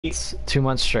It's 2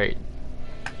 months straight.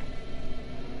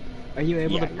 Are you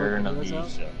able to you're gonna pull those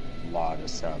lose out? a lot of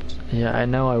subs. Yeah, I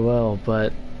know I will,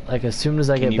 but like as soon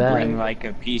as I Can get you back, bring like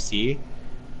a PC?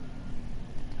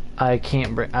 I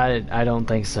can't bring. I don't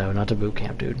think so. Not to boot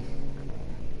camp, dude.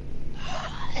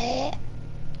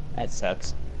 That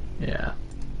sucks. Yeah.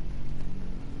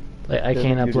 Like I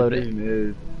can't upload it.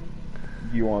 Is, do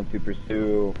you want to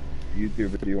pursue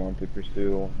YouTube or do you want to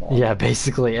pursue? Yeah,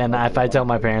 basically. And if I tell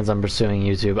my parents I'm pursuing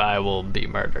YouTube, I will be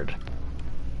murdered.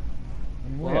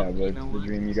 Well, yeah, but it's the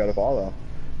dream you gotta follow.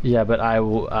 Yeah, but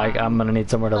I'm gonna need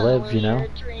somewhere to live, you know.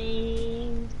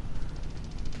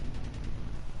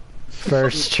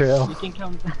 First true. You can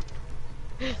come.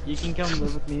 You can come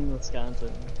live with me in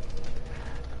Wisconsin.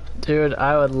 Dude,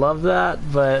 I would love that,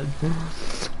 but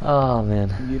oh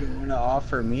man, You don't want to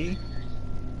offer me?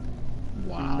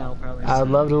 Wow. No, probably. I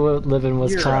would love to live in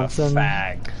Wisconsin. You're a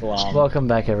fag, Flom. Welcome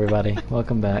back, everybody.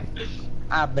 Welcome back.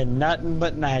 I've been nothing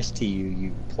but nice to you,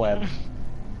 you pleb.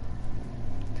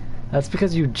 That's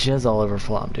because you jizz all over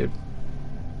Flom, dude.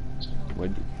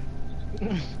 Would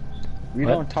we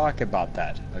What? don't talk about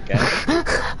that, okay?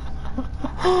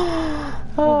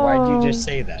 Well, why'd you just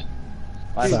say that?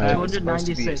 Last Sorry. time it was supposed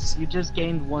to be 296. You just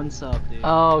gained 1 sub, dude.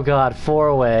 Oh god,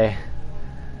 4-way.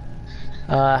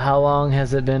 How long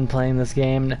has it been playing this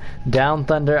game? Down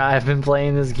Thunder, I've been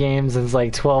playing this game since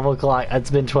like 12 o'clock.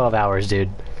 It's been 12 hours, dude.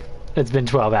 It's been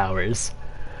 12 hours.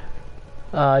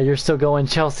 You're still going,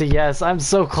 Chelsea. Yes, I'm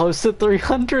so close to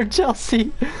 300,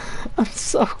 Chelsea. I'm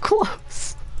so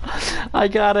close. I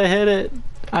gotta hit it.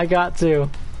 I got to.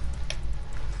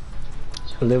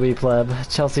 Louis pleb.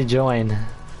 Chelsea join.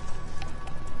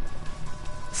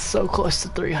 So close to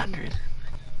 300.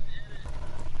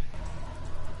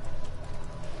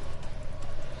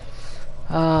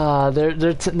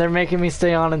 They're making me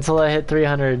stay on until I hit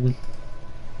 300.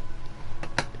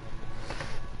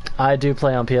 I do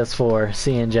play on PS4,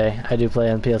 C&J. I do play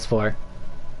on PS4.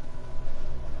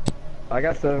 I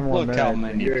got 7 more Look how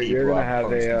minutes. many You're people gonna I've have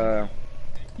posted.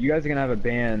 you guys are gonna have a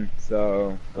ban,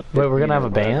 so. Wait, we're gonna have a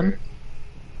ban?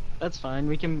 That's fine.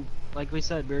 We can, like we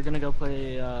said, we're gonna go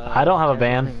play. I don't have a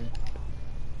ban.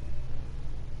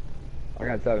 I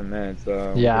got 7 minutes,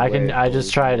 so. Yeah, I can. wait I till just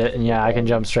we tried can- it, and yeah, I can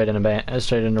jump straight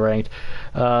into ranked.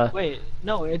 Wait,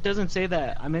 no, it doesn't say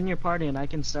that. I'm in your party and I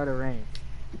can start a rank.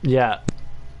 Yeah.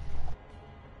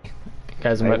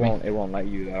 Guys, It invite me. won't let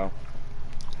you though.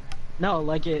 No,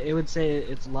 like it would say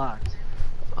it's locked.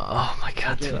 Oh my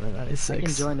god, I can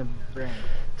 296. join a rank.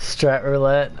 Strat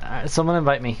roulette. Alright, someone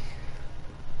invite me.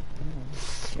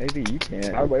 Maybe you can't.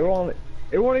 It won't.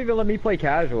 It won't even let me play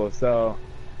casual, so.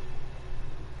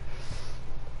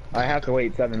 I have to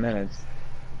wait 7 minutes.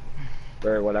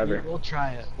 Or whatever. We'll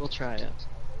try it. We'll try it.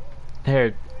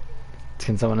 Here,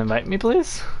 can someone invite me,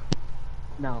 please?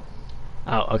 No.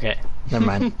 Oh, okay. Never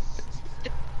mind.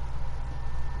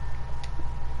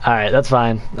 Alright, that's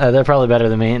fine. They're probably better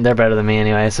than me. They're better than me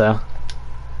anyway, so.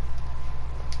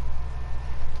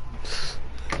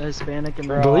 Hispanic and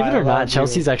Bro, Believe it I or not, love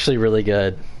Chelsea's you. actually really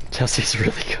good. Chelsea's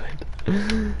really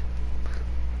good.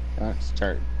 Let's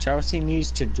start. Chelsea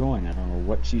needs to join. I don't know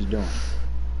what she's doing.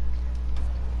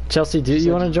 Chelsea, do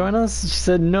you want to join us? She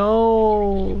said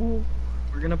no.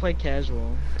 We're gonna play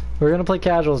casual. We're gonna play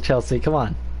casuals, Chelsea. Come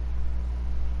on.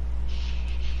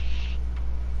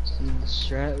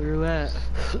 Strat roulette.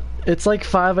 It's like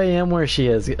 5 a.m. where she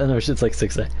is. No, it's like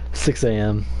 6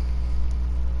 a.m.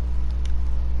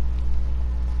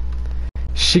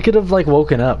 She could have like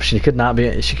woken up. She could not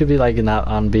be. She could be like not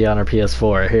on be on her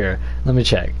PS4. Here, let me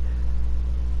check.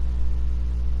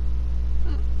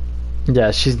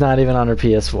 Yeah, she's not even on her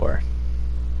PS4.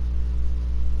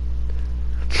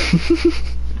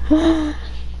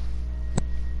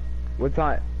 What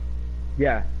time?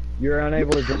 Yeah, you're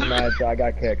unable to join the match. I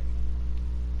got kicked.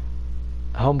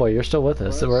 Homeboy, you're still with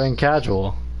us. We're in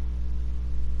casual.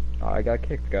 Oh, I got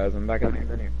kicked, guys. I'm back in the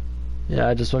menu. Yeah,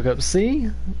 I just woke up. See,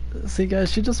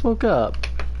 guys, she just woke up.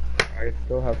 I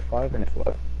still have 5 minutes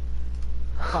left.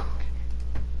 Fuck.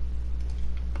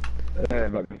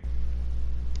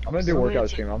 I'm gonna do workout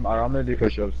stream. I'm gonna do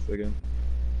push-ups again.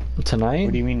 Tonight?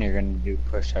 What do you mean you're gonna do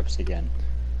push-ups again?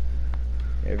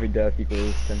 Every death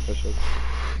equals 10 push-ups.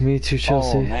 Me too,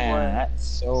 Chelsea. Oh man, that's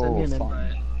so Send me an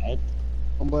fun. invite.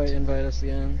 Homeboy, invite us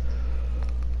again.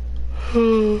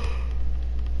 I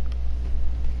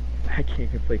can't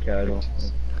even play casual.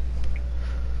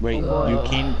 Wait,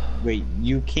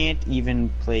 you can't even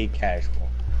play casual.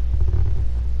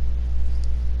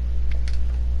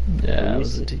 Yeah, it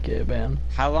was a TK ban.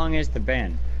 How long is the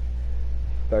ban?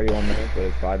 31 minutes, but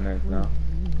it's 5 minutes now.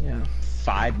 Yeah.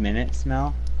 5 minutes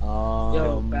now?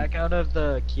 Yo, back out of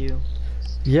the queue.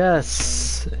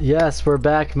 Yes, yes, we're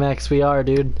back, Max. We are,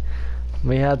 dude.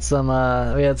 We had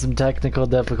some technical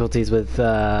difficulties with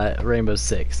Rainbow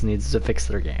Six. Needs to fix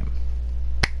their game.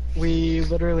 We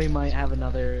literally might have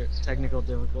another technical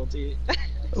difficulty.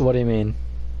 What do you mean?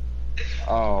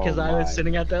 Oh, Because I was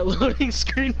sitting at that loading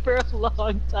screen for a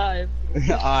long time.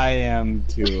 I am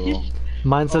too.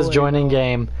 Mine says wait, joining no.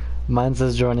 game. Mine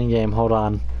says joining game. Hold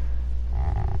on.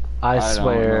 I don't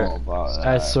swear. know about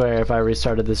I that. swear, if I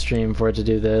restarted the stream for it to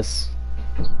do this.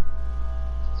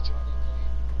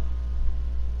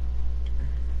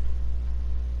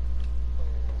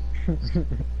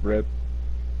 Rip.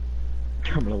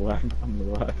 I'm gonna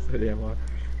laugh so damn hard.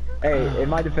 Hey, in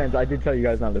my defense, I did tell you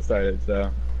guys not to start it,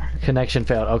 so. Connection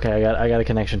failed. Okay, I got a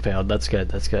connection failed. That's good.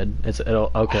 That's good.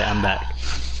 It'll. Okay, I'm back.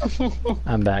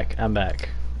 I'm back. I'm back.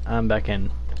 I'm back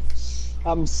in.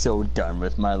 I'm so done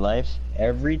with my life.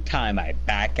 Every time I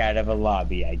back out of a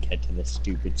lobby, I get to this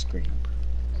stupid screen.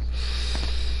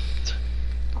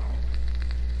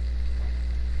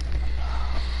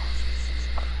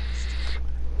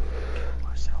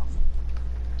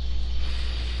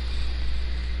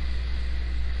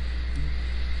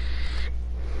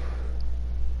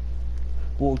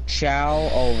 Well, Chow.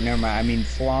 Oh, never mind. I mean,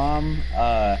 Flom.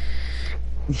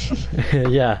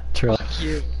 Yeah, true.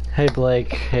 Cute. Hey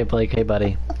Blake. Hey Blake. Hey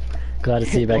buddy. Glad to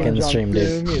see you back in the stream,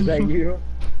 dude. Is that you?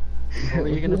 What were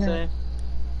you gonna say?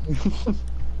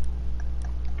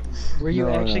 Were you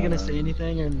No, actually no, gonna no, say no.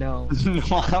 anything or no? No,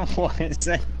 I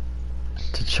wasn't.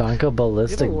 Tachanka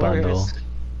ballistic You're the bundle.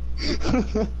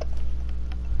 worst.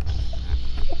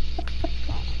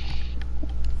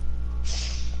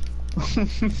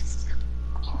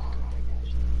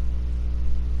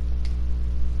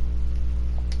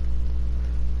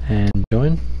 And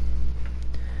join.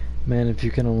 Man, if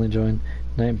you can only join.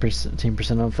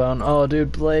 19% on phone. Oh,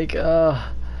 dude, Blake. Oh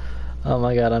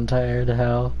my God, I'm tired.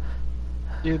 How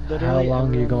Dude, literally long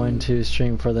are you everyone going in- to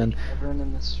stream for then? Everyone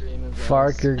in the stream is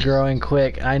Fark, you're growing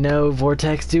quick. I know,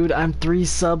 Vortex, dude. I'm 3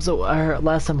 subs.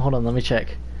 Last time, hold on, let me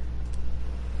check.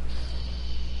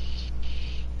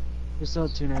 We're still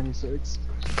at 296.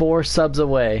 4 subs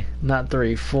away, not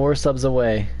 3. 4 subs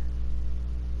away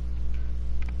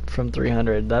from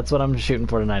 300. That's what I'm shooting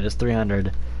for tonight. Is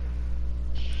 300.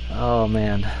 Oh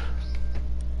man.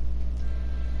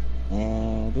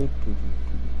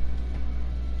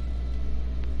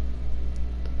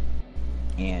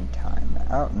 And time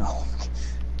out. No.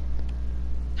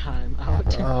 Time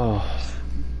out. Oh.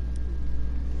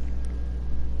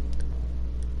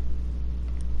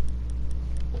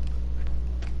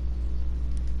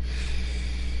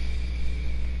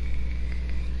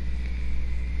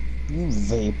 You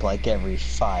vape like every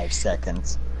 5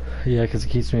 seconds. Yeah, 'cause it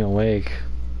keeps me awake.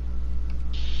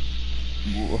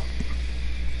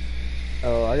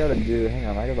 Oh, I gotta hang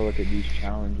on, I gotta look at these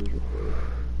challenges real quick.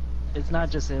 It's not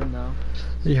just him though.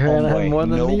 You're gonna have more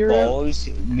than no me, Rip? balls.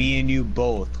 Me and you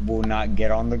both will not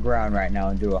get on the ground right now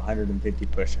and do 150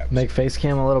 push-ups. Make face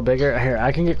cam a little bigger. Here,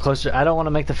 I can get closer. I don't want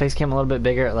to make the face cam a little bit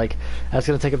bigger. Like, that's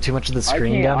gonna take up too much of the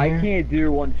screen down here. I can't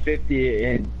do 150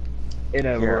 in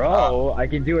a Here, row. I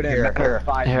can do it in here, about here.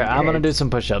 5 Here, I'm gonna do minutes. some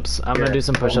push-ups. I'm gonna Here. do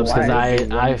some push-ups because Why?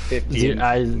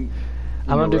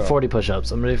 I'm gonna do row. 40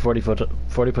 push-ups. I'm gonna do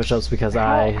 40 push-ups because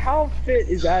How fit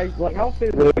is that? Like, how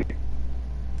fit is it?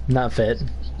 not fit.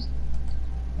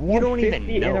 You don't even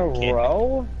 150 know, in a kid.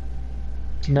 row?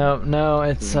 No,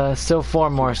 it's still 4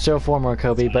 more,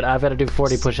 Kobe. But I've got to do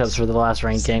 40 push-ups for the last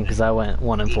ranked game because I went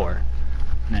 1 and 4.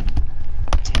 9,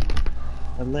 10,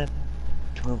 11,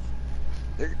 12,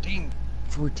 13,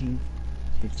 14,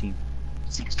 15,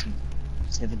 16,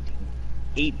 17, I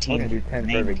was 18, gonna do 10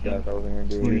 perfect 19, deaths. I wasn't gonna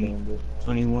do 20. anything. But...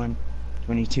 21,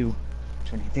 22,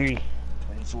 23,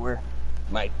 24.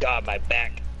 My God, my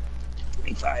back.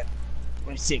 25,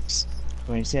 26,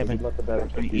 27, Good luck with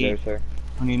that 50 there, 28, sir.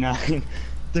 29,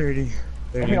 30,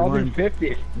 Hey, I'll do 31,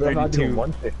 50. But I'm not doing 32,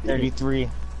 150. 33,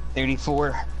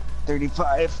 34,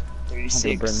 35, I'm gonna burn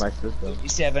 36, my system.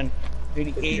 37, It's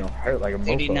 38, gonna hurt like a mofo.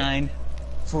 39,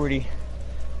 40,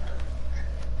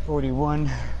 41,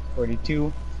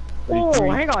 42, 43.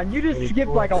 Oh, hang on. You just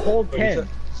skipped like a whole 10.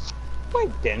 I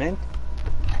didn't.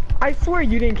 I swear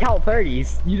you didn't count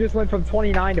 30s. You just went from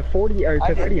 29 to 40 or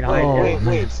to 39. Oh.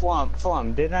 Wait,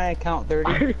 Flum, didn't I count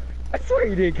 30? I swear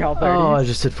you didn't count 30s. Oh, I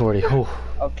just did 40. Oh,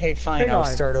 Okay, fine, Hang I'll on.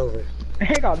 start over.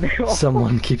 Hang on.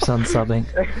 someone keeps on subbing.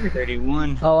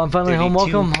 31, Oh, I'm finally home.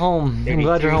 32, Welcome home. I'm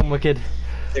glad you're 33. home, Wicked.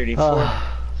 34,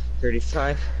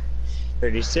 35,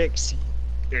 36,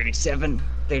 37,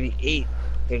 38,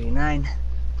 39,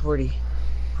 40,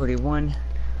 41,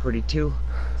 42,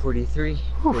 43,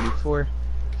 44,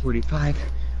 45,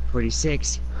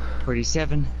 46,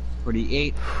 47,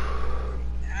 48.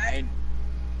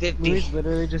 50. Louis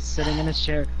literally just sitting in his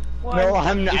chair. No,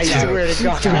 I'm not. I swear to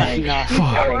God, I'm not.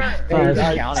 Hey, he's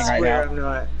counting right now. I'm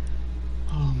not.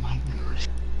 Oh my God.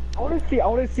 I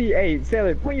want to see. Hey,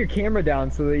 Sailor, point your camera down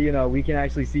so that we can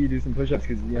actually see you do some push-ups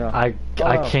because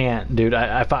I can't, dude.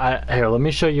 Here, let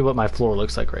me show you what my floor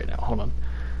looks like right now. Hold on.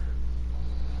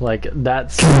 Like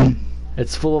that's,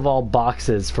 it's full of all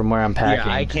boxes from where I'm packing.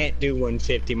 Yeah, I can't do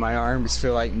 150. My arms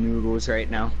feel like noodles right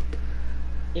now.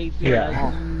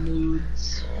 Yeah.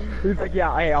 Nudes. He's like,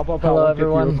 yeah, hey, I'll bump Hello out 150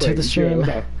 everyone real to quick. the stream.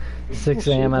 Yeah. 6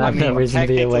 a.m. and I have no reason to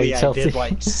be technically, awake, Chelsea. I did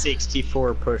like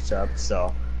 64 push-ups,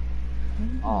 so.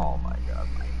 Oh my God,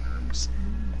 my arms.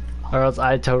 Or else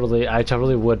I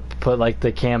totally would put like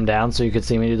the cam down so you could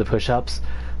see me do the push-ups,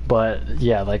 but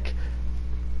yeah, like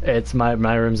it's my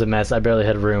room's a mess. I barely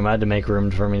had room. I had to make room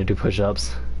for me to do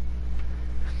push-ups.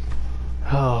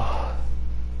 Oh.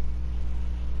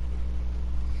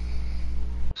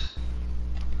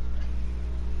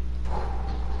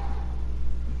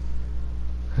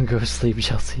 Go to sleep,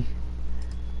 Chelsea.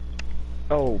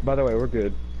 Oh, by the way, we're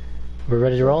good. We're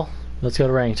ready to roll? Let's go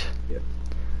to ranked.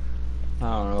 I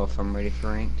don't know if I'm ready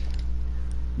for ranked.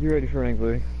 You ready for rank,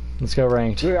 Louis? Let's go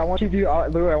ranked. Louis, I want you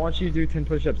to do 10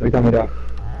 push-ups. Every time you die.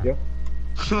 Yep.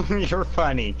 You're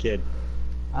funny, kid.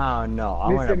 Oh no,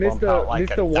 I Mr. want to bump out like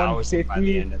Mr. 1,000 by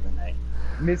the 150. end of the night.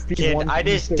 Misty, Kid, I Mr.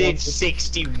 just did 150.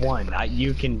 61.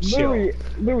 You can chill.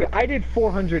 Louis, I did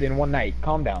 400 in one night.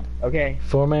 Calm down, okay?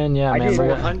 4-man, yeah, I man. did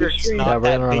We're 400's yeah, not we're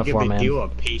that gonna run a big of a 4-man. deal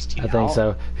of pasting I think out.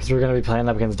 so, because we're gonna be playing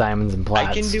up against diamonds and plats.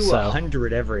 I can do so.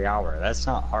 100 every hour. That's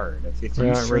not hard. If We're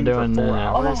you doing, stream for 4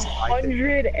 hours, I could-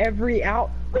 100 every hour.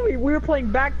 Louis, we were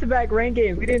playing back-to-back rank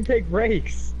games. We didn't take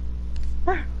breaks.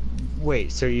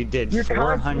 Wait, so you did You're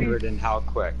 400 and how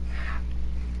quick?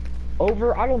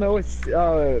 Over, I don't know. It's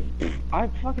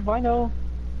fuck if I know.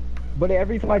 But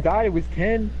every time I died, it was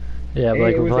 10. Yeah, but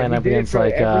like It we're was- playing we up did it against for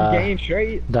like every game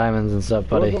straight. diamonds and stuff,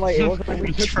 buddy. It wasn't like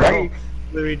we took True. breaks.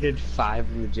 Literally did 5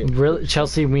 legit. Really,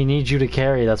 Chelsea, we need you to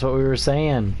carry. That's what we were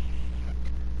saying.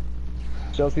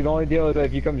 Chelsea, the only deal is that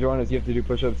if you come join us, you have to do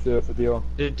push-ups too. That's the deal.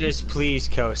 Just please,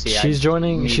 Kelsey. She's I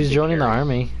joining. need She's to joining the carry.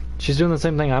 army. She's doing the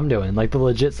same thing I'm doing, like the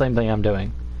legit same thing I'm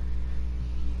doing.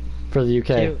 For the UK.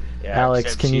 Cute. Yeah, Alex,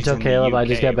 except can you she's tell in the Caleb I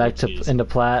just UK, got back which is- into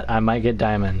plat? I might get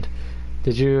diamond.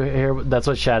 Did you hear? That's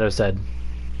what Shadow said.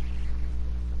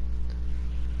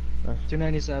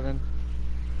 297.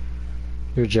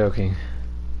 You're joking.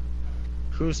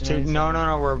 Who's Yeah, two? he's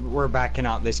No, we're backing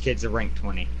out. This kid's a rank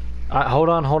 20. Hold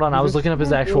on. I was looking up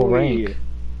his actual rank.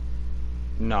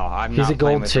 No, I'm He's not a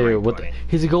playing gold with 2 rank with 20.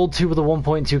 he's a gold 2 with a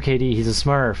 1.2 KD. He's a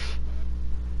Smurf.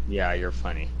 Yeah, you're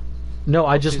funny. No,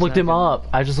 I just He's looked not him gonna- up.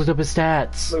 I just looked up his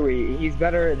stats. Louis, he's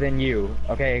better than you.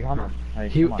 Okay, come on. Hey,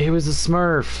 He come on. he was a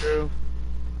Smurf.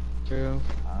 True.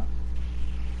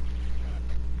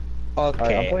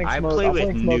 Okay, I'm playing I Smoke- play I'm with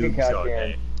playing Smoking noobs Cat all game.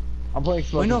 day. I'm playing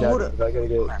Smoking no, Cat hold because up. I gotta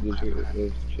get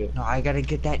this shit. No, I gotta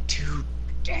get that too.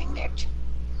 Dang it.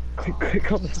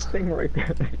 Click on this thing right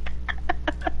there.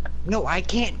 No, I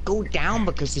can't go down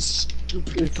because it's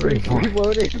stupid. It's Three more.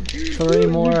 reloading. 3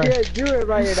 more. You can't do it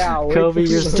right now. Wait Kobe, till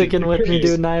you're you load sticking the with me, case.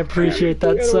 dude, and I appreciate You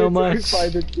that gotta so wait till you much.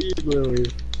 find the team,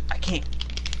 Louis. I can't.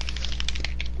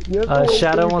 You have to wait till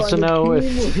Shadow you wants find to the know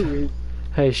team, if- Louis.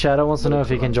 Hey, Shadow wants to know if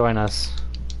he can join us.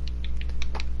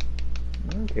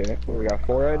 Okay, well, we got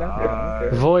 4 right now.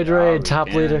 Okay. Void yeah, Raid, we top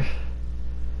can. leader.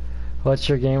 What's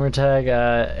your gamer tag?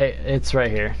 It's right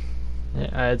here.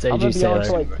 It's I'm AG gonna be on for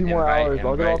Sailor. like 2 more Invite, hours.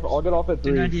 I'll get off at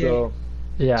 3. 298. So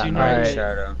Yeah, 298. alright.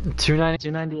 Shadow. 298.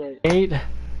 298.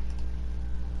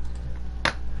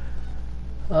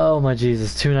 Oh my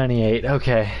Jesus, 298.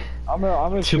 Okay. I'm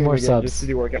gonna Two stream more again subs. just to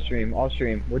do workout stream. I'll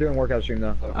stream. We're doing workout stream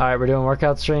though. Alright, we're doing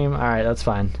workout stream. Alright, that's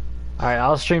fine. Alright,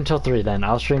 I'll stream till 3 then.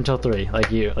 I'll stream till 3,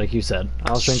 like you said.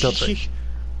 I'll stream till 3.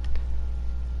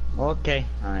 Okay.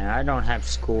 I don't have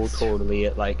school totally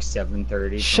at like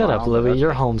 7:30. Shut up, tomorrow, Louis. but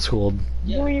You're okay. homeschooled.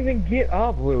 You don't even get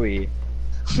up, Louis.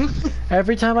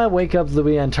 Every time I wake up,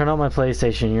 Louis, and turn on my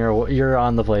PlayStation, you're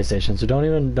on the PlayStation. So don't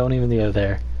even go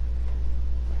there.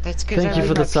 That's 'cause Thank I you leave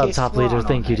for the my sub, PS4 top leader. on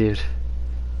Thank you, all night. dude.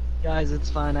 Guys, it's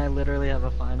fine. I literally have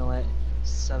a final at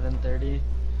 7:30.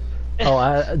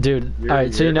 Oh, dude. You're-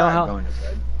 Alright, so you you're know not how? going to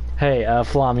bed. Hey,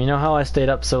 Flom, you know how I stayed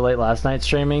up so late last night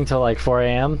streaming till like 4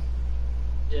 a.m.?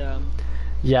 Yeah.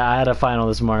 Yeah, I had a final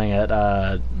this morning at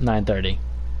 9:30.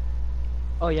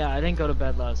 Oh yeah, I didn't go to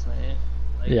bed last night.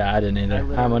 Like, Yeah, I didn't either. I'm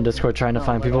on literally- Discord trying to No,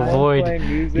 find like, people. I- Void, Playing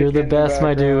music you're the in best,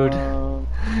 my dude. background.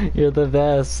 You're the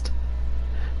best.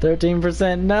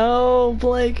 13%. No,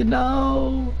 Blake,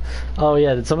 no. Oh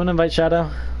yeah, did someone invite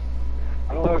Shadow?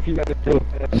 I don't know if you guys are still.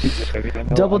 I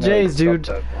know- Double I know J's, it's dude.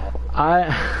 stuff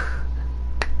I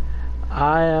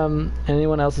am.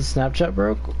 Anyone else's Snapchat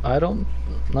broke? I don't.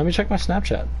 Let me check my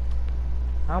Snapchat.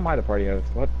 How am I the party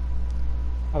host? What?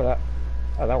 How did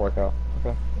that work out?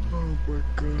 Okay.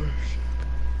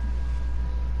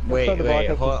 Wait, So the wait,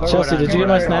 broadcast hold, is hold Chelsea, on, did you get hold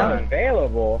my on, snap? hold on.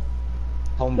 Available.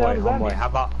 Homeboy, What does that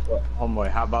homeboy,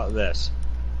 mean? how about this?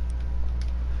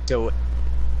 So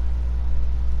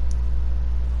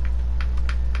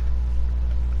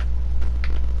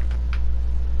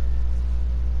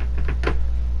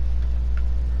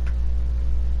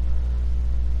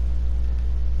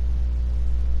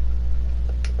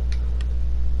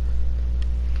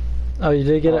Oh, you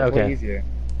did get it. it's way Okay. easier.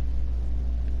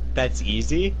 that's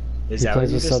easy? Is He that what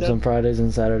plays you with just subs said? on Fridays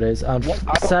and Saturdays. On What? I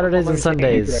don't Saturdays and understand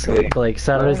Sundays, correctly. like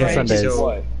Saturdays and Okay, Sundays. so-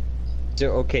 What? So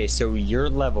okay, so your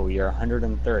level, you're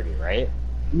 130, right?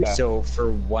 Yeah. So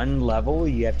for one level,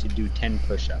 you have to do 10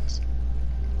 push-ups.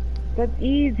 That's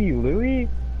easy, Louis.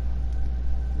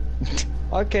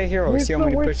 Okay, Hero, see how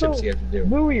many push-ups you have to do.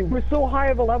 Louis, we're so high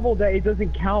of a level that it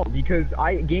doesn't count because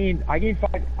I gained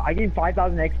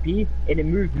 5,000 XP and it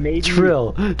moved maybe.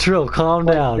 Trill, calm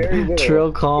like, down. very little.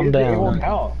 Trill, calm It won't down.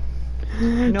 count.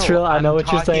 No, Trill, I know I'm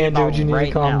what you're talking saying, dude. about You need to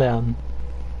right calm now. down.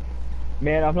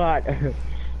 Man, I'm not.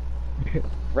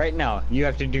 Right now, you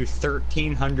have to do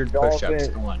 1,300 push-ups.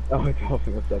 Dolphin. Go on. Oh,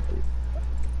 Dolphin, what's up, dude?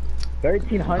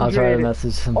 1,300. I'll try to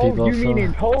message some people. Oh, you mean so-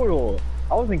 in total?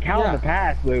 I wasn't counting Yeah. the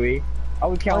past, Louis. I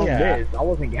was counting yeah. this. I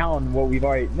wasn't counting what we've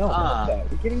already. No, Ah. what's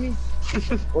that? You kidding me?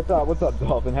 What's up? What's up,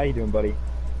 Dolphin? How you doing, buddy?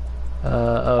 Oh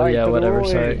Alright, yeah, so the whatever. rule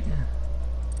Sorry. is-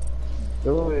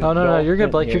 The rule is Oh no, you're good,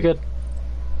 Dolphin Blake. You're here. good.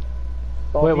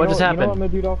 Dolphin, Wait, what just You know what I'm happened?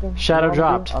 gonna do, Dolphin? Shadow You know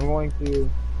what dropped. I'm going to.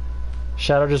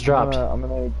 Shadow just dropped. I'm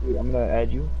gonna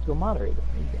add you to a moderator.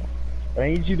 There you go. And I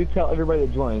need you to tell everybody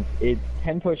that joins. It's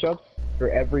 10 push-ups for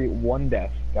every 1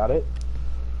 death. Got it?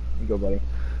 Here you go, buddy.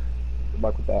 Good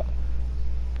luck with that.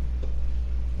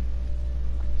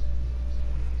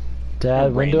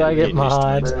 Dad, when do I get Random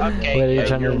mod? videos. Okay, What are you yeah,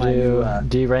 trying you're to my do? new,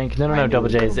 D rank? No, my Double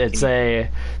new J's. little It's king.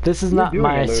 This is You're not doing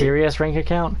my it, Louis. serious rank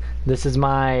account. This is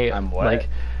my I'm what? like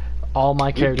all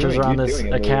my characters doing- are on you're this doing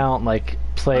it, Louis. account. Like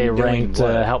play I'm doing ranked to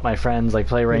what? help my friends. Like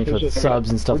play ranked with We're subs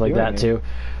and stuff like doing that it. too.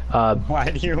 Why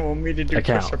do you want me to do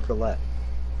Account. push-up roulette?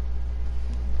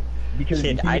 Because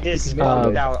Kid, you I can just commit found to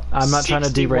it. out I'm not trying to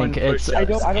 61 derank, it's-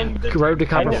 push-ups I don't- in the Road to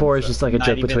Copper time 4 is of just like a not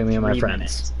joke even between me and my 3 friends.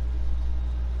 minutes.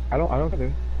 I don't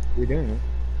know. We're doing it.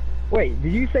 Wait,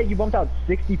 did you say you bumped out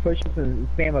 60 push-ups in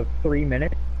a span of 3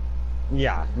 minutes?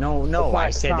 Yeah, no, It's I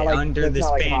not said like- under it's the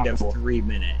not like span of possible. 3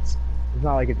 minutes. It's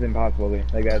not like it's impossible,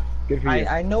 dude. Like that's good for you.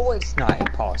 I know it's not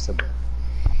impossible.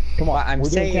 Come on, But I'm we're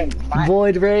doing saying 10.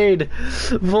 Void raid,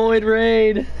 void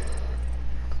raid.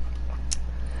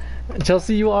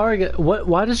 Chelsea, you are good. What?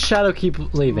 Why does Shadow keep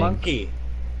leaving? Monkey.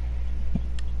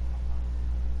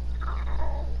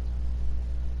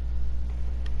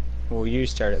 Well, you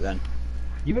start it then.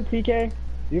 You have a TK? Do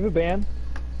you have a ban?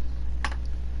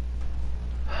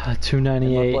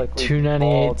 298, Most likely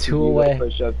 298, all to 2 do the away,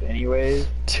 Push-ups anyways.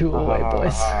 2 away,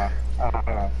 boys.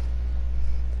 Uh,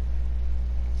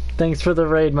 Thanks for the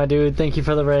raid, my dude. Thank you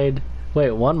for the raid.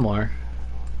 Wait, one more.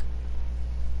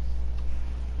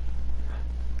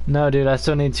 No, dude, I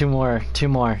still need 2 more. 2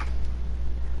 more.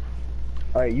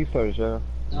 Alright, you start, Shadow.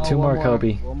 No, 2 one more,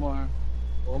 Kobe. One more.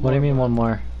 What do you mean bro. one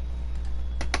more?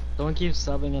 Don't keep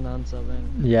subbing and unsubbing.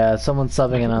 Yeah, someone's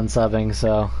subbing and unsubbing,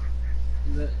 so.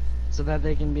 So that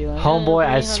they can be like, Homeboy,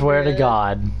 I swear to 300.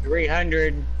 God.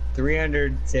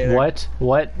 300, say that. What?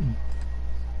 What?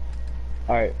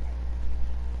 Alright.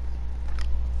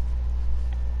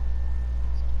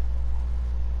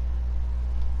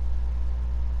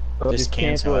 Just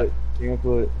cancel it.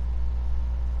 Cancel it.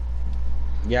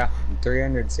 Yeah,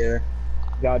 300, Sailor.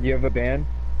 God, do you have a ban?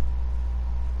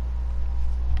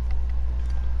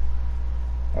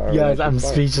 Alright, Guys, I'm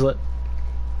fine. speechless.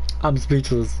 I'm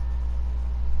speechless.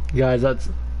 Guys, that's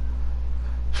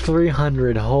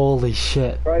 300. Holy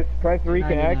shit. Press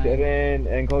reconnect 99.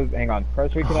 and close. Hang on.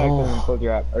 Press reconnect and then close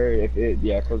your app. Or if it,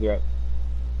 yeah, close your app.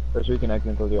 Press reconnect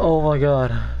and close your app. Oh my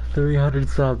god. 300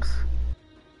 subs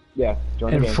Yeah,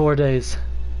 join in the game. 4 days.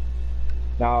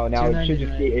 Now it should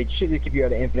just 299. keep you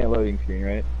at an infinite loading screen,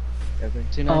 right? Guessing?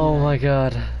 299. Oh my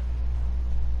god.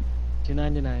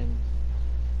 299.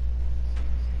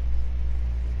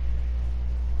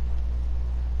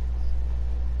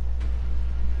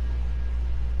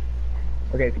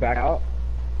 Okay, it's back out.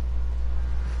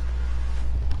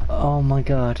 Oh my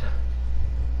god.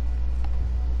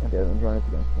 Okay, I'm joining it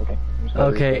again. Okay. I'm just gonna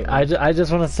Okay, restart it. I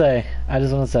just want to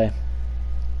say,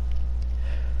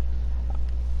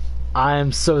 I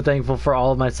am so thankful for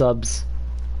all of my subs.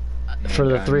 for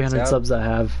the Guns 300 up. subs I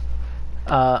have.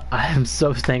 I am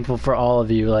so thankful for all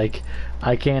of you. Like,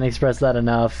 I can't express that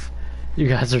enough. You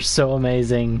guys are so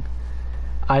amazing.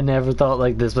 I never thought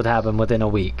like this would happen within a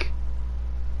week.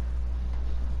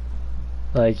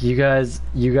 Like, you guys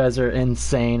are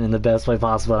insane in the best way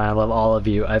possible, and I love all of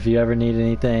you. If you ever need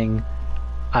anything,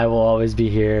 I will always be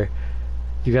here.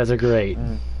 You guys are great.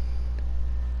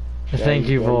 Thank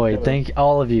you, Void. Thank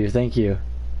all of you. Thank you.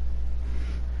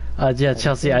 Yeah,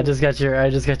 Chelsea, I just got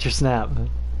your snap.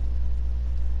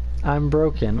 I'm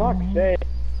broken. Fuck's sake.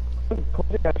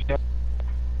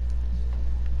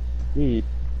 Please.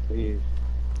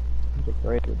 I'm get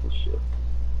great with this shit.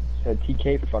 Just had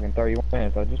TK for fucking 31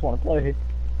 minutes. I just want to play.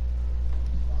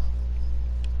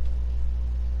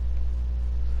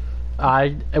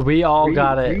 We all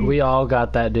got it. We all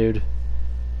got that, dude.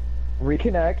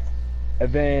 Reconnect,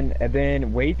 and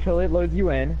then wait till it loads you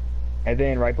in, and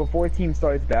then right before team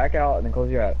starts, back out, and then close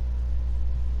your app.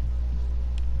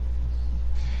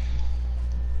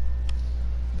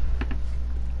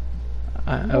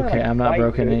 Okay, I'm not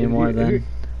broken anymore then.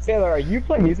 Sailor, are you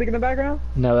playing music in the background?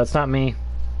 No, that's not me.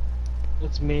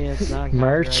 It's me. It's not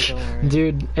Merch, copyright, don't worry.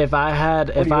 dude. If I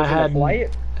had Or,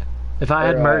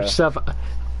 merch stuff,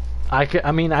 I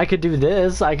could do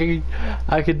this. I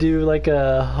could do like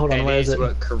a hold on, It where is is it?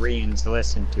 what Koreans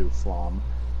listen to, Flom.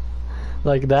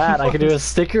 Like that. I could do a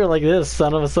sticker like this,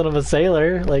 son of a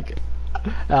sailor, like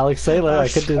Alex Sailor. I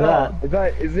could do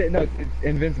that. Is it? No, it's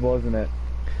Invincible, isn't it?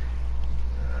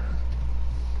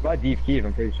 About Deep Keys,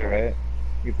 I'm pretty sure, right?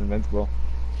 I think it's Invincible.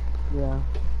 Yeah.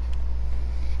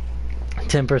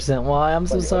 10%. Why? I'm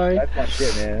so sorry. That's my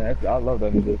shit, man. I love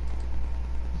that music.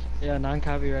 Yeah,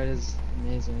 non-copyright is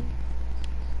amazing.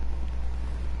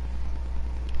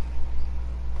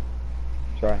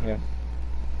 Try, yeah.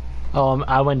 Oh,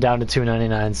 I went down to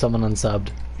 $2.99. Someone unsubbed.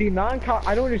 See,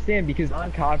 I don't understand because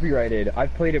non-copyrighted.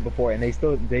 I've played it before, and they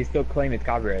still claim it's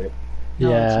copyrighted. No,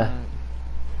 it's Yeah. not.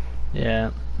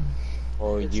 Yeah.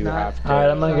 Or It's you not- have to. All right,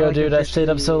 I'm gonna not go, like dude. I stayed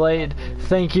up so late. officially copyrighted.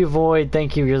 Thank you, Void.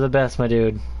 Thank you. You're the best, my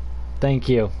dude. Thank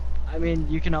you. I mean,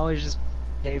 you can always just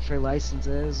pay for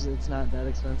licenses. It's not that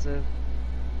expensive.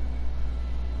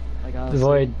 Like honestly.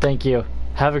 Void, thank you.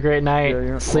 Have a great night. Yeah,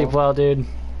 you're Sleep welcome. well, dude.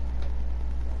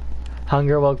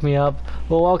 Hunger woke me up.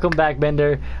 Well, welcome back,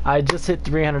 Bender. I just hit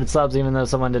 300 subs, even though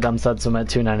someone did unsub, so I'm at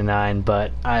 299.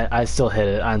 But I still hit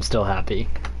it. I'm still happy.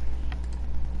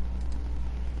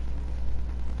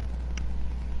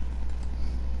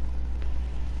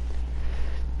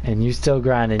 And you still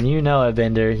grinding. You know it,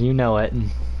 Bender. You know it.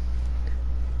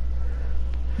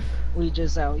 We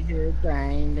just out here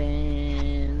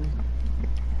grinding.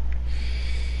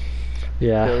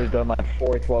 Yeah. Taylor's done like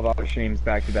 4 12-hour streams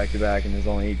back to back to back, and there's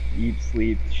only eat,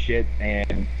 sleep, shit,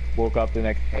 and woke up the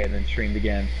next day and then streamed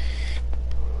again.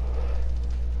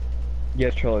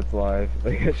 Yes, Troll, it's live.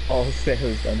 Like, that's all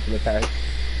Sailor's done for the past.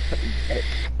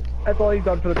 That's all he's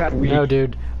done for the past week. No,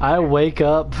 dude. I wake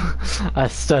up, I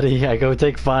study, I go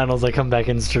take finals, I come back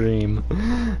and stream.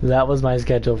 That was my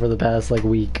schedule for the past, like,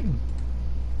 week.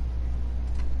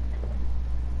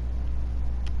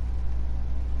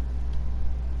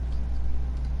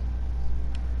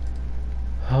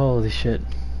 Holy shit.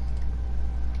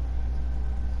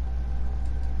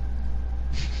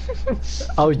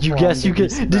 Oh, you Well, guess you did you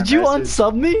could. see Did my you message?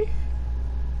 unsub me?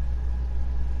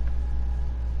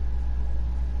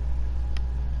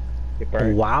 Get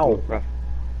burned. Wow. Ooh, rough.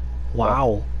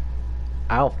 Wow.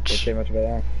 Don't Ouch. say much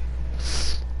about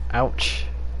that. Ouch.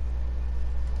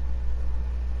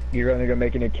 You're only gonna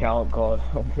make an account called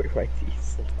Homeboy YT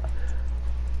Slut.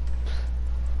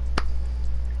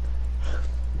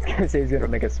 I was gonna say he's gonna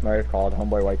make a Smurf called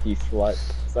Homeboy YT Slut,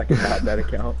 so I can add that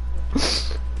account.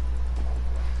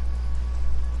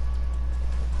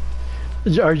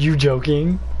 Are you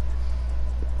joking?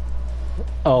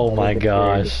 Oh Never my been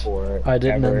gosh. before, I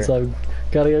didn't ever. unsub.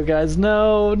 Gotta go, guys.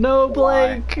 No, no,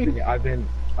 Blake. Why?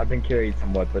 I've been carried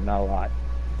somewhat, but not a lot.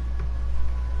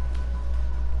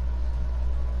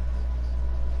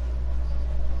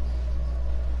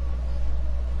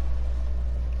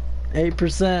 Eight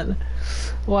 %.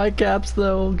 Why Caps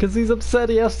though? Because he's upset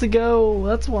he has to go.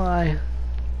 That's why.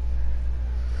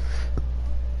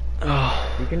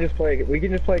 Oh, We can just play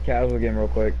a casual game real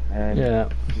quick and yeah.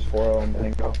 just 4-0 and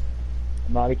then go.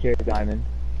 I'm not a carry diamond.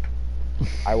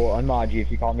 I will unmod you if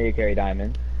you call me a carry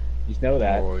diamond. Just know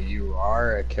that. Or you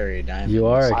are a carry diamond. You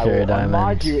are a I carry will diamond.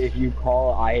 unmod you if you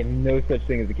call. I am no such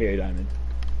thing as a carry diamond.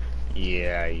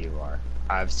 Yeah, you are.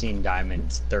 I've seen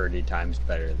diamonds 30 times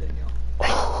better than you.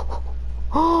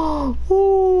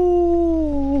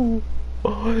 Ooh.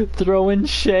 Throwing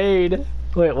shade.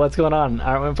 Wait, what's going on?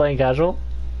 Aren't we playing casual?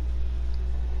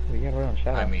 Well, yeah, we're on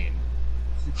shadow. I mean,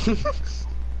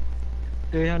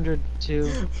 302.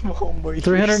 Homeboy,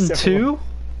 302?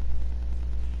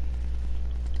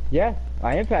 Yeah,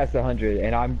 I am past 100,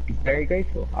 and I'm very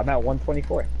grateful. I'm at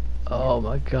 124. Oh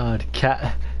my god.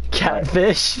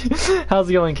 Catfish? How's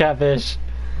it going, Catfish?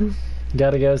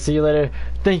 Gotta go. See you later.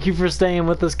 Thank you for staying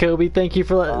with us, Kobe. Thank you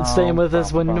for staying with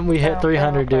us when we hit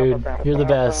 300, dude. You're the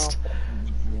best.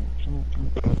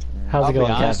 How's it going,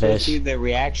 Catfish? The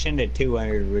reaction to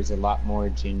 200 was a lot more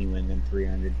genuine than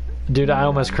 300. Dude, I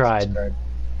almost cried.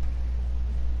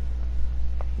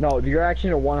 No, the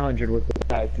reaction to 100 was the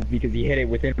best because he hit it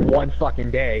within one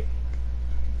fucking day.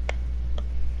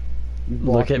 You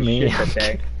Look lost at his me. shit that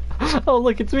day. Oh,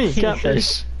 look, it's me,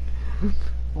 Catfish.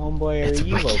 Homeboy, It's are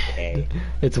you wicked. okay?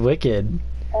 It's wicked.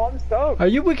 Oh, I'm stoked. Are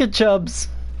you wicked, Chubbs?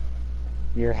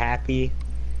 You're happy?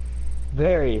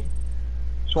 Very.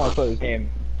 Just want to play this game.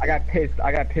 I got pissed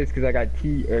because I got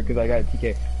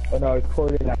TK. Oh no, I was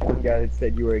quoting that one guy that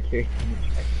said you were a kid.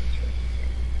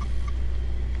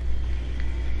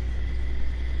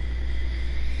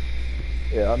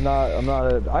 Yeah,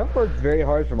 I've worked very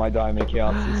hard for my diamond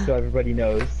accounts, just so everybody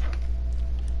knows.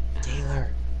 Taylor,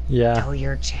 Yeah. tell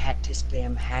your chat to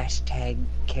spam hashtag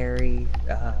carry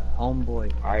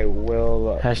homeboy. I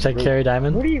will. Hashtag carry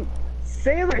diamond. What do you?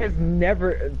 Sailor has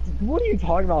never. What are you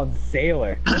talking about,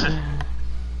 Sailor?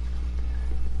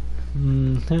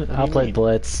 I'll play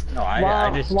Blitz. No,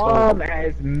 I just Flom told you.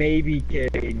 has maybe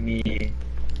carried me.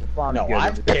 Flom's No, good.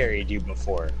 I've carried you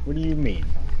before. What do you mean?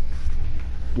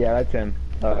 Yeah, that's him.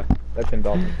 That's him,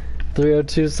 Dalton.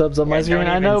 302 subs on my Yeah, screen. don't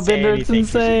I even know, say Bender, it's anything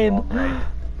 'cause you insane. won't, right?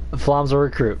 Flom's a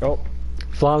recruit. Oh,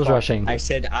 Flom's Flom. rushing. I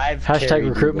said I've Hashtag carried you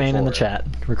recruit main in the before. chat.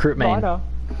 Recruit no, I main. know.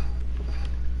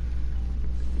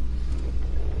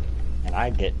 And I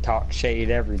get talk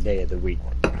shade every day of the week.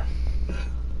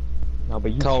 No,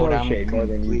 but you Cold, throw I'm shade more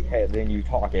than you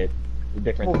talk it. The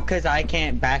difference. Well, because I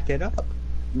can't back it up.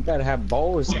 You gotta have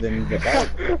balls to then get back.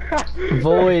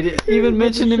 Void even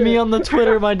mentioned me on the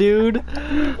Twitter, my dude.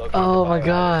 Oh my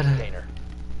god.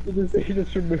 He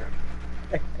just removed.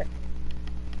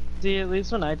 See, at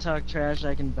least when I talk trash,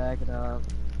 I can back it up.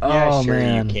 Yeah, Oh sure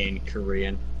man. you can,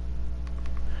 Korean.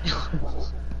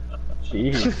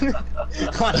 Jeez.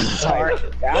 I'm sorry.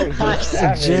 That was just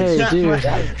savage. Jay, dude. You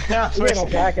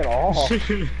ain't back at all.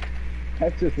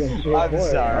 That's just I'm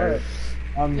sorry.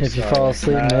 I'm If you sorry. fall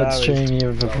asleep midstream, you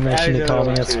have permission to I call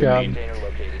me a don't scrub. mean-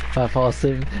 If I fall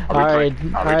asleep. Are we Alright, playing,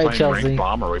 are we alright, playing Chelsea. ranked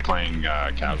bomb or are we playing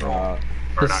casual? Or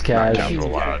This not, is cash. not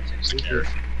casual, secure.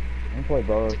 I can play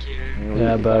both. I mean,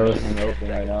 Yeah, we're both. in the open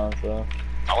right now, so.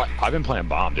 I've been playing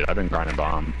bomb, dude. I've been grinding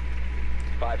bomb.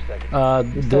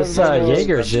 This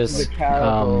Jaeger's just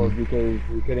because we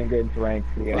couldn't get into ranks.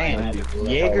 Man,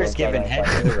 Jaeger's giving head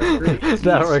to the recruit.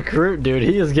 that recruit dude,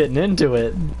 he is getting into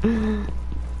it.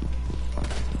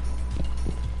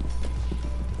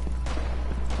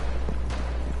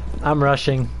 I'm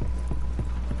rushing.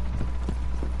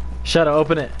 Shadow,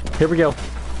 open it. Here we go.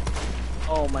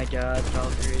 Oh my god,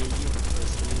 Valkyrie, you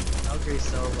pussy. Valkyrie's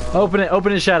so low.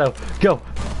 Open it, Shadow. Go.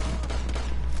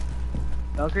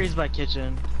 Valkyrie's by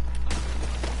kitchen.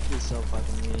 He's so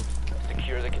fucking weak.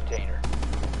 Secure the container.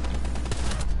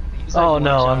 He's like Oh one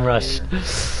no, shot I'm away. rushed.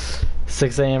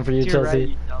 6 a.m. for you, To your Chelsea. right,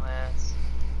 you dumbass.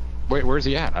 Wait, where's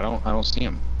he at? I don't see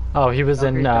him. Oh, he was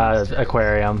in Valkyrie's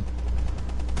aquarium.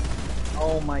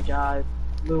 Oh my god,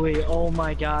 Louis. Oh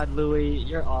my god, Louis.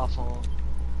 You're awful.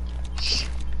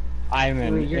 I'm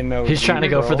in the. He's trying to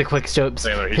go for the quick scopes.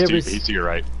 Sailor, Here we he's to your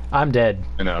right I'm dead.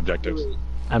 in the objectives. Louis,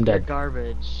 I'm you're dead.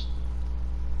 garbage.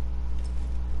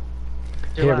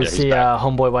 Here we he's see back.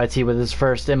 Homeboy YT with his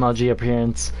first MLG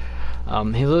appearance.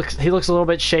 He looks a little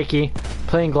bit shaky.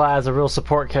 Playing Glad as a real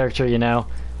support character, you know.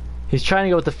 He's trying to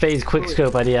go with the phase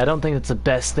quickscope idea. I don't think that's the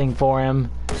best thing for him.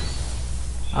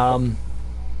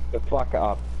 The fuck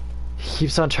up. He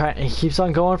keeps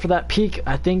on going for that peak.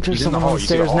 I think there's He's in the someone on hall, the you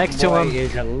see the stairs hall? next to him.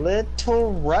 Is a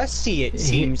little rusty. It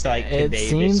seems like It today.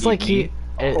 seems this like evening.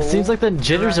 it seems like the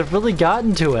jitters have really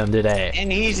gotten to him today.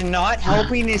 And he's not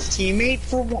helping his teammate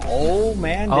for. Oh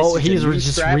man! This Oh, is a he's new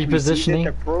just strat we see that repositioning.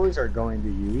 the pros are going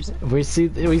to use. We see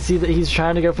that he's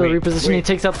trying to go for the Wait, repositioning. wait. He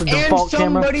takes out the And default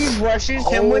camera. somebody rushes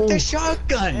him with Oh. the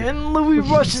shotgun. And Louis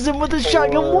rushes him with a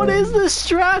shotgun. What is the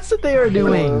strats that they are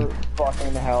doing?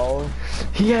 Fucking hell.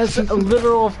 He has a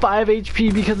literal 5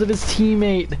 HP because of his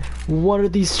teammate. What are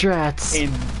these strats?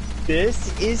 And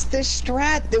this is the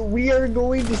strat that we are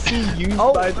going to see used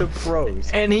Oh. by the pros.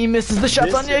 And he misses the shots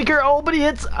This on Jaeger. Oh, but he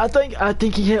hits. I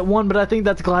think he hit one, but I think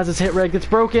that's Glaz's hit reg gets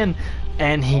broken,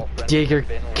 and Jaeger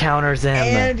counters him.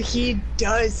 And he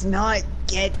does not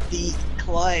get the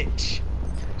clutch.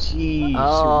 Jeez,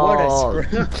 Oh. what a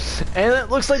screw. And it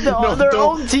looks like their Don't-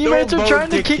 own teammates don't are trying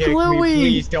vote to kick me. Louis.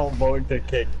 Please don't vote to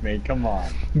kick me. Come on.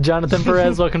 Jonathan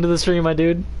Perez, welcome to the stream, my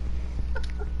dude.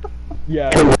 Yeah.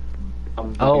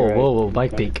 Oh, Right. whoa, whoa,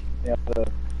 bike peak. Yeah,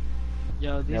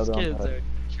 Yo, these Nailed it on kids the head. are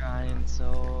trying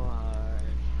so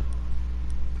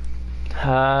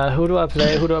hard. Who do I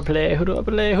play? Who do I play? Who do I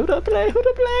play? Who do I play? Who do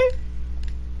I play?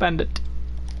 Bandit.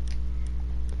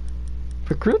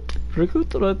 Recruit?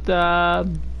 Recruit with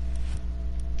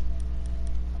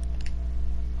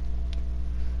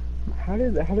How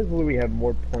does Louis have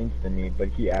more points than me, but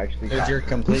he actually Because you're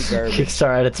complete garbage.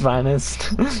 Kickstar at its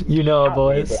finest. You know it, Not me,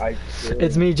 boys. but I really-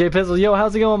 It's me, Jay Pizzle. Yo,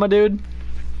 how's it going, my dude?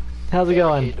 How's it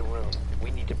going?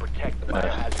 We need to protect the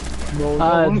biohazard.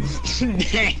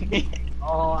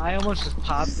 Oh, I almost just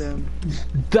popped him.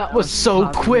 That was so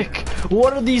quick.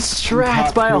 What are these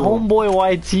strats by a homeboy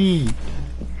YT?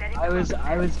 I was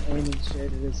aiming straight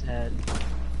at his head.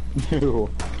 You.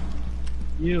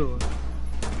 You.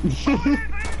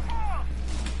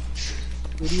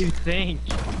 What do you think?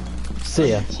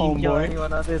 See ya. Team kill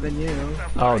anyone other than you?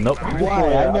 Oh, nope.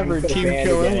 Why? I never team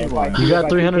kill anyone. You got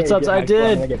 300 subs. I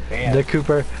did. The The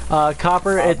Cooper.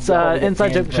 Copper, it's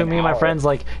inside joke between me and my friends.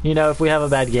 Like, you know, if we have a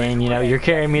bad game, you know, you're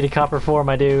carrying me to Copper 4,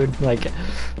 my dude. Like,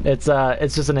 it's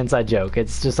just an inside joke.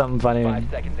 It's just something funny, 5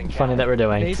 seconds and funny that we're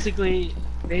doing.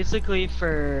 Basically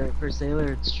for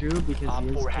Sailor it's true because Op he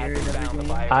is 4 has carried found every the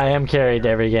game. biohazard. I am carried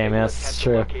every game. Yes, it's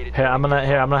true. Here, I'm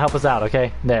gonna help us out.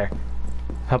 Okay, there,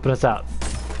 helping us out.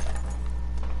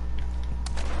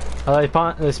 Oh,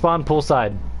 they spawn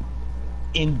poolside.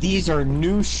 And these are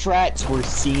new strats we're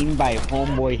seen by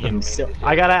homeboy himself.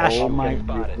 I got Ash. Oh my,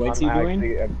 Spotted. what's he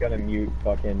doing? I'm gonna mute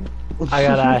fucking I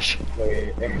got Ash.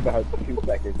 Louis in about 2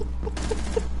 seconds.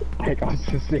 I got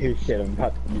to say shit. I'm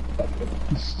about to mute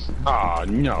fucking. Oh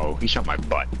no, he shot my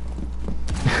butt.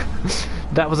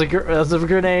 That was a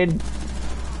grenade.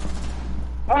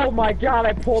 Oh my god!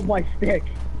 I pulled my stick.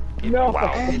 No. Wow,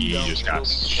 he Don't just will got be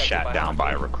detected shot by down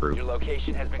by a hostiles. recruit. Your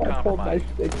location has been I pulled my compromised.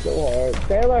 stick so hard.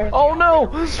 Taylor. Oh no!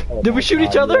 Oh Did my we shoot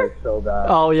each God, other? you're So bad.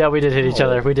 Oh yeah, we did hit each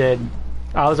other. We did.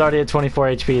 I was already at 24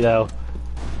 HP though.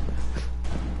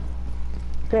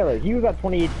 Taylor, he was at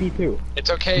 20 HP too. It's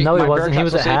okay. No, he my wasn't. He Bearcats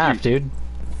was will at save half, you. dude.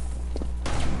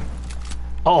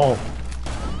 Oh.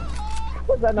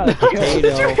 Was that not a kill?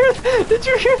 Did you hear that? Did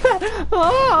you hear that?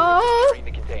 Ah! Bring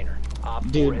the container. Op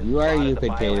 4 Dude, has why are you spotted the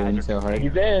potatoing biohazard. so hard?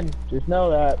 He's in. Just know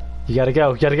that. You gotta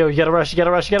go. You gotta go. You gotta rush. You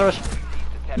gotta rush. You gotta rush.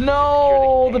 Attempting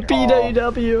No, to the secure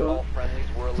container. PWW. All friendlies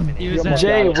were eliminated. He was at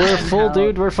Jay, God. we're full,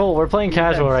 dude. We're full. We're playing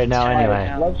casual right now, anyway.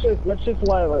 Yeah. Let's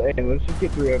just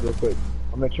get through it real quick.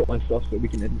 I'm gonna kill myself so we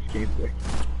can end this game quick.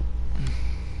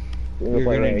 You're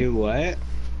gonna do what?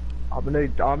 I'm gonna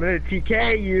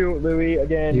TK you, Louis,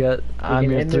 again. You got. I'm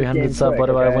can your end this 300 game sub. What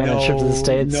do I quick, win? okay? A trip to the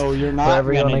states. No, you're not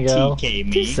Wherever you gonna wanna go. TK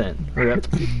me. Decent. Rip.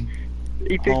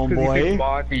 He thinks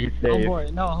Homeboy. He's safe.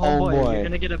 Homeboy, no, homeboy, Homeboy. you're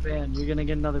gonna get a ban. You're gonna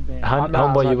get another ban. I'm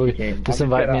not Homeboy, you will TKing. just I'm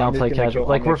invite gonna- me. I'll I'm play just gonna casual. kill-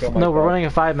 Like I'm we're gonna kill no, we're myself. running a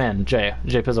 5-man. Jay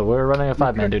Pizzle. We're running a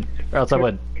 5-man, dude. Or else I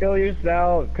would. Kill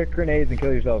yourself. Cook grenades and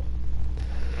kill yourself.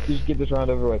 Just get this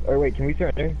round over with. Or wait, can we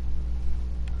surrender?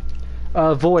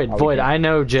 Void. we Void. can. I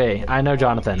know Jay. I know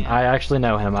Jonathan. I actually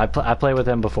know him. I played with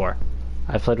him before.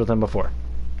 I played with him before.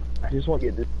 I just want to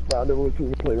get this round over with so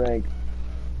we can play ranked.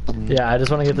 Yeah, I just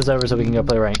want to get this over so we can go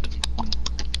play ranked.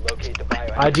 Locate the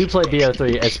biohazard. I do play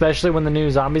BO3, especially when the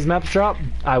new zombies maps drop.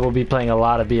 I will be playing a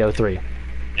lot of BO3.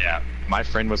 Yeah. My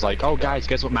friend was like, "Oh guys,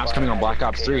 guess what map's coming on Black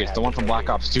Ops 3? It's the one from Black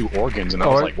Ops 2, Organs." And I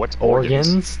was like, "What's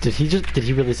Organs?" Did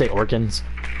he really say organs?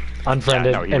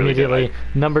 Unfriended, Yeah, no, he really immediately, did.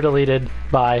 number deleted,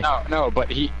 bye. No,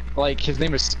 but he, like, his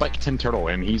name is Spike Tin Turtle,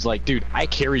 and he's like, "Dude, I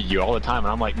carry you all the time."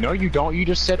 And I'm like, "No, you don't. You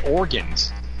just said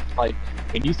organs. Like,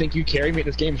 and you think you carry me at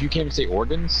this game if you can't even say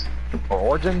organs or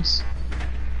origins?"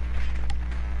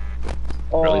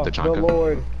 Oh, Really, the Tachanka?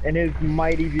 Lord and his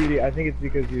mighty beauty. I think it's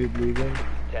because he was losing.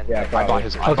 10 Yeah, seconds. I bought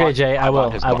his. Okay, Jay, I will.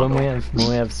 bought his When bundle.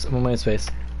 we have space.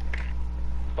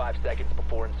 5 seconds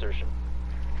before insertion.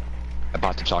 I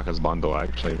bought Tachanka's bundle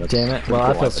actually. That's Damn it. pretty Well, I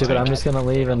cool feel at the stupid. same I'm just gonna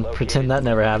leave and pretend that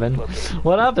never happened.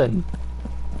 What happened?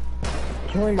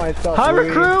 Killing myself. Hi, Louis.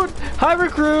 recruit! Hi,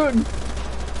 recruit!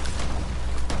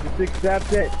 Just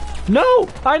accept it. No!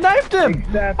 I knifed him!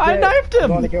 Accept I it. knifed I'm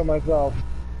gonna him! kill myself.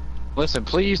 Listen,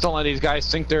 please don't let these guys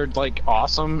think they're like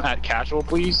awesome at casual,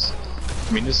 please.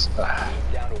 I mean, this.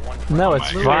 Down to 1 No,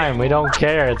 it's fine. We don't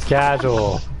care. It's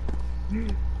casual.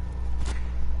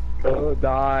 Oh,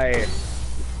 die.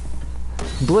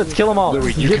 Blitz, kill them all.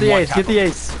 Louis, you Get can the one ace. tap Get the him.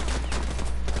 ace.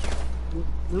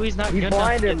 Louis not He's good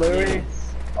blinded, enough to get Louis.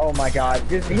 this. Oh my God!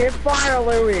 Just hit fire,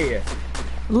 Louis.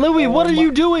 Louis, what Oh are my-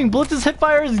 you doing? Blitz's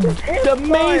hipfire is Hit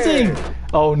amazing. fire.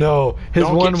 Oh no, his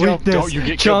Don't one get killed. weakness, Don't you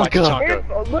get killed by Chonka.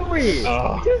 Tachanka. It's Louis!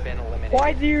 Ugh. Been eliminated.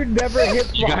 Why do you never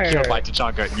hit You got fire? killed by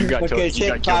Tachanka. You got killed. Because You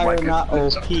got hip killed by fire not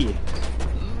OP.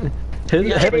 His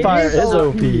Yeah, hip it fire is is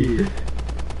OP. OP.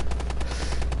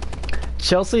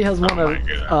 Chelsea has one Oh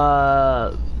my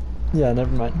of, yeah,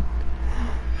 never mind.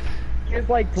 It's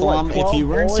like Plum, if 12 you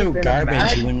weren't so bullets in a garbage,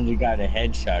 match. you wouldn't have got a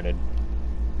headshotted.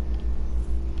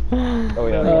 Oh,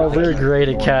 yeah. Oh, I we're can't- great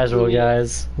at casual,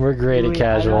 guys. We're great at Louis, I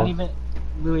don't casual. even,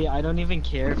 Louis, I don't even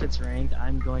care if it's ranked.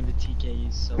 I'm going to TK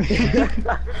you so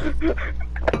bad.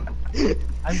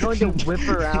 I'm going to whip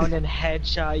around and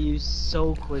headshot you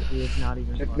so quickly. It's not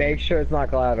even Just funny. make sure it's not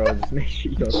collateral. Just make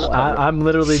sure you go collateral. I'm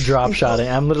literally drop shotting.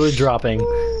 I'm literally dropping.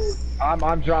 I'm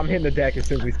hitting the deck as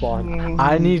soon as we spawn.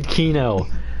 I need Kino.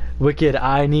 Wicked,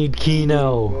 I need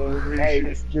Kino.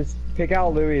 Hey, just pick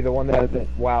out Louis, the one that has it.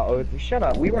 Wow, oh, shut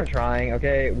up. We weren't trying,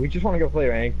 okay? We just want to go play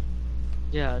rank.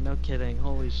 Yeah, no kidding.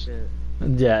 Holy shit.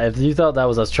 Yeah, if you thought that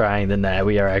was us trying, then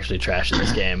we are actually trashing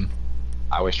this game.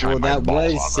 I was trying Well, my that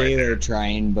balls was off Sailor right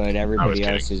trying, but I was everybody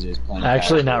kidding. else is just playing.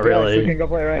 Actually, not Yes, we really. can go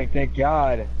play rank, thank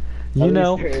God. You At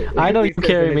know, least- I know at you'll least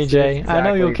carry it's me, an Jay. assist, I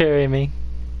know you'll exactly. carry me.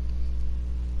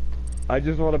 I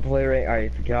just want to play rank.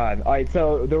 Alright, God. Alright,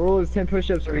 so the rule is 10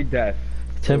 push-ups for each death.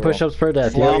 10 push-ups per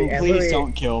death. Yeah. Plum, and please Louis-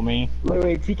 don't kill me.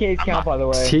 Louis, TK's count, by the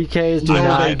way. TKs do No,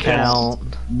 not they count.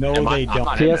 No, Am I- they I'm don't.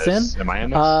 not in this. PSN? Am I in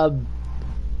this?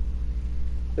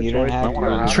 The You don't choice have is to.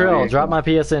 not- Trill, drop my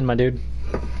PSN, my dude.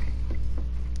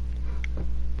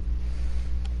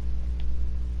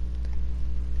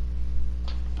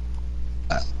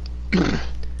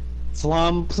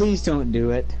 Flum, please don't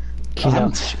do it. Kino.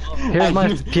 Here's my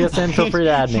PSN. Feel free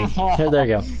to add me. Here, there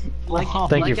you go.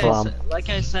 Thank you, Flom. Like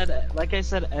I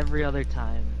said every other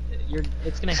time,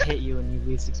 it's gonna hit you when you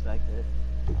least expect it.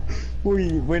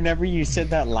 Whenever you said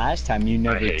that last time, you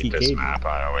never I hate TK'd this me. map.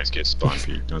 I always get spawn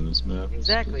peeked on this map.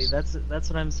 Exactly. That's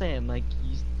what I'm saying. Like,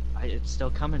 it's still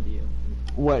coming to you.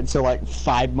 What, so like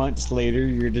 5 months later,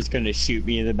 you're just gonna shoot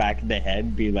me in the back of the head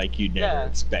and be like, you never Yeah.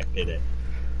 expected it.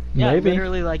 Yeah, Maybe.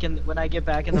 literally, like when I get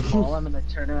back in the mall, I'm gonna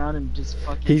turn around and just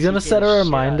fucking. He's gonna TK set the a shit out of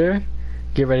reminder. you.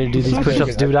 Get ready to do these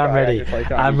push-ups, dude. I'm ready.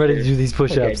 I'm ready to do these Okay,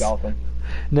 push-ups. Dolphin.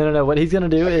 No. What he's gonna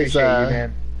do I is appreciate you,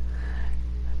 man.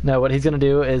 no. What he's gonna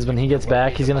do is when he gets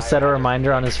back, he's gonna set a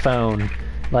reminder on his phone.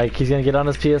 Like he's gonna get on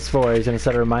his PS4. He's gonna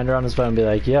set a reminder on his phone and be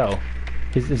like, "Yo."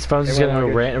 His phone's just Hey, gonna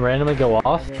what luggage? randomly go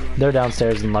off. They're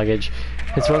downstairs in luggage.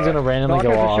 His phone's gonna randomly Valk go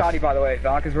has a off. shoddy, by the way.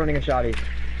 Valk is running a shoddy.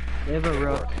 They have a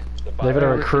rook. The They've got a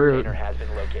biohazard recruit. container has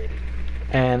been located.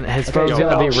 And his Okay, phone's yo,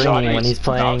 gonna be Valk ringing when Shotty's- he's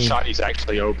playing. Valk Shotty's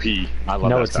actually OP. I love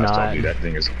No, that it's stuff, not. Dude, that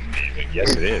thing is amazing.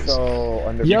 Yes, it is. So,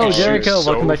 under Yo, can shoot Jericho,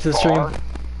 so welcome back to the stream. far.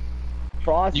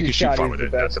 Frosty's You can shoot shoddy far is with the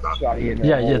it, that's best about- shoddy in the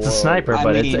Yeah, whole it's a world. sniper, I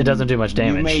but mean, it doesn't do much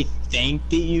damage. You may think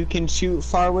that you can shoot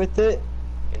far with it,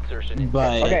 Insertion in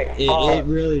but Okay, it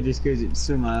really just goes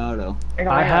semi-auto. Hang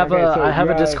on, I hang on, have okay, a so I have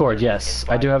you a Discord. Yes,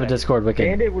 I do have a Discord. Wicked.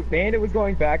 Bandit was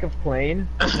going back of plane.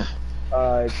 To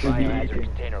biohazard the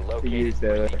container to located. use the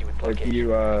Proceed with or to location.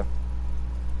 you I'm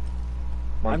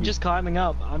monkey. just climbing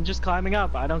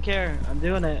up. I don't care. I'm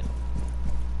doing it.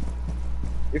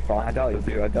 You're fine. I doubt you'll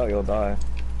do. I doubt you'll die.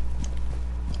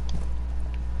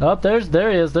 Oh, there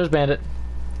he is. There's Bandit.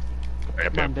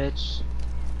 Yep, Come on, yep. bitch.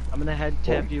 I'm gonna head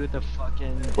tap you with the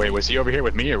fucking. Wait, was he over here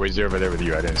with me or was he over there with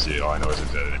you? I didn't see it. All I know is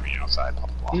it's the enemy outside. Blah,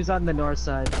 blah, blah. He's on the north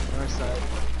side.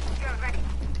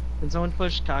 Can someone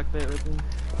push cockpit with me?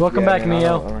 Welcome Yeah, back, man, I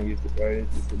Mio. don't use the card.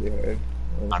 It's just really hard.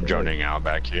 I'm droning out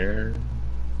back here.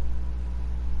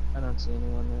 I don't see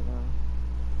anyone right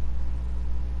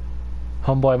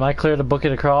now. Homeboy, am I clear to book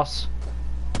it across?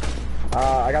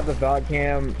 I got the Valk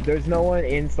cam. There's no one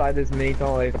inside this mini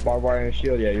tunnel. Like the barbed wire and a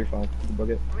shield. Yeah, you're fine. You can book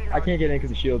it. I can't get in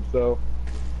because of shield. So,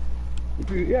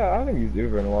 yeah, I haven't used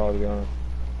Uber in a while to be honest.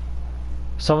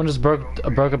 Someone just broke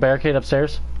a barricade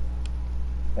upstairs.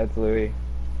 That's Louis.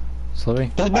 Slowly.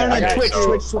 No, I got Twitch, so-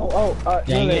 Twitch. no,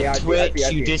 Dang it, I see, Twitch, I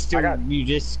see. you just I got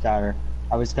got her.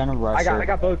 I was gonna rush her. I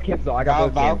got both kids though. I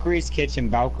got both kids.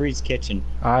 Valkyrie's kitchen.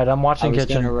 All right, I'm I watching was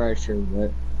kitchen. gonna rush her,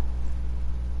 but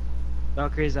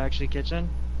Valkyrie's actually kitchen.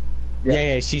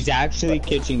 yeah, she's actually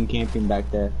kitchen camping back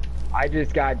there. I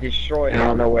just got destroyed. I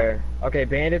don't know where. Okay,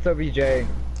 bandits OBJ.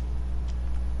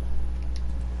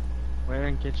 Where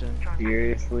in kitchen?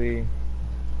 Seriously,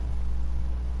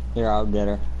 Here, I'll get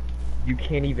her. you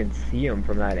can't even see him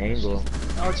from that angle.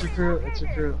 Oh, it's recruit. It's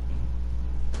recruit.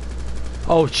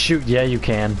 Oh shoot, yeah you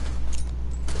can.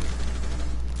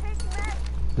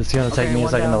 This is gonna take Okay, me a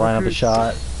one second to down, line up a recruits.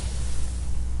 shot.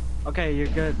 Okay, you're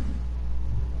good.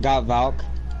 Got Valk.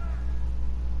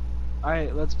 All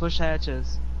right, let's push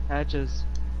hatches. Hatches.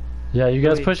 Yeah, you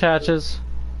guys Wait. push hatches.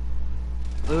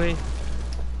 Louis.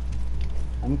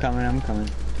 I'm coming.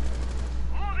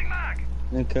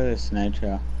 Look at this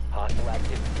nitro. Hostile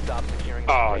activity. Stop securing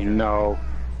the Oh container. no.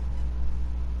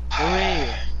 Louis,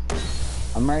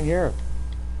 I'm right here.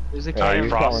 there's a Louis, camera.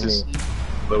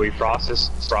 Frost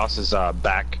is Frost is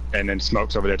back, and then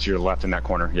Smoke's over there to your left in that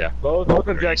corner. Yeah. Both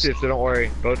objectives, so don't worry.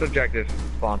 Both objectives.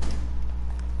 Spawn.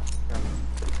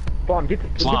 Spawn, get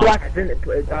the Spawn. black guy's in,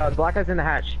 black guy's in the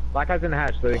hatch. Black guy's in the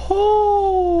hatch, Louis.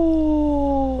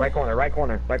 Oh, Right corner,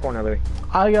 Louis.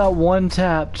 I got one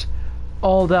tapped.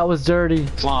 Oh, that was dirty.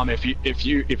 Flom, if you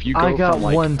go I got from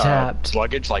like one tapped.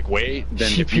 sluggage like way, then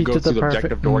She if you go peeked at through the the perfect-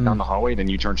 objective door mm. down the hallway, then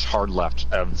you turn hard left.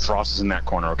 Frost is in that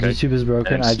corner, okay? YouTube is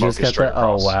broken. And I Smoke just is got straight that.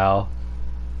 Oh across. wow.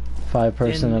 5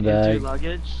 person a Into bag.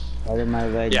 luggage. Right in my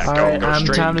leg. Yeah, Alright, go I'm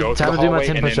straight, time to- go time through to the do my hallway,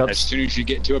 10 and then push-ups. as soon as you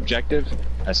get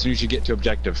to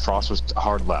objective, Frost was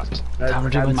hard left. Time to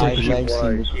do my My 10 leg push-ups.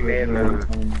 seemed She may have moved.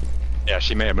 Yeah,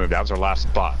 she may have moved. That was her last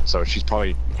spot, so she's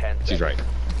 10 she's right. seconds.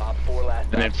 Op 4 last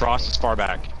And then Frost is far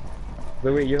back.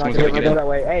 Louis, you're not Someone's gonna gonna go get that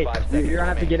way. Hey, 5 you're seconds gonna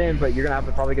have to get in, but you're gonna have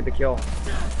to probably get the kill.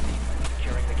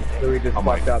 securing the container. Louis just Oh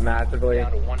my- fucked up massively.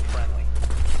 Down to 1 friendly.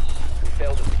 We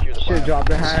failed to secure the You should bio. drop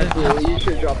the hatch, Louis. You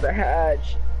should drop the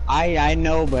hatch. I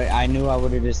know, but I knew I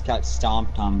would have just got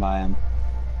stomped on by him.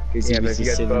 'Cause he Yeah, but was if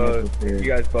just sitting there for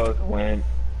free. went,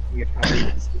 you could probably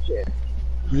use the shit.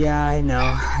 Yeah, I know.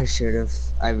 I should have.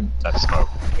 That Smoke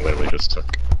literally just took.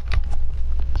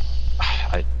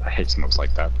 I hate Smokes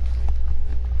like that.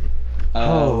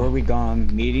 Oh. Where we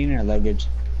going? Meeting or luggage?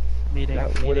 Meeting.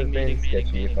 That would have meeting, been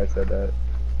meeting, sketchy if I meeting. said that.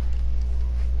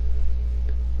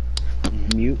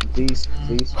 Mute, please.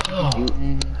 Mute.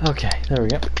 Okay, there we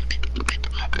go.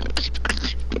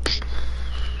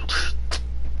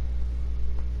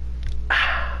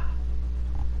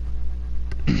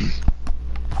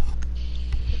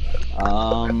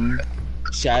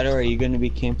 Shadow, are you gonna be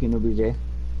camping OBJ?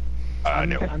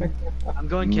 No. I'm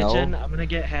going No. kitchen. I'm gonna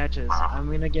get hatches.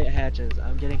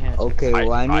 I'm getting hatches. Okay,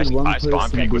 well I need one I spawn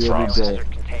person to peek with be Frost. OBJ.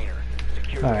 Container.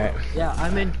 Secure the Alright.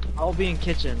 Yeah, I'll be in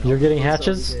kitchen. You're getting I'll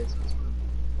hatches? post OBJs.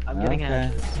 I'm getting Okay.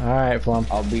 hatches. Alright, Flum.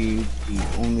 I'll be the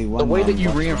only one. The way that you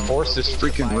on- reinforce this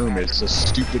freaking room is the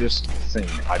stupidest thing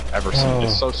I've ever seen. Oh.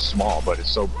 It's so small, but it's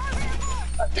so.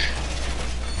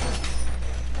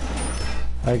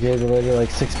 I gave the lady like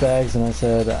 6 bags and I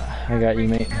said, I got you,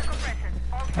 mate.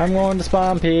 I'm going to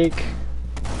spawn peak.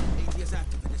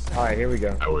 Alright, here we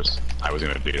go. I was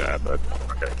gonna do that, but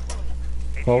okay.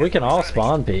 Well, we can all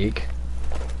spawn peak.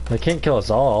 They can't kill us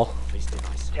all.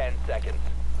 10 seconds.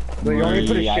 So you want me to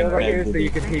put a Yeah, I shield right bet here so we you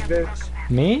do. can peek this?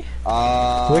 Me?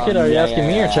 Wicked, are you yeah, asking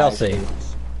me or yeah, Chelsea?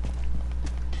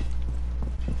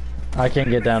 I I can't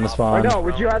get down to Or spawn. no,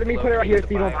 would you rather me put it right here so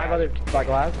you don't have other by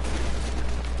glass?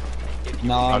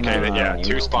 No, Okay, no, then, no, yeah, no,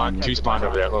 two no. spawned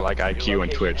over there. Look like IQ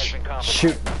and Twitch.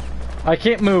 Shoot. I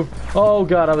can't move. Oh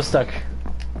god, I was stuck.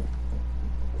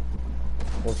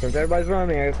 Well, since everybody's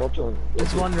running, I guess I'll chill.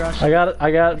 There's one rush. I got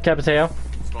Capiteo.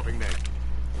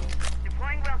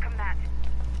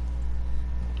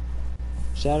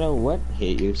 Shadow, what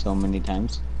hit you so many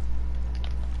times?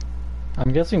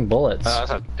 I'm guessing bullets.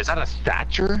 Is that a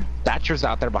Thatcher? Thatcher's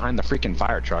out there behind the freaking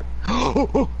fire truck.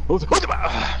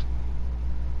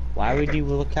 Why would you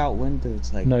look out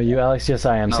windows like No, that? you, Alex. Yes,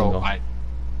 I am No, single.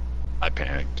 I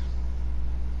panicked.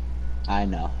 I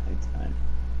know, it's fine.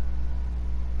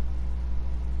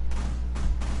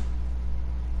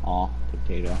 Aw,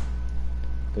 potato.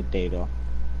 Potato.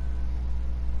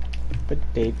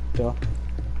 Potato.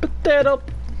 Potato.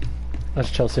 That's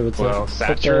Chelsea would say. Well,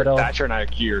 Thatcher Potato. and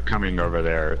IQ are coming over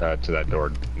there to that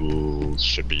door. Ooh,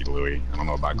 should be Louis. I don't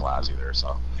know about Glass either,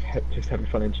 so. Just having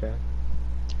fun in chat.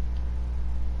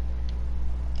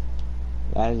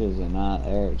 That is not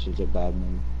there, it's just a bad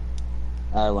move.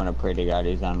 I want to pray to God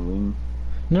he's on wing.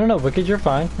 No, Wicked, you're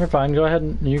fine. You're fine. Go ahead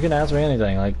and you can ask me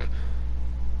anything. Like,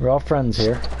 we're all friends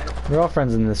here. We're all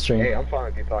friends in this stream. Hey, I'm fine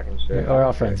with you talking shit. We're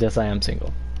all friends. Yes, I am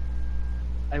single.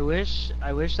 I wish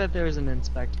that there was an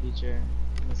inspect feature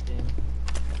in this game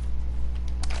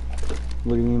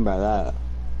What do you mean by that?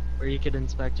 where you could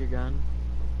inspect your gun.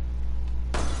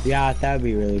 Yeah, that'd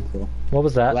be really cool. What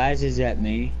was that? Laz is at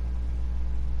me.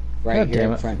 Right God here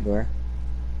damn at it. front door.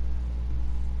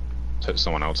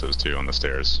 Someone else is too on the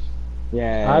stairs.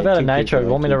 Yeah. I've got a two nitro. people,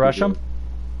 You want me two to rush people.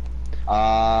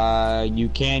 him? You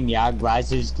can, yeah.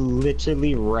 Glass is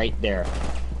literally right there.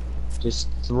 Just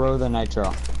throw the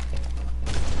nitro.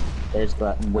 There's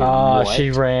Glass. Wait, Ah, what?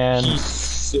 she ran.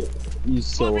 He's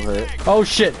so hurt. Oh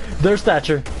shit! There's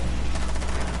Thatcher.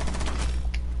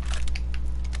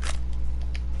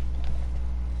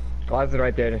 Glass is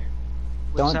right there.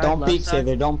 Which Don't side, don't left peek, side?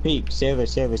 Saver. Don't peek.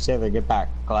 Saver. Get back.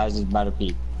 Glass is about to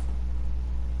peek.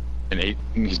 And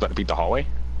he's about to beat the hallway.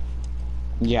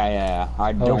 Yeah.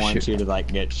 I don't want shoot. you to like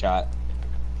get shot.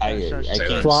 I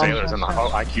can't. Flom. Sailors in the hall.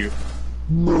 IQ.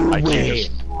 No IQ way.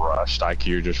 just rushed.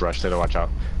 IQ just rushed it. Watch out.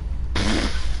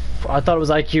 I thought it was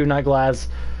IQ, not Glaz.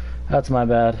 That's my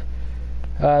bad.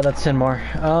 That's 10 more.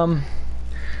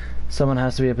 Someone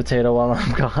has to be a potato while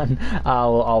I'm gone. I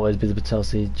will always be the potato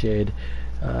seed, Jade.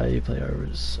 You play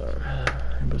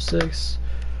Rainbow Six.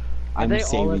 I'm they all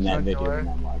saving in that front video door? and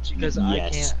I'm watching. Because it. I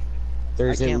Yes. can't.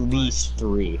 There's I at can't least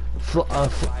 3.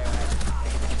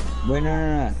 Wait,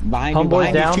 no. Behind you,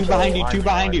 Homeboy's behind you, down. two behind you, two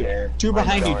behind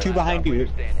you, two behind you.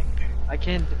 I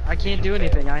can't do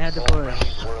anything. I had to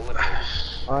push. Were eliminated.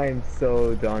 I'm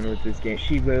so done with this game.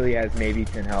 She literally has maybe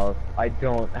 10 health. I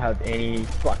don't have any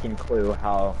fucking clue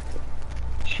how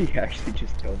she actually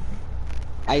just killed me.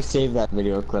 I saved that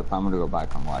video clip. I'm gonna go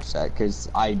back and watch that because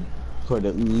I put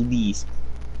at least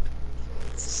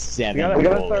 7 We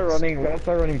gotta start bullets. running. We gotta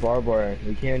start running barbed wire.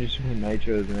 We can't just run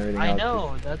nitros and everything I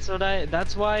else. know.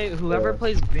 That's why whoever Yeah.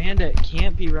 plays Bandit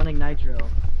can't be running Nitro.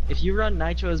 If you run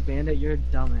Nitro as Bandit, you're a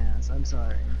dumbass. I'm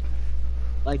sorry.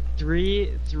 Like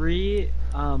three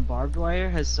barbed wire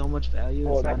has so much value.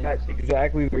 Well, It's not that's even-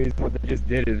 exactly the reason what they just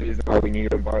did is the reason why we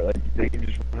need a bar. Like they can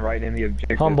just run right in the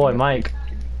objective. Homeboy and Mike.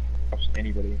 crush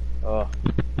anybody.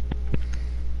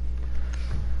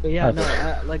 But yeah, no,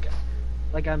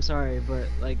 like I'm sorry, but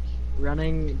like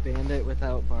running Bandit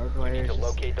without barbed You wire need is to just,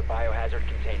 locate the biohazard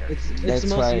container. it's That's the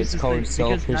most why it's useless called thing,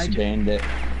 because Selfish Bandit.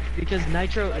 because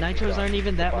nitros aren't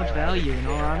even that much value. In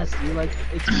all honesty, like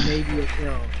it's maybe a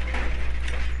kill.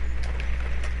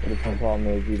 The problem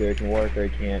is either it can work or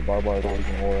it can't. Barbed wire always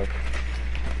gonna work.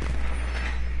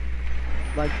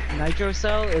 Like Nitro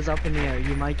Cell is up in the air.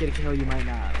 You might get a kill, you might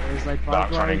not. Whereas like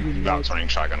barbed wire, Valk's running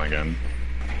shotgun again.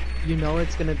 you know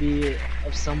it's gonna be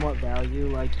of somewhat value,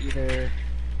 like either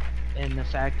in the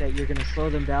fact that you're gonna slow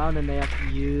them down and they have to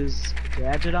use a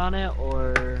gadget on it,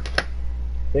 or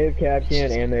They have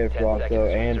Capcan and they have 10 Frosto seconds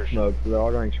to and insertion. Smoke, so they're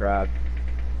all going trapped.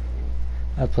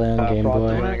 I play on Game Frosto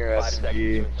Boy. running her 5 seconds to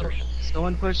SMG. insertion.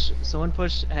 someone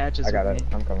push hatches. I got with it. me.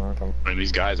 I'm coming. I mean,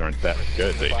 these guys aren't that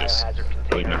good. They just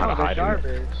Biohazard really know container. how to No, they're hide in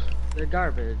there. garbage. They're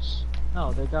garbage.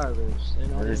 No, they're garbage. They're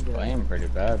not We're just even good. playing pretty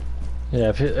bad.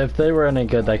 Yeah, if they were any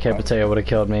good, that K potato would have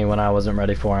killed me when I wasn't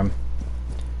ready for him.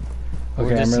 Or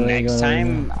Okay, I'm just really next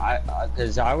going. time,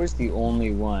 because I was the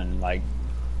only one like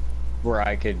where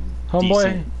I could. Homeboy,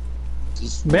 decent-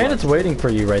 just Bandit's run. waiting for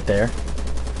you right there.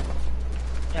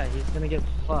 Yeah, he's gonna get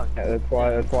fucked. Yeah, that's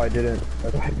why I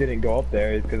didn't go up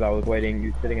there, is because I was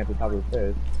waiting, sitting at the top of the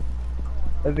stairs.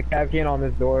 There's a Capcan on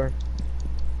this door.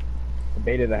 I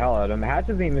baited the hell out of him. Hatch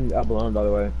isn't even up alone, by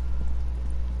the way.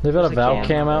 They've got a There's a Valve cam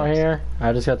cam out out. here.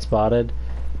 I just got spotted.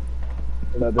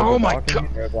 There's Oh a my Falcon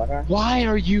God. or a Black Eye. Why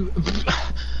are you?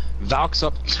 Valk's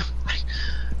up.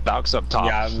 Valk's up top.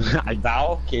 Yeah,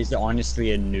 Valk is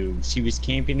honestly a noob. She was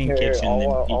camping in Here, kitchen. I'll then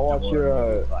watch peeked your,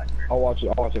 over and I'll watch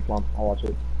it, Flum. I'll watch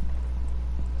it.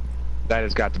 That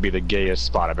has got to be the gayest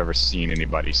spot I've ever seen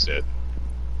anybody sit.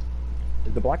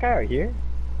 Is the Black Eye out here?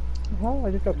 Oh,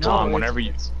 I just got Tom, it's- whenever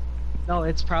you. No,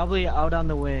 it's probably out on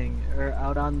the wing or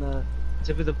out on the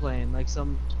tip of the plane, like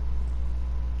some.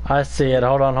 I see it.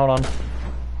 Hold on.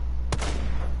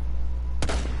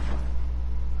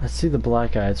 I see the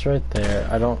black eye. It's right there.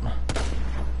 I don't.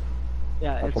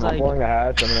 Yeah, it's I'm like blowing the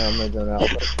hatch. I'm gonna join out.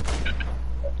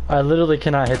 I literally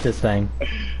cannot hit this thing.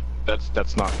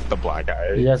 That's not the black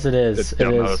guy. Yes, it is. It's It they're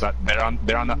on the other is. side.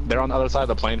 They're on the other side of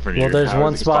the plane from you. Well, there's How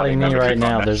one is he spotting me them if right he's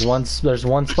now. on There's that?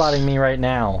 one spotting me right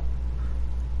now.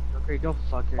 okay, go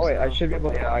fuck yourself. Oh wait, I should be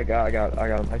able to. I got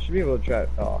him. I should be able to trap.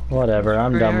 Oh, Whatever.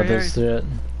 I'm done with this shit.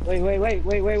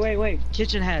 Wait.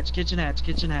 Kitchen hatch. is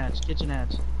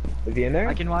he in there?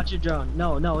 I can watch your drone.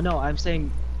 No. I'm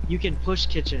saying you can push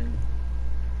kitchen.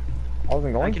 I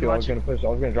wasn't I going can to. I watch was gonna push. I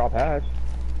was gonna drop hatch.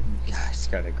 Guys,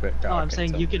 gotta quit talking. No, I'm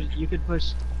saying you could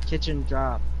push kitchen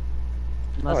drop.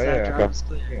 Unless Oh, that yeah. drop's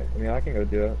clear. Yeah, I mean, I can go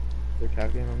do it. Is there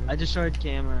Capcan on I me? destroyed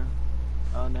camera.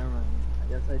 Oh, never mind.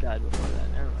 I guess I died before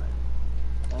that. Never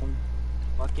mind.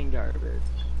 Fucking garbage.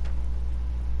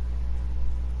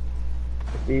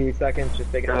 50 seconds.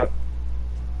 Just take it out.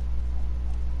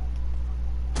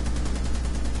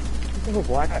 Single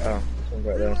Black Eye. Oh, this one's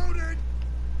right there.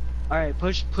 Alright,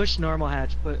 push normal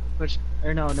hatch. Push.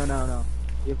 Or no.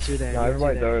 You have two there. No, you have two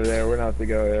everybody's there. over there. We're not to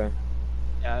go. Yeah.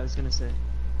 Yeah, I was gonna say.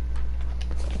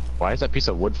 Why is that piece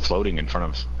of wood floating in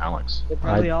front of Alex? They're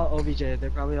probably all OBJ.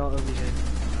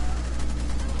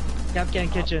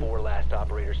 Capcan kitchen. 4 last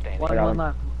operator standing. One got him.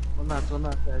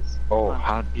 left, guys. Oh, Come on.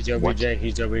 how? He's what? OBJ.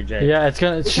 He's OBJ. Yeah, it's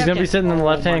gonna. She's gonna be sitting in the Oh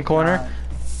left-hand my corner. God.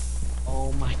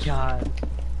 Oh my god.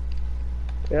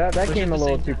 Yeah, that Push came at a the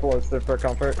little same too time. close for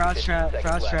comfort. Frost trap,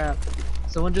 frost trap.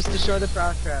 Someone just destroy the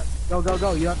frost trap. Go, go,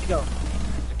 go. You have to go.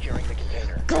 Securing the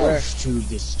container. Go Where? through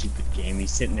this stupid game.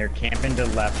 He's sitting there camping to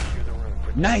the left. Secure the room.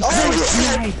 Protect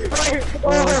Nice, nice.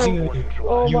 Oh, dude.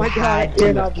 oh You my god, I had to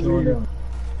cannot kill believe it. him.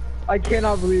 I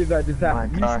cannot believe that just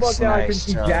happened. You gosh, smoked out, I couldn't nice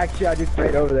see job. jack shit, I just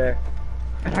straight over there.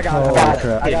 I got Holy it.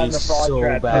 crap. I got It in the is frost so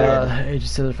trap. bad. Age of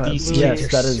Sailor 5. These Yes,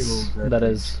 kids that are is. so good. That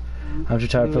is. I'm too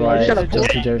tired for Ooh, life. shut up, Don't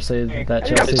boy. you dare say that, Is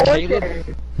Chelsea.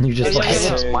 Caleb You just Yeah, like. yeah, yeah.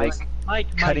 Caleb's mic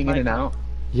Mike, cutting in Mike. and out?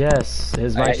 Yes,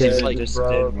 his I mic just, is. like, Bro. just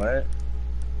did what?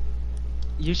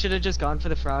 You should have just gone for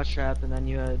the frost trap, and then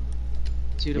you had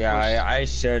 2 to Yeah, push. I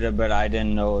should have, but I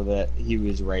didn't know that he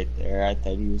was right there. I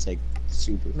thought he was like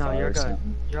super No, far you're or good.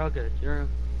 something. You're all good.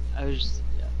 I was just.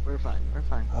 Yeah, we're fine. We're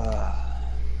fine.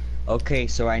 Okay,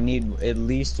 so I need at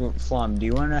least Flum. Do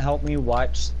you want to help me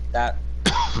watch that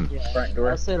Yeah. front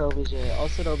door? I'll sit OBJ. I'll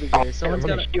sit OBJ. I'm Someone's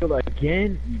gonna gotta. shield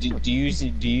again. Do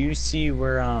you see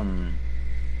where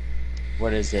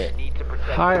what is it? Need to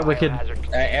protect Alright, the we could- biohazard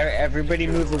container. Everybody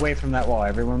move away from that wall.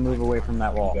 Everyone move away from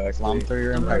that wall. Exactly. Flum, throw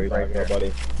your impact right there.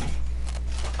 buddy.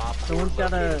 Op four Someone's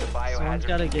gotta. located the Someone's biohazard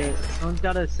gotta get. container. Someone's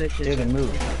gotta sit Taylor, kitchen.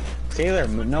 move. Taylor,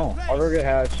 move. No. I'll go get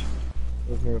hatch.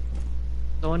 Let's move.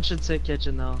 Someone should sit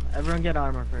kitchen though. Everyone get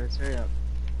armor first. Hurry up.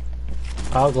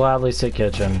 I'll gladly sit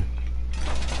kitchen.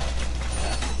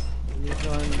 We need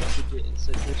one to get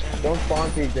sit kitchen. Don't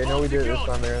spawn peek, they know we did it this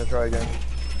time, they're gonna try again.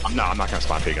 I'm not gonna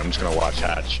spot peek. I'm just gonna watch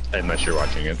Hatch unless you're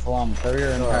watching it. Flum, throw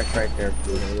your impact right there.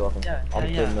 You're welcome. Yeah, I'm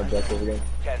yeah, killing yeah. the objective again.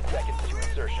 10 seconds to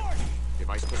insertion.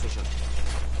 Device position.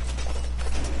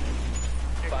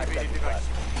 5 seconds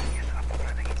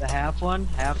left. The half one,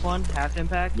 half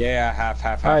impact. Yeah, half.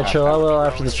 Alright, half, chill. I half. will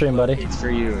after the stream, buddy. It's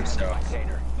for you, so.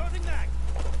 Container.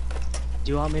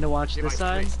 Do you want me to watch this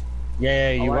side? Yeah,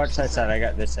 you I'll watch watch that this side. I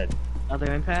got this side.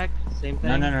 Other impact? Same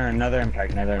thing? No, another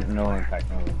impact. No impact. No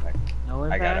impact. No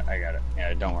I got impact? it.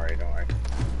 Yeah, don't worry.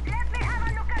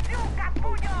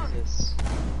 Jesus.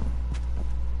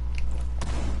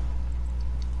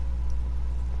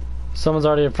 Someone's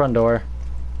already at front door.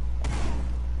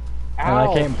 And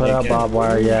I can't put out barbed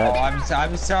wire Oh, yet.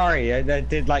 I'm sorry. That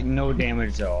did like no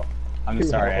damage though. I'm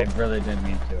sorry. I really didn't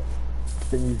mean to.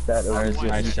 Can use that That was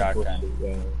my shotgun.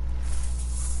 Yeah.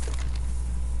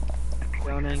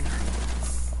 Drowning.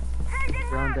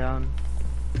 Drone down.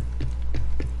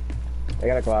 I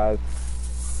got a glass.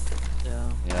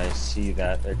 Yeah. Yeah, I see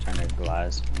that. They're trying to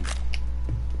glass me.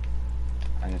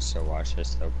 I can still watch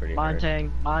this though pretty hard.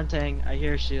 Montang, I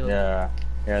hear shield. Yeah,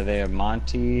 they have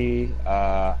Monty,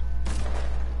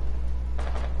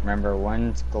 remember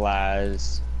one's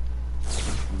glass.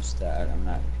 Who's that? I'm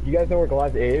not. You guys know where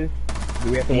glass is?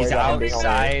 Do we have to worry He's about him being on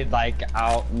outside, like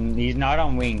out. He's not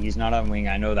on wing.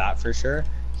 I know that for sure.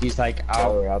 He's like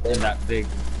Oh, out there? in that big,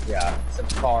 yeah, some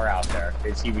far out there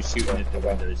because he was shooting at the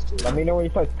windows too. Let me know when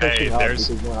you start Hey, pushing up there's,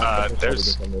 because we're not pushing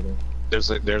there's- up against somebody.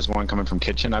 There's one coming from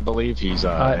kitchen, I believe. He's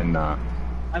Alright. in.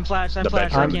 I'm flashed, I The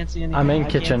bedroom. can't see anything. I'm in I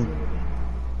can't kitchen.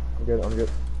 see anything. I'm good.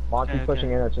 Monty's Okay, pushing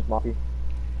okay. in, it's just Moppy.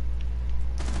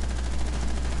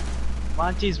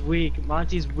 Monty's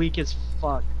weak as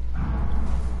fuck.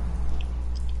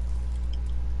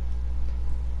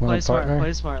 Want a partner?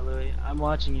 Play smart, Louis. I'm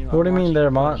watching you. What do you mean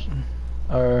they're Monty?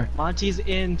 or Monty's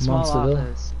in small Monsterville?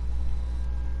 office.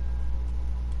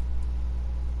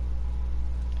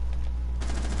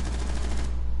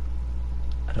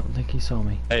 I don't think he saw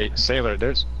me. Hey, Sailor,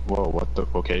 there's. Whoa, what the?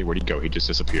 Okay, where'd he go? He just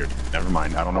disappeared. Never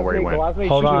mind. I don't know where he went.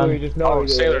 Hold on. Oh,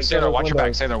 Sailor, watch your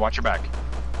back. Sailor, watch your back.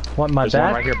 What, my There's one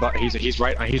back? right here, but he's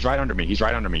right under me. He's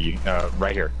right under me.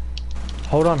 Right here.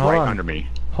 Hold on, Right under me.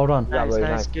 Hold on. Yeah, Nice, really nice,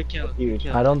 nice. good kill. Huge. Good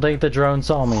kill. I don't think the drone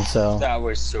saw me, so That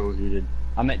was so heated.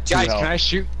 I'm at 2 Guys, health.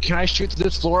 can I shoot through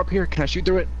this floor up here? Can I shoot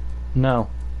through it? no.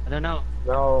 I don't know.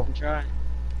 No. I'm trying.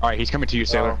 Alright, he's coming to you,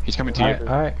 Sailor. He's coming to you.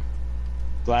 Alright.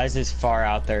 Glass is far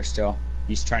out there still.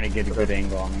 He's trying to get a good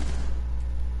angle on me.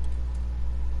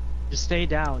 Just stay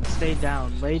down, lay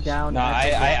down. No, at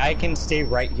the door. I can stay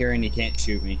right here and he can't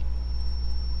shoot me.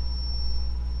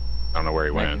 I don't know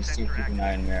where he I can went. still keep an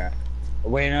eye on there.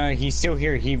 Wait, no, he's still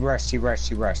here. He rushed.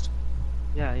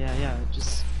 Yeah.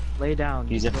 Just lay down.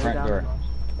 He's Just at lay front down door. and watch.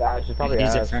 That should probably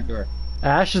He's at ask. front door.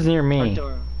 Ash is near Front me.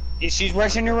 door. She's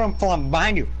rushing your room, Flum,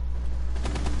 behind you.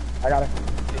 I got it.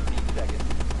 15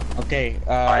 seconds. Okay,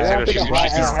 Alright, Sailor, pick she's up gonna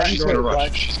Android, rush.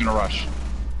 right? She's gonna rush.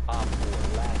 Op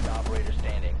 4, last operator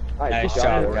standing. Alright, nice good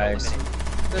job. job, guys.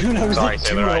 Sorry,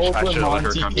 Sailor, I should have let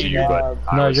her come to you, but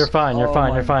No, I was, you're fine. You're Oh fine.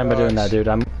 my You're fine by doing gosh. that,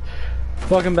 dude.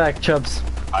 Welcome back, Chubbs.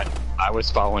 I was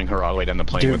following her all the way down the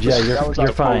plane Dude, with yeah, this. That you're was you're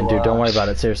a fine, dude. Don't worry rush. about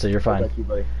it. Seriously, you're fine. Thank you,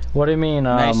 buddy. What do you mean,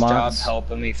 Nice job Mons?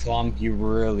 helping me, Flum. You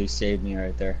really saved me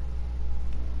right there.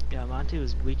 Yeah, Monty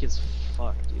was weak as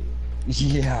fuck, dude.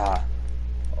 Yeah.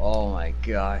 Oh my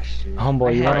gosh, dude.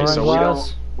 Homeboy, you I wanna had- run so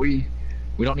glass? we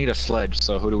don't need a sledge.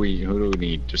 So who do we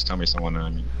need? Just tell me someone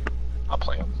and I'll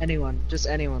play him. Anyone, just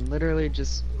anyone. Literally,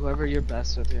 just whoever you're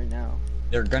best with right now.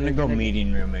 They're gonna go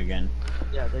meeting room again.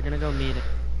 Yeah, they're gonna go meet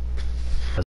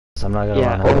it. So I'm not gonna Yeah.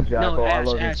 run home. Jackal, No, I Ash,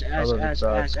 love Ash, this- I Ash, love this Ash,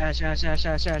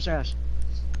 stuff. Ash.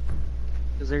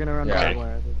 Because they're gonna run Yeah. barbed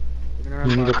wire. They're gonna run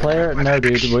You need a barbed player? wire. No,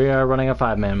 dude. We are running a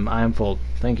 5-man. I am full.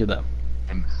 Thank you, though.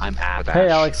 I'm at Hey,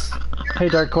 Alex. Hey,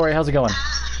 Dark Corey. How's it going?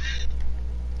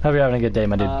 Hope you're having a good day,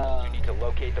 my dude. You need to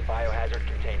locate the biohazard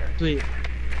container. Sweet.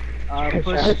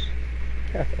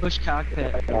 Push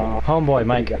cockpit. Homeboy,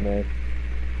 Mike. Yeah, man.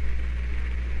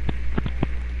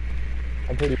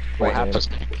 I'm pretty. What happens?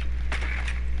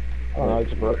 Oh, no,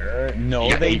 it's broke. No,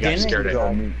 Yeah, they you got didn't scared go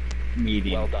of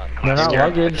meeting. Well done. They're not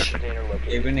Scared. luggage. Container They've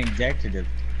located. been executive.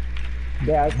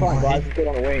 Yeah, it's fine. Guys, just get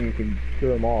on the wing. You can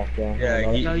kill them all. So. Yeah,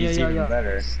 I he, don't know. he's even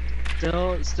better.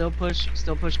 Still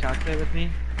push cockpit with me,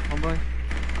 homeboy.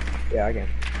 Yeah, I can.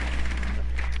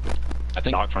 I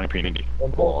think dog frying P90.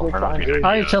 Then pull Or quick not time, P90. dude.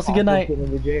 Alright, Chelsea, good night. Get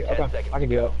in the J. 10 Okay, seconds I can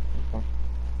do that.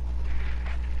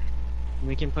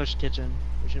 We can push kitchen.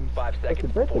 We should. 5 Happy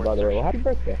seconds birthday, before by the way. Well, insertion.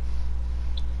 happy birthday.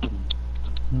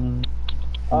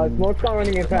 Smoke's not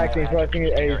running impact, he's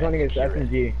running his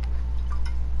SMG.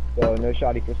 So no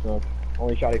shoddy for Smoke.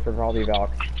 Only shoddy for Valdi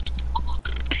Valk.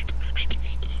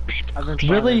 I've been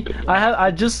Really? spotted.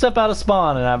 I just step out of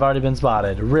spawn and I've already been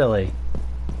spotted. Really?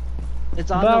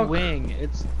 It's on Valk. the wing.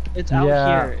 It's out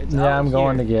Yeah. here. It's Yeah, out I'm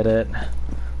going to here. get it.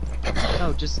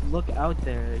 No, just look out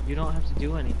there. You don't have to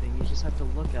do anything. You just have to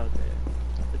look out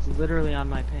there. It's literally on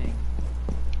my ping.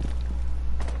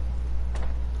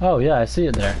 Oh yeah, I see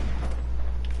it there.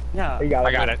 Yeah. You got it.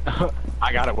 I got it.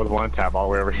 I got it with one tab all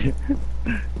the way over here.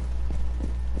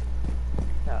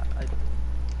 Yeah.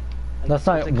 That's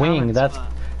not it's a wing, common that's- spot.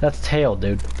 That's tail,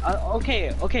 dude.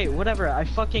 Okay, whatever. I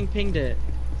fucking pinged it.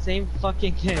 Same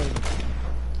fucking thing.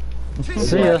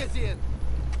 See ya.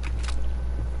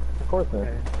 Of course, man.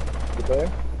 Okay. Get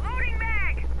there.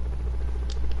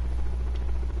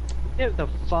 Get the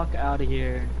fuck out of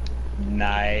here.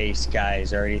 Nice,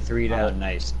 guys. Already 3 down.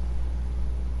 Nice.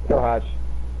 Go hatch.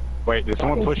 Wait, did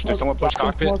someone push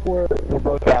cockpit? Smoke were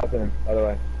both bathroom, by the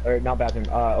way. Or not bathroom,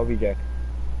 OBJ.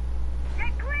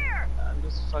 I'm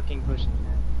just fucking pushing it.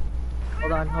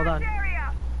 Hold on.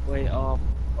 Wait, oh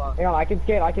fuck. Hang on, I can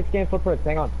scan footprints,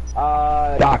 hang on.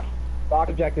 Doc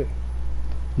objective.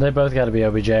 They both gotta be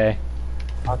OBJ.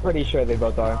 I'm pretty sure they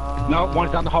both are. No,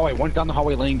 one's down the hallway. One's down the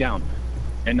hallway laying down.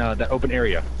 In that open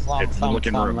area. It's the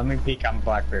looking room. Let me peek on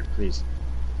Blackbeard, please.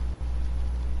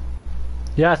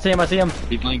 Yeah, I see him.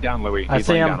 He's laying down, Louis. I He's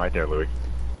see laying him. down right there, Louis.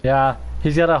 Yeah.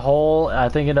 He's got a hole, I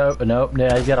think in nope,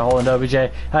 yeah, he's got a hole in OBJ.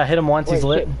 I hit him once, Wait, he's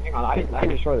lit. shit, hang on, I can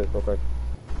destroy this real quick.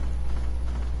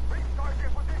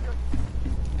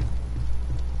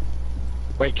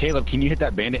 Wait, Caleb, can you hit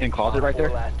that bandit in closet right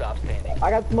there? Last stop standing. I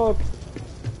got smoke.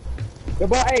 Yeah,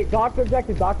 but hey, Doc's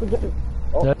objective.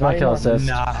 Oh, There's my kill assist.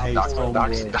 Nice.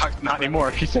 Doc, not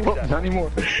anymore. He said, not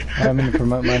anymore. I'm gonna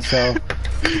promote myself.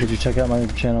 Could you check out my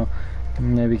channel?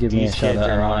 Maybe give me a These shout kids out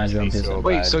are on honestly Andrew so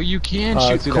Wait, bad. so you can and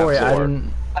shoot through Corey, that floor? I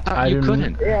didn't. I thought I you didn't-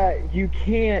 couldn't. Yeah, you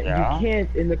can't. Yeah? You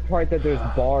can't in the part that there's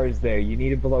bars there. You need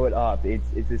to blow it up.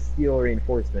 It's a steel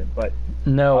reinforcement, but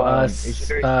No, it's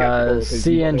very skeptical because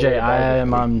you don't know CNJ, what I bars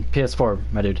am are. on PS4,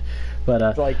 my dude. But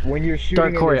it's like when you're shooting.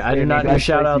 Dark in Corey, this I do thing, not the do best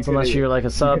shout place outs you unless could- you're like a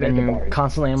sub could and hit the you're bars.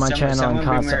 constantly in my channel and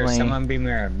constantly Someone be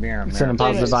mirror. sending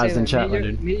positive Say vibes in that, chat, my meet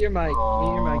your- dude. Meet your mic. Meet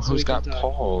your mic. So Who's we can got talk.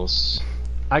 poles?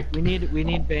 We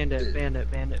need bandit.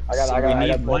 I got we I need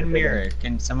got one both mirror.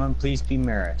 Can someone please be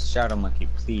mirror? Shadow Monkey,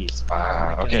 please.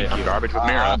 Okay, I'm garbage with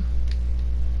Mira.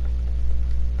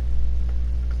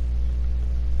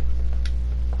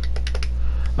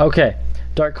 Okay,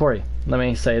 Dark Corey, let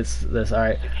me say this,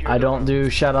 alright. I don't do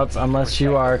shoutouts unless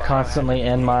you are constantly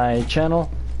in my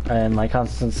channel and like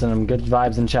constantly sending good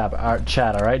vibes in chat,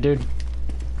 alright, dude?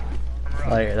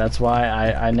 Like, that's why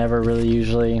I never really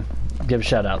usually give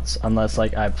shoutouts unless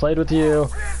like I've played with you,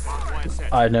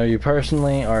 I know you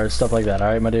personally, or stuff like that,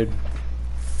 alright, my dude?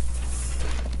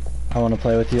 I want to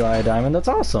play with you, Diamond, that's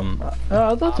awesome.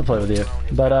 I'd love to play with you,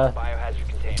 but Biohazard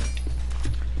container.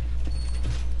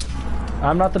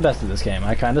 I'm not the best at this game.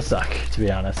 I kind of suck, to be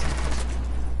honest.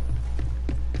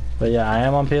 But yeah, I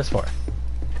am on PS4. 10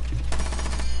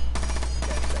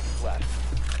 seconds left.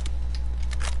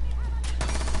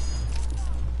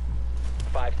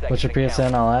 5 seconds. What's your to count.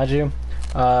 PSN? I'll add you.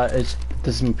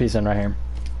 This is my PSN right here.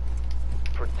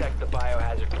 Protect the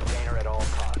biohazard container at all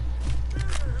costs.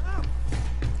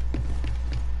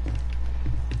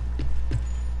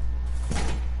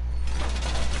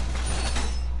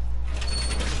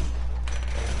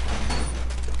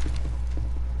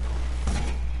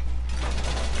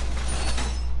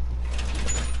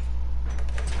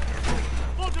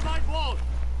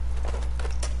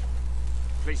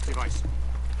 Place device.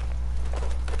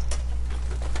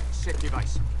 Set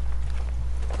device.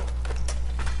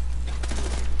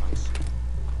 Device.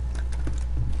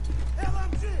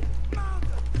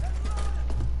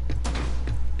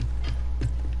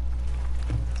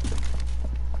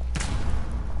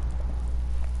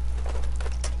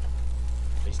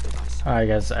 Place device. Alright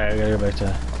guys, I gotta go back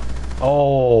to...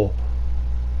 Oh!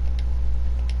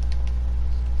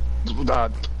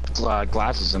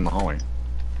 Glasses in the hallway.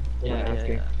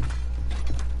 Yeah.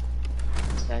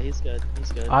 Yeah, he's good.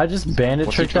 He's good. I just bandit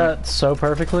What's he tricked trying- that so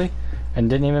perfectly and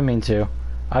didn't even mean to.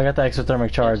 I got the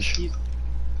exothermic charge.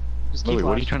 Just keep Louis, what are you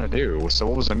watching. trying to do? So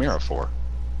what was the mirror for?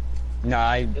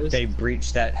 No, was- they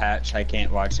breached that hatch. I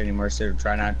can't watch anymore, so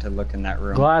try not to look in that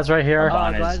room. Glaz right here.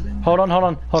 Habana's Glaz. been- Hold on.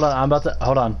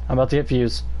 I'm about to get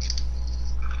fuse.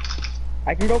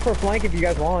 I can go for a flank if you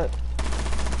guys want.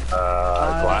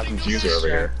 Glass and fuse are over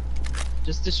here.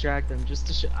 Just distract them.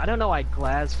 I don't know why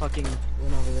Glaz fucking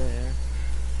went over there.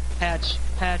 Hatch.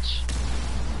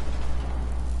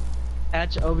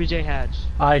 OBJ hatch.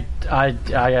 I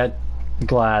got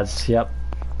Glaz. Yep.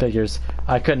 Figures.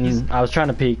 I couldn't. I was trying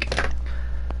to peek.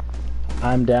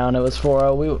 I'm down. It was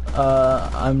 4-0.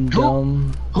 I'm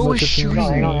down. Who is shooting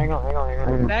Hang on, me? hang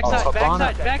on.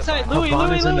 Backside. Louis.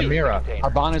 Habana's in the mirror.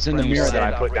 Habana's in the mirror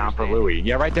that I put down for Louis.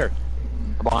 Yeah, right there.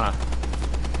 Habana.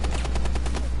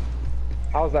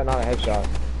 How is that not a headshot?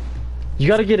 You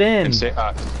gotta get in. And say,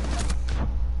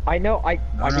 I know, I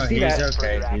Oh, can no, see he's that.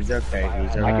 okay. He's okay.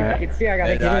 He's okay. I can see I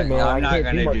gotta get in, man. I'm I not can't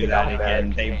gonna much do that without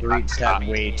again. They breached that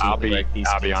way too I'll be quick. These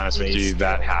kids honest with you. waste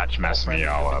That it. hatch messed me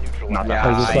all up. Not that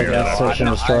Yeah, Is this I like figured it F out. search and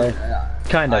destroy?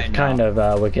 Kind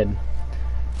of wicked.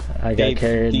 I got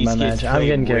carried in these my kids match. I'm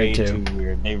getting play carried way too.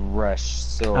 Weird. They rush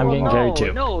so I'm getting hard. carried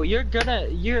too. No,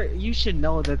 you should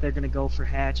know that they're gonna go for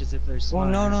hatches if they're Well,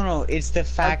 smart. no. It's the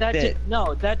fact that that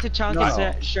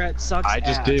Tachanka strat sucks I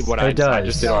just ass. did what It I does.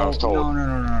 just did what I was told.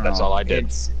 No. That's all I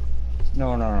did.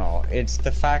 No. It's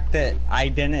the fact that I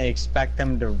didn't expect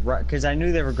them to rush, because I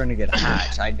knew they were going to get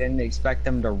hatched. I didn't expect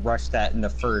them to rush that in the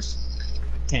first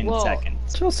 10 Well,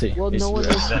 seconds. Chelsea. Well, It's no one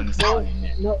just them was finding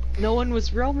it. no one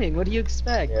was roaming. What do you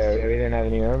expect? Yeah, we didn't have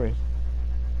any armor.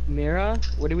 Mira,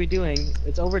 what are we doing?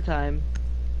 It's overtime.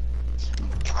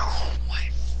 Oh my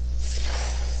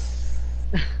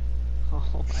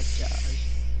gosh.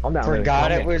 I'm down.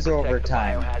 Forgot with it was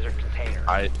overtime. Biohazard container.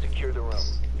 I- Secure the room.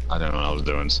 I don't know what I was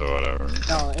doing, so whatever.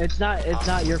 No, it's not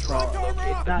your fault.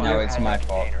 It's not No, your it's fault. my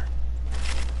fault. Container.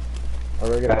 Oh,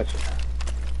 we're good.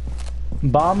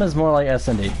 Bomb is more like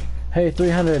S&D. Hey,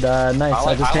 300. Nice.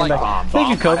 I just came like back. bomb. Thank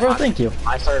you, Bomb, Cobra. Thank you.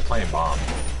 I started playing bomb.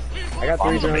 I got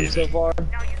 3 Bomb's drones so amazing. far.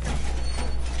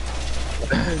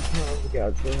 Oh my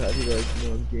god, so happy that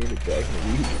I'm gained it back in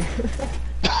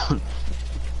a week.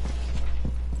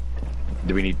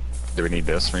 Do we need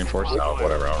this reinforced? Oh,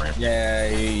 whatever. I'll reinforce. Yeah,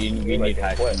 you need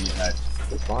hatch. You need hatch.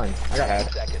 It's fine. I got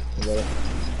hatch. Seconds. I got it.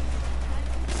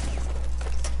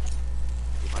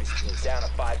 Down to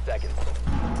 5 seconds.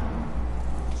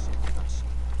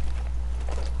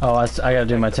 Oh, I gotta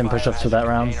do my 10 push-ups for that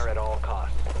round. Container at all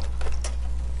costs.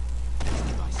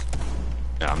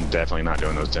 Yeah, I'm definitely not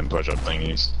doing those 10 push-up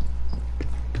thingies.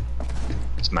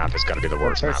 This map has got to be the They're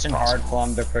worst map pushing possible. hard,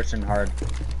 Plum. They're pushing hard.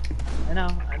 I know.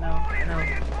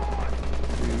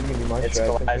 Dude, you can do my It's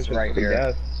strat. Glass It's right pretty here.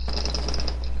 gas.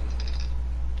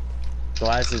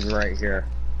 Glass is right here.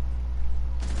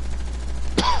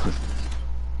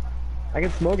 I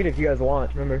can smoke it if you guys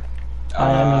want, remember?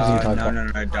 I am using No, Taco.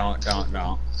 no, don't.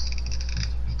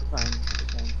 Fine.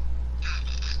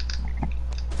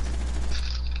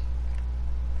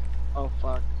 Oh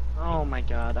fuck. Oh my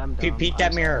god, I'm dumb. Peek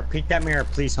that mirror, please,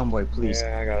 homeboy, please.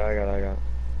 Yeah, I got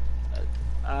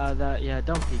it. Yeah,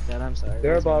 don't peek that. I'm sorry.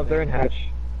 They're That's my above, they're in bad. hatch.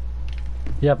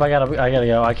 Yep, I gotta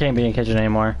go. I can't be in kitchen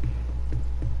anymore.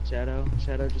 Shadow,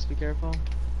 just be careful.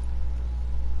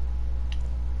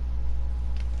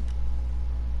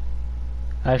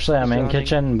 Actually, I'm in Surrounding.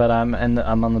 kitchen, but I'm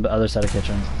on the other side of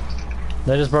kitchen.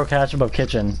 They just broke hatch above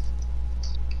kitchen.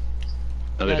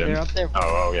 No, they Yeah, they're didn't. up there.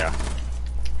 Oh, yeah.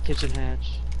 Kitchen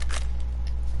hatch.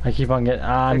 I keep on getting.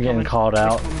 I'm They're getting coming- called they're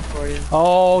out. coming for you.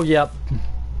 Oh, yep.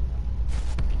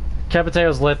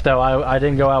 Capitao's lit though. I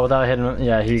didn't go out without hitting him.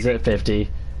 Yeah, he's at 50.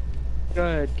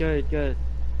 Good.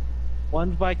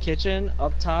 One's by kitchen,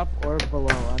 up top, or below.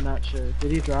 I'm not sure.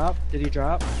 Did he drop?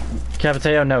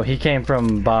 Capitao, no, he came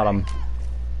from bottom.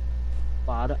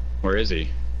 Bottom. Where is he?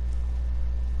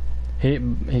 He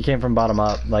came from bottom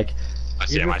up. Like I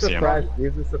see him.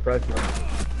 Use the suppression.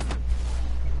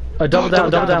 a double down.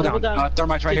 Double down.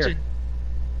 Thermite's right here.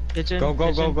 Kitchen. Go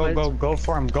kitchen, please.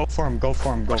 for him, go for him.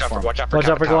 Watch out for Watch out for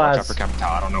Capital, Glass. Watch out for Capital.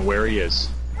 I don't know where he is.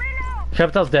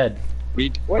 Capitao's dead. What are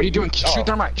you Wait, doing? oh. Shoot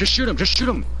Thermite. Just shoot him. Just shoot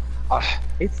him.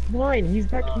 It's fine. He's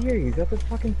back here. He's at the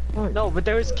fucking front. No, but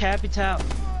there was Capital.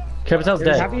 Capital's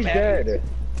dead. Happy's dead.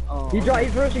 Oh. He's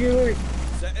rushing you, Louis.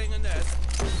 Setting a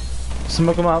nest.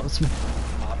 Smoke him out.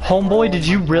 Homeboy, did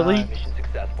you really? Mission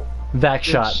successful. Back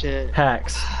Good shot. shit.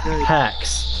 Hacks. Good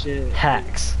Hacks. shit.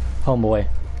 Hacks. Homeboy.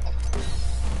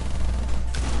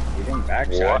 He didn't back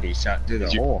What? shot, he shot through the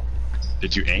Did you- hole.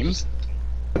 Did you aim?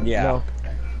 Yeah. No.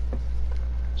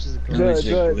 Which is a Let good me The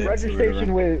just glitch registration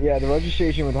or with the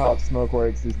registration with how smoke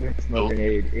works is with smoke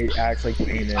grenade. It acts like you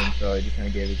aim in, so I just kind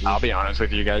of gave it to you. I'll be honest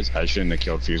with you guys. I shouldn't have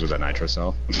killed Fuse with that nitro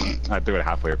cell. I threw it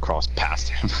halfway across past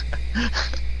him.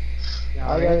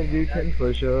 I gotta do 10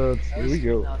 push-ups. Here we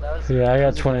go. No, that was- Yeah, I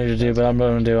got 20 to do, but I'm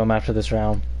gonna do them after this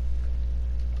round.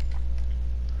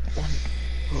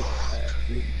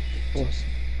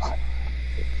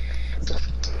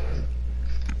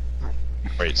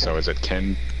 Wait, so is it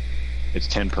 10? It's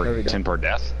 10 There we per go. 10 per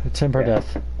death. 10 per Yeah.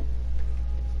 death.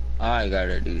 I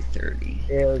gotta do 30.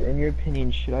 Caleb, in your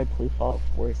opinion, should I play Fallout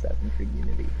 4 7 for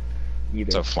Unity?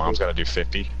 Either. So Flom's got to do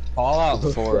 50. Fallout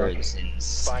 4 is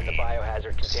Find the insane.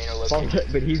 biohazard container location.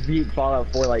 But he's beat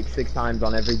Fallout 4 like 6 times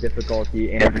on every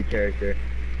difficulty and every character.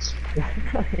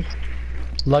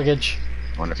 Luggage.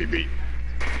 I wonder if he beat.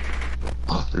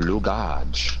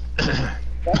 Lugage.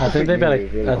 I think they've got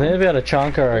a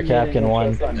Chonka or a Capkin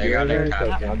one. They got a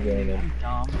Capkin. I'm doing it.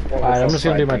 Dumb. Alright, I'm just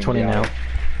gonna do my 20 now.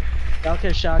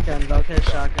 Valkyrie shotgun again.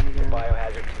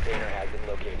 Biohazard container has been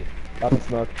located. Up and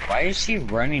smoke. Why is she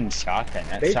running shotgun?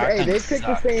 That They shotgun pick the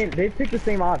sucks. same. They pick the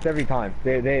same ops every time.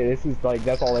 This is like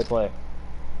that's all they play.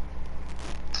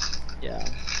 Yeah.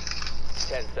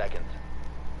 10 seconds.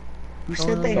 Who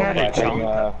said they had a Like,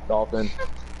 jump? Dolphin.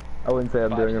 I wouldn't say I'm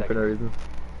 5 doing it for no seconds.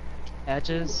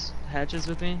 reason. Hatches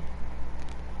with me.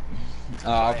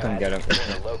 Oh, I'll come get him.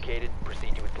 Container located.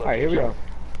 Proceed to its location. All right, here we go.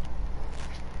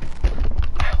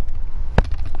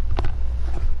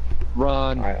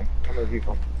 Run. All right, I'm gonna do.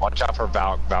 Watch out for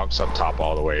Valk. Valk's up top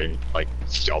all the way, like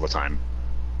all the time.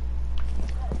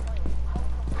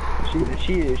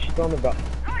 She's on the belt.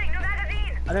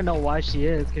 I don't know why she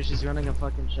is, because she's running a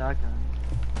fucking shotgun.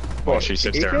 Well, she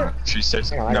sits is there. it? She sits.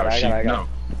 Hang on, I No, got it, she I got it. no.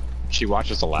 She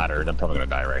watches the ladder, and I'm probably gonna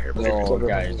die right here. Oh,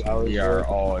 guys, we are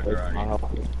all running.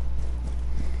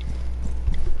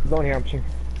 Going here, I'm pushing.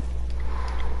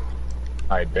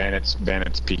 All right, Bandit's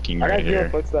peeking I got right zero here.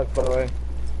 footsteps, by the way.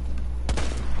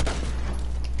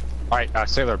 All right,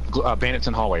 Sailor, Bandit's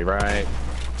in hallway, right? I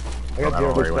I got don't zero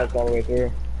know where he footsteps all the way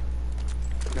through.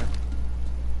 Okay.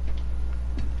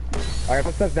 I got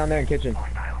footsteps down there in kitchen.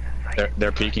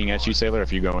 They're peeking at you, Sailor.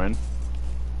 If you go in,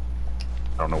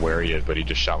 I don't know where he is, but he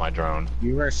just shot my drone.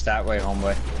 You were that way,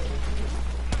 homeboy.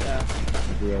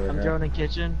 Yeah. I'm droning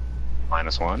kitchen.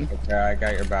 -1. Okay, I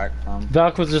got your back, Tom.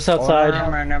 Valk was just Oh, outside.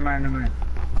 never mind.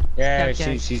 Yeah,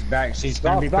 Okay. she's back. She's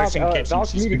gonna be pushing kitchen.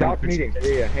 Valk's She's meeting, gonna Valk's be pushing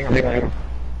meeting. Yeah, hang on.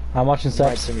 I'm watching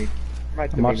Right steps. to me. Right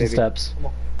to I'm me, watching baby. steps.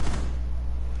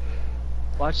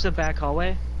 Watch the back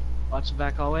hallway. Watch the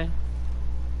back hallway.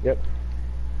 Yep.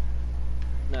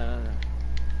 No.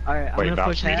 Alright, I'm Wait, gonna Valk's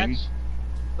push hatch. meeting?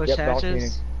 Push Yep, Valk's meeting.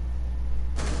 hatches.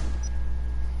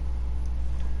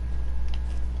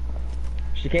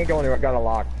 She can't go anywhere. Got a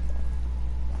lock.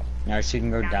 Now she can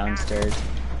go downstairs.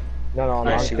 No, I'm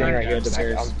Alright, standing she right went here at the back.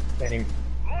 downstairs. I'm standing.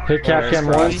 Hit Capcan Where's I'm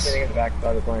once. standing at the back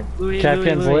side of the plane. Louis,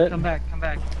 Capcan's Louis, lit. come back.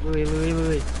 Louis.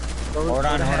 Go Hold to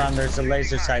on. hatch. There's a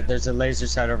laser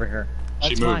sight. Over here. That's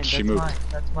She moved, mine, she that's moved. mine,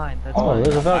 That's mine. Oh,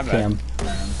 there's a My Valk bad. cam.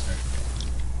 Alright, I'm sorry.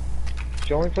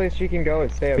 The only place she can go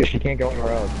is stay up. She can't go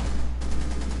anywhere else.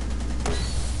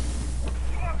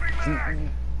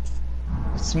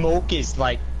 Smoke is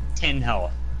like 10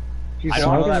 health. She's I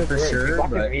don't know blocking that this for room. sure, She's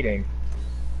blocking but- the meeting.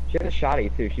 She had a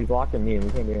shotty too. She's blocking me and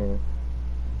we can't do anything.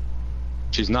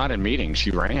 She's not in meeting. She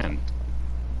ran.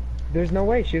 There's no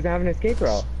way. She doesn't have an escape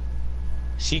route.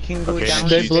 She can go Okay,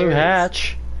 downstairs. Big blue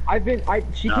hatch.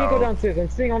 She can't go No. downstairs. I'm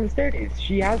sitting on the staircase.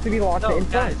 She has to be locked No, in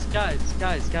front. guys,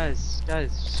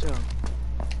 chill.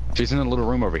 She's in the little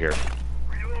room over here.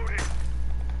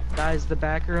 Guys, the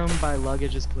back room by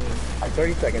luggage is clear.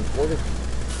 30 seconds. We'll just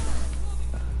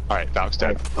All right, Valk's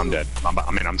dead. I'm dead.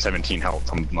 I'm 17 health.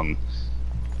 I'm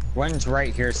One's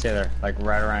right here, Sailor. Like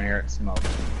right around here at smoke.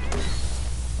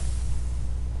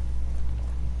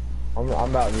 I'm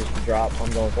about to just drop. I'm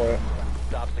going for it.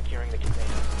 Stop securing the container.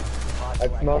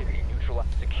 That's smoke. Neutralize.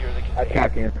 Secure the I container.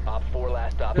 tapped in. Op 4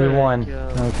 last stop. We won. go.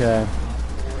 Okay.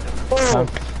 Oh!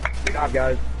 Good job,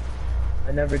 guys.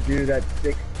 I never do that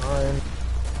 6 times.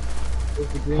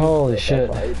 Holy shit.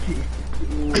 Wish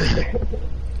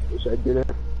I did it.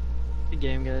 Good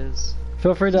game, guys.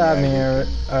 Feel free to add me,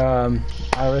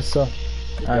 Arista.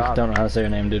 I job. don't know how to say your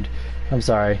name, dude. I'm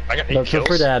sorry. I got 8 But feel kills.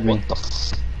 free to add me. What the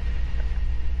f-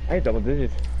 I had double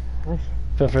digits. Nice.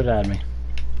 Feel free to add me.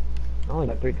 I only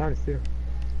got 3 times too.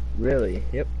 Really?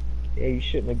 Yep. Yeah, you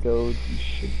shouldn't have go. You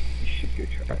should go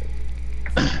try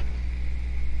it.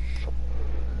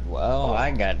 Well,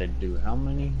 I gotta do how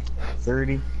many?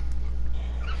 30?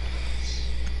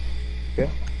 Yeah.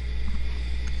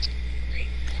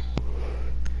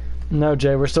 No,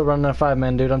 Jay, we're still running a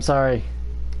 5-man, dude. I'm sorry.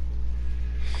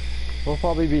 We'll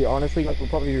probably be, honestly, we'll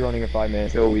probably be running a 5-man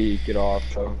until we get off,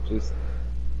 so just...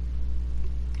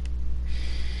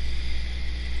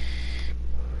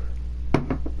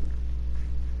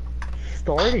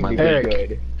 Starting to Eric. be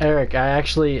good. Eric, I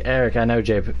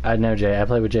know Jay. I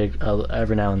play with Jay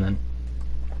every now and then.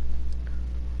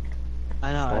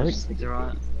 I know. I just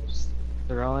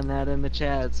throwing that in the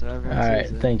chat so everyone Alright,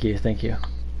 sees it. thank you.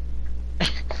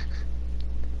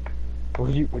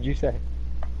 What'd you say?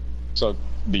 So,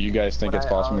 do you guys think What it's I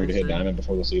possible for me to hit always say- diamond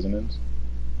before the season ends?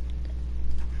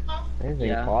 Anything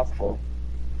Yeah. is possible.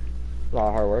 A lot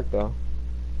of hard work, though.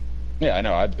 Yeah, I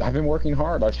know. I've been working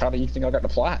hard. Like, how do you think I got to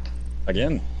plat?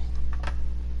 Again.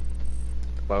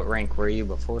 What rank were you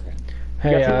beforehand?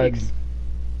 Hey, got 2 weeks.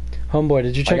 homeboy,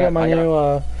 did you check out my new I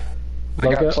logo?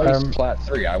 got placed plat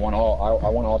 3. I won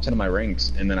all 10 of my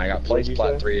rings, and then I got What'd placed you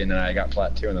plat say? 3, and then I got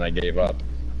plat 2, and then I gave up.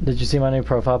 Did you see my new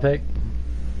profile pic?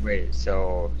 Wait,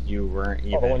 so you weren't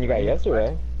even... Oh, the one you got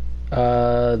yesterday.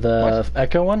 The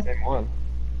Echo one? Same one.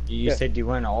 You Yeah. said you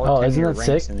won all Oh, 10 of isn't your that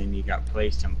ranks, sick? and then you got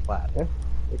placed in plat.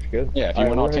 Looks good. Yeah, if you Alright,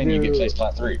 win all we're gonna 10, you get do- placed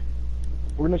plat 3.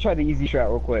 We're gonna try the easy strat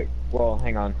real quick. Well,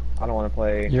 hang on. I don't want to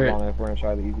play You're- Havana if we're gonna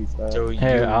try the easy strat. So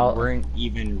Hey, you I'll- weren't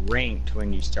even ranked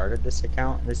when you started this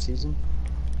account this season?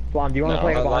 Blom, do you want to No.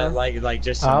 play Or Havana? like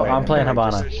just I'm some playing random-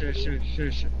 Habana.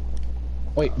 just-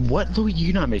 Wait, what, Louis?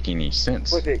 You're not making any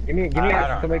sense. Wait, give me I Ash.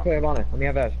 don't Somebody know. play Havana. Let me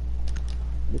have Ash.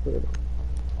 Let me play Havana.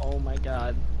 Oh my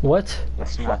god. What?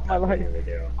 That's not I that like- big of a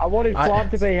deal. I wanted I-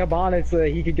 Flop to play Habana so that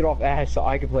he could get off Ash so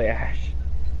I could play Ash.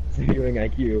 Doing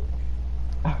IQ.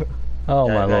 Oh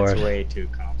my That's lord. way too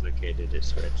complicated to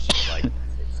switch. Like 6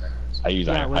 seconds. I use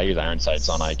Yeah, I use iron sights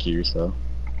on IQ, so.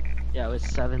 Yeah, with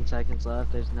 7 seconds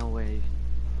left, there's no way.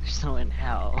 There's no in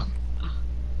hell.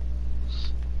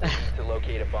 To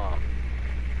locate a bomb.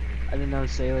 I didn't know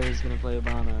Sailor was gonna play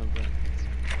Obama,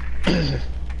 but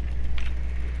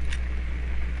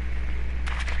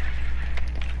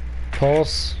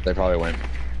Pulse. They probably went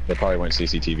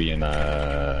CCTV and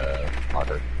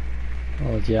marker.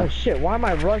 Oh Oh yeah. shit, why am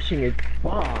I rushing it?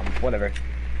 Bomb. Whatever.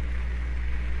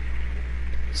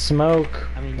 Smoke.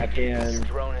 I mean, Capcan.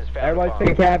 Drone has found a Everybody's bomb.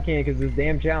 picking Capcan because this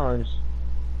damn challenge.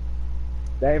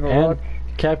 They have a And look.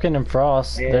 Capkin and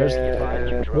Frost. There's.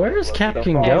 Yeah. Where's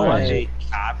Capkin Hey, going? Hey,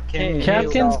 Capkin.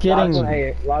 Capkin's getting-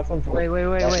 Hey, last one's wait, 10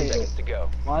 wait. seconds to go.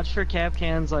 Watch for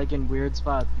Capcans like in weird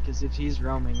spots because if he's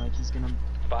roaming, like he's gonna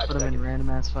 5 put him seconds. in random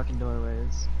ass fucking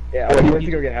doorways. Yeah, well, he went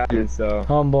to go get hatches, so.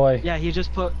 Homeboy. Yeah, he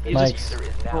just put he Mike. just Diffuser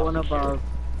is put now one secured. above.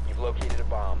 You've located a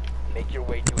bomb. Make your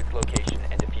way to its location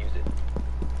and defuse it.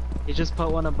 He just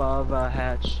put one above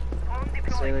hatch.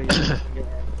 Sailor, you can get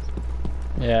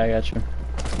Yeah, I got you.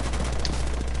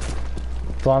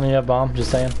 Flom, you have bomb? Just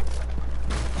saying.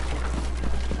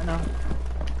 I know.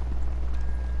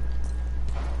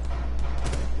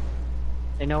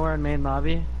 They know we're in main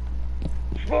lobby.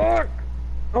 Fuck!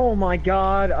 Oh my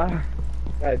god!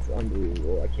 That's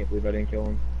unbelievable. I can't believe I didn't kill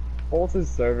him. Pulse's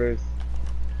servers.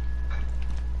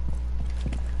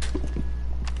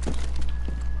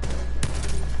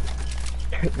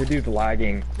 The dude's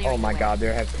lagging. Oh my god,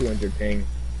 they have 200 ping.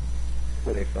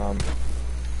 Where are they from?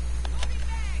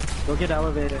 Go get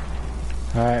elevator.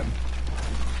 Alright.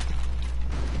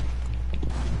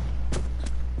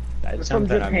 That's From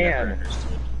something I've Japan. never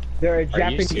understood. They're a you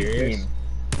Japanese serious? team.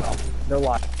 No, they're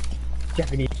lying.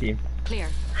 Japanese team. Clear.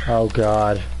 Oh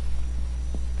god.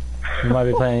 You might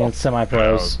be playing against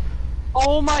semi-pros.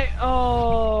 Oh my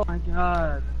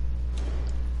god.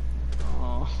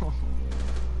 Oh.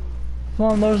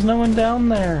 Flom, there's no one down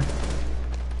there.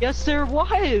 Yes, there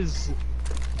was.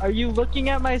 Are you looking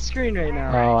at my screen right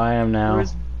now? Oh, I am now.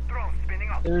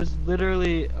 There's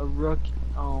literally a rook.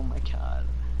 Oh my god.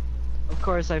 Of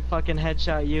course I fucking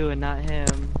headshot you and not him.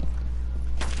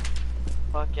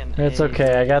 Fucking It's A.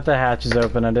 okay, I got the hatches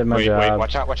open, I did my Wait, job.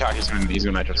 watch out! He's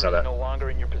gonna match us Diffuser out. is no longer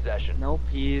in your possession. Nope,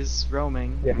 he's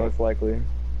roaming. Yeah, most likely.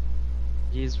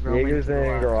 He's roaming. Jaeger's to the in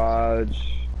left. garage.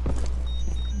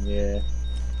 Yeah.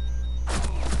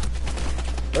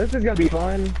 This is gonna be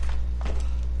fun.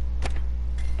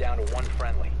 Down to 1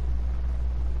 friendly.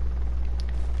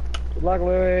 Good luck,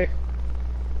 Louis.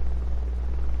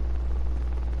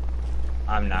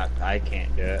 I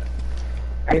can't do it.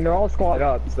 I mean, they're all squad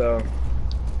up, so.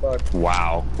 Fuck.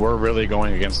 Wow, we're really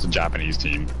going against the Japanese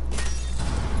team.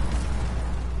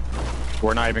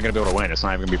 We're not even gonna be able to win. It's not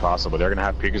even gonna be possible. They're gonna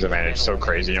have Pika's advantage so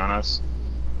crazy on us.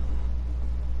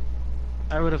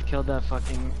 I would have killed that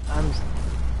fucking.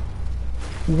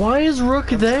 Why is Rook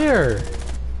there?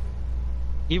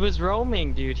 He was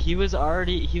roaming, dude. He was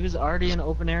already in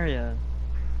open area.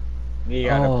 We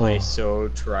gotta Oh. play so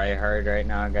try hard right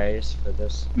now, guys, for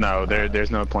this. No,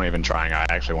 there's no point even trying. I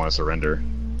actually want to surrender.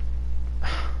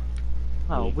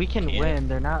 Oh, we can Yeah. win.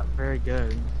 They're not very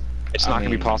good. It's I not gonna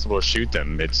be mean- possible to shoot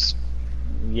them. It's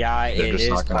Yeah, They're it just is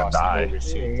not gonna possible die. to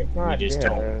shoot It's them. We not just good.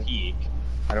 don't peek.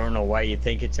 I don't know why you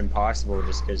think it's impossible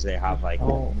just because they have like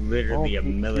Oh, literally a oh,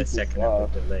 people millisecond suck.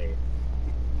 of a delay.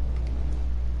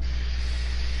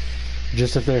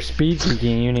 Just if they're speed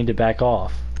peeking, you need to back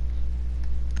off.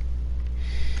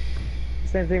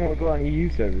 Same thing when we go on EU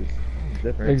servers. It's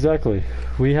different. Exactly.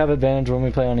 We have advantage when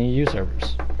we play on EU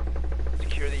servers.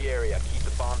 Secure the area. Keep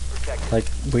the bombs protected. Like,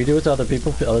 we do it to other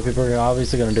people. Other people are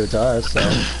obviously going to do it to us, so.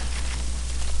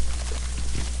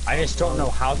 I just don't know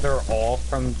how they're all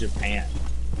from Japan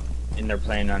and they're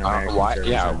playing on American why? servers.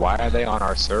 Yeah, why are they on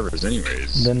our servers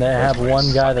anyways? Then they have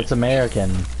one guy that's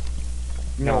American.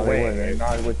 No they way. wouldn't.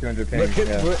 Not with 200 ping. Look at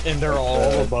Yeah. and they're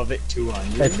all above it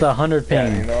 200. It's the 100 ping.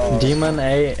 Yeah, you know. Demon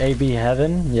AB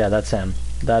Heaven? Yeah, that's him.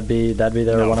 That'd be their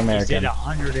one American. He's at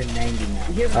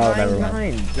 199. He has Oh, never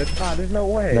 99. That's not. There's no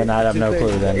way. Then I'd have no Just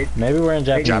clue say- then. it- Maybe we're in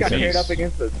They just got Japanese. paired up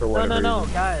against us for No, whatever no,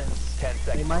 reason. guys. 10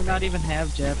 They seconds. might not even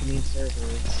have Japanese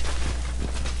servers.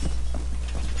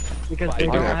 Because They they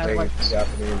do don't have have like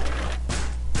Japanese.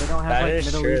 they don't have That like is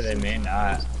Middle true, East. they may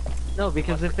not. No,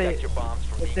 because if Protect they your bombs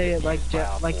from if being they like defused by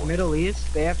Op like 4. Middle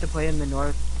East, they have to play in the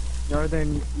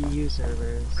northern EU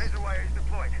servers.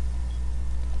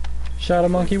 Shadow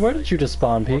Monkey, where did you just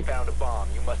spawn, You Pete? found a bomb.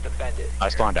 You must defend it. I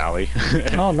spawned alley.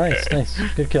 Oh, nice, nice.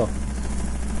 Good kill.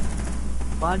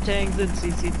 Montang's in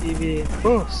CCTV.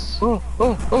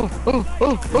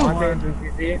 Montans and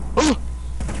CC.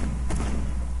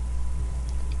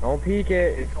 Don't peek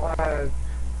it. It's glass.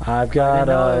 I've I got,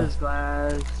 know it's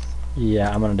glass.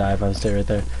 yeah, I'm gonna die if I stay right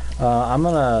there. I'm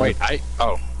gonna, Wait, I've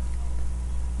got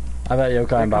Yokai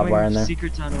They're and Bob coming Wire in there.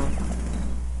 secret tunnel.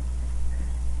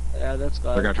 Yeah, that's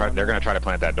glass. they're gonna try to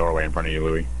plant that doorway in front of you,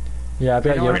 Louis. Yeah, I've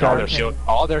got I know, I know. Yokai.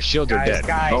 All their shields are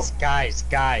Guys, dead.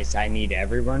 guys, I need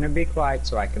everyone to be quiet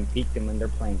so I can peek them when they're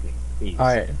planting. Please.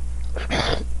 Alright.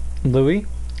 Louis,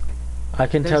 I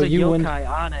can There's tell a you when, yokai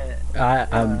on it.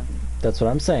 I'm, that's what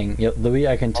I'm saying. Louis,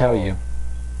 I can tell Oh. you.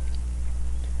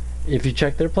 If you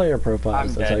check their player profiles, I'm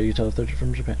that's dead. how you tell if they're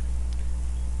from Japan.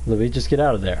 Louis, just get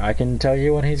out of there. I can tell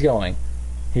you when he's going.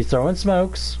 He's throwing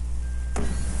smokes.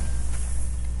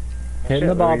 Hitting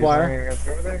the barbed wire.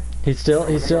 He's still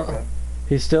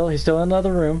in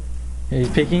another room. He's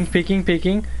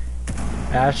peeking.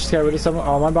 Ash just got rid of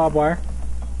all my barbed wire.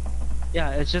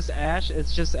 Yeah, it's just ash.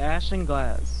 It's just ash and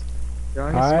glass.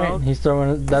 Throwing Alright, smoke. he's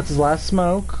throwing, that's his last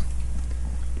smoke.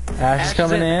 Ash is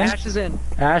coming in. Ash is in.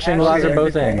 Ash and glass are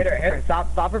both in. Hit her.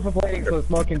 Stop her from planting so the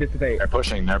smoke can dissipate. They're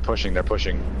pushing. They're pushing.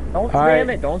 Don't Alright.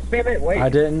 spam it. Don't spam it. Wait. I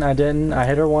didn't. I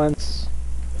hit her once.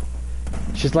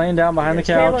 She's laying down behind the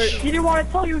Taylor, couch. He didn't want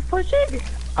to tell you he was pushing.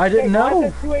 I didn't know. I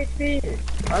said 2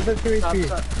 HP. I said 2 Stop, HP.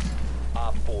 stop.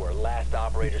 Op 4, last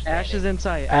operator standing. Ash is in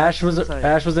sight. Ash was is in sight.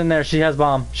 Ash was in there. She has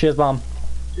bomb. Just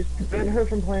prevent her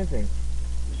from planting.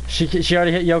 She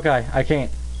already hit Yokai. I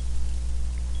can't.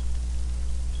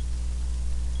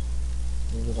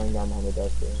 He's just laying down behind the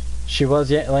desk there. She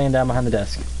was laying down behind the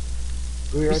desk.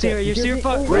 You see her? You see her?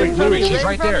 Louis, she's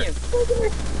right there.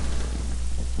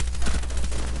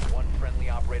 One friendly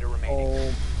operator remaining.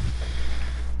 Oh.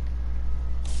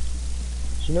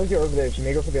 She knows you're over there. She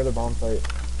may go for the other bomb site.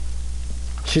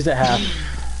 She's at half.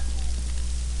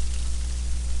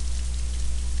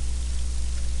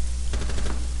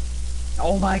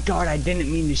 Oh my god, I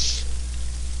didn't mean to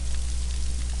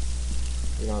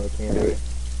You don't have a can, do we?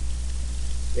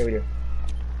 Yeah, we do.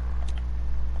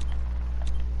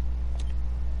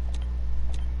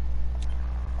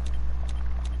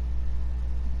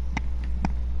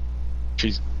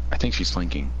 I think she's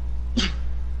flanking.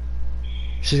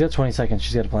 She's got 20 seconds.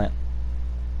 She's got to plant.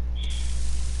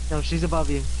 No, she's above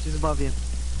you. She's above you.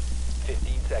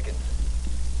 15 seconds.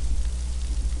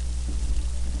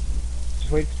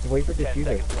 Just wait for the 10 diffuser.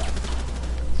 seconds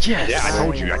left. Yes. Yeah,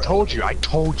 I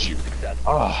told you. Successful.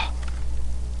 Oh,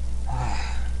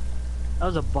 That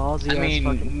was a ballsy I ass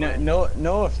fucking mean, play.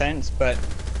 no offense, but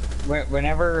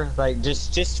whenever, like,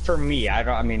 just for me,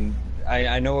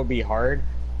 I know it'd be hard,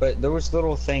 but those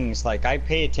little things, like, I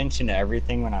pay attention to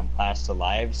everything when I'm last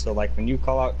alive, so, like, when you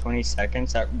call out 20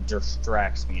 seconds, that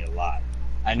distracts me a lot.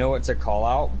 I know it's a call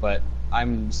out, but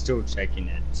I'm still checking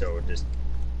it, so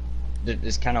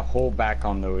just kind of hold back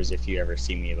on those if you ever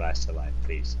see me last alive,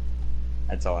 please.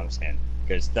 That's all I'm saying.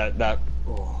 Because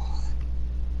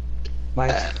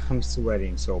I'm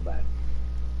sweating so bad.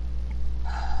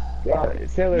 Yeah,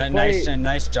 Sailor,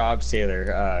 Nice job,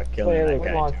 Sailor, killing Sailor, that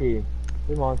guy. Monkey.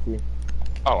 Good monkey.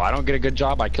 Oh, I don't get a good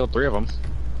job. I killed 3 of them.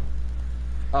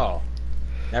 Oh,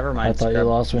 never I mind. thought you Scrub.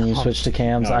 lost when you switched to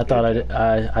cams. No, I thought I dude. did.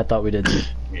 I thought we did.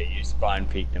 Yeah, you spawn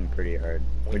peeked them pretty hard,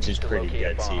 which is pretty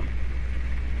gutsy.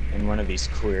 And one of these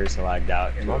queers lagged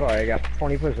out. Oh, I got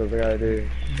 20 push-ups I gotta do.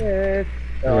 Shit.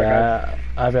 Oh, I got Yeah,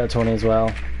 I've got 20 as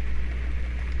well.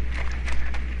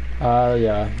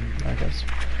 Yeah, I guess.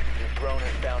 Your drone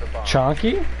has found a bomb.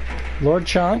 Chonky? Lord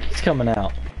Chonky's coming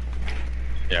out.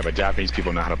 Yeah, but Japanese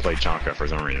people know how to play Chonka for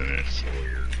some reason. It's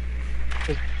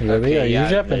weird. Louis, are you yeah,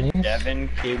 Japanese? The Devon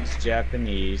kid's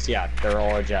Japanese. Yeah, they're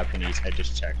all Japanese. I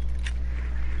just checked.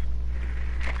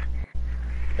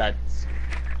 That's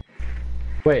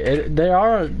Wait, they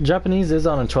are Japanese is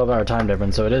on a 12-hour time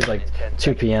difference, so it is like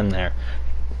 2 p.m. there.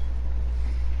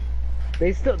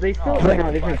 They still play on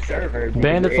a different server.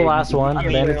 Bandit's the last one. I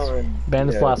mean,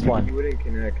 Bandit's the last one. You wouldn't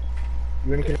connect. You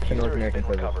wouldn't connect to North Diffuser has American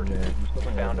been servers. recovered. Yeah, you still You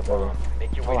play on found a the server. bomb.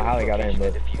 Make your I way don't know how they to got the in, but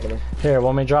location and defuse it. whatever. Here,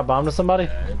 want me to drop bomb to somebody?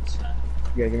 it's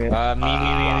You gotta give me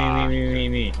a...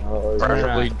 me. Oh,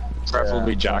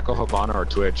 Preferably Jackal, Havana, or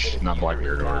Twitch, not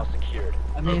Blackbeard. Now Or secured.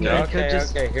 I mean, Okay, I could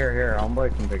just, here.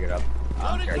 Homeboy can pick it up.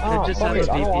 I could Oh, just fuck have a it,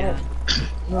 I don't want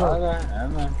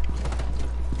VPN. it.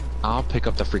 I'll pick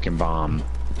up the freaking bomb.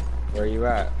 Where you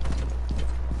at?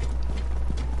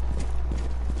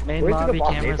 Main Where's the lobby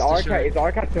box? cameras It's archive. destroyed. It's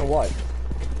archived in what?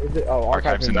 Is it? Oh,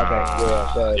 Archives in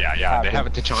okay. yeah, they have a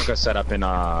Tachanka set up in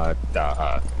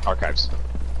the archives.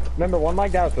 Remember, one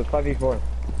like that, so it's 5v4.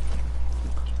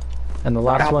 And the I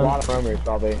last have a one. lot of rumors,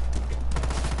 probably.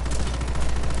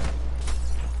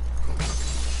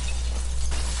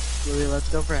 Louis, let's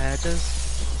go for hatches.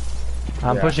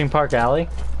 I'm Yeah. pushing Park Alley.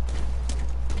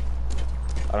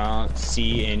 I don't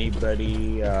see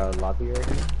anybody lobby right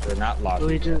here. Or not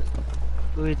lobby.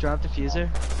 Louis, drop diffuser.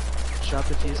 Drop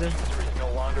diffuser. Diffuser is no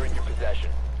longer in your possession.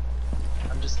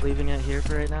 I'm just leaving it here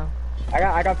for right now.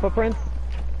 I got footprints.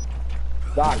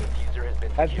 Doc. Diffuser has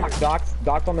been That's secured.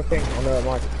 Doc's on the thing, on the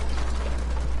mark.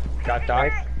 Got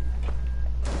dice.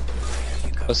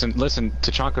 Listen,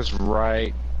 Tachanka's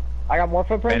right. I got more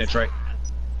footprints. Bandit's right.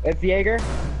 It's Jaeger.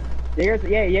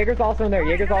 Jaeger's also in there.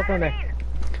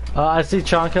 I see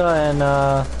Chonka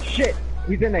and Shit!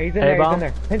 He's in there. He's in A-bomb?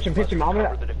 there. Pinch him. I'm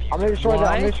Cover the gonna diffuser. destroy that.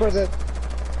 I'm gonna Why? destroy the.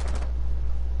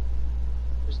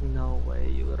 There's no way,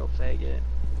 you little faggot.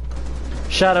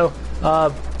 Shadow.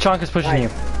 Chonka's pushing Nice. you.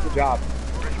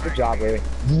 Good job, Louis.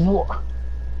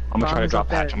 I'm gonna try Bomb to is drop up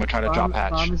there. hatch. I'm gonna try to drop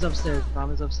hatch. Bomb is upstairs.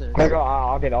 Bomb is upstairs.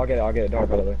 I'll get it. Don't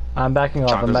worry about it. I'm backing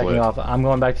off. Chonka's lit. I'm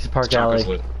going back to Park Tachanka's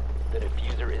Alley. lit. The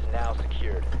diffuser is now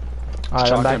secured.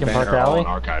 Alright, I'm Chonka back and in Park Bandit are all Alley. in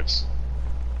archives.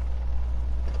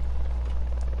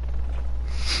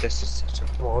 This is such a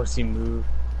ballsy move.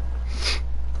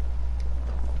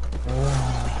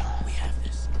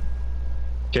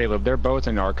 Caleb, they're both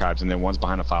in archives, and then one's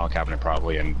behind a file cabinet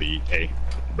probably in the A.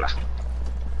 Blah.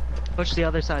 Push the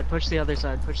other side. Push the other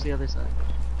side.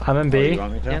 I'm in Oh, B. you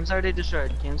want me to? Cam's already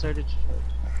destroyed.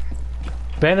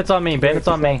 Bandits on me. Bandits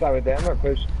on me. Side with them or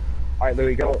push. All right,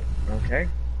 Louis, go. Okay.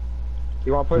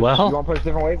 You want to push? Well- You want to push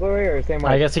different ways, Louis, or the same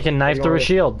way? I guess he can knife You through a want-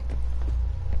 shield.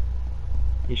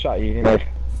 He shot you. Didn't he?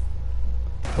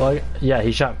 Well, yeah,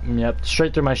 he shot me up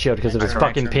straight through my shield because of his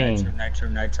fucking ping.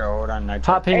 Nitro, hold on,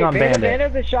 Nitro. Hot ping Hey, on Bandit.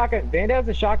 Bandit has a shotgun. Bandit has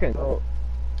a shotgun. Oh,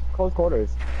 close quarters.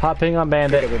 Hot ping on Look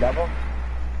at Bandit. the devil.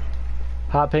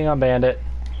 Hot ping on Bandit.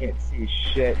 Can't see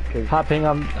shit. Cause Hot ping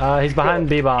on. He's behind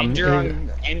B bomb. Injure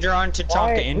on Tachanka,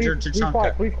 Quiet, injure please be Tachanka.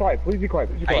 quiet. Please be quiet.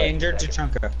 I injured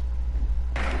Tachanka.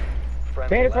 Friendly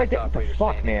Bandit's right last there. What the operator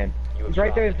fuck, standing. man? You have He's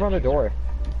right there in dropped front of the door.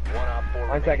 One op 4 9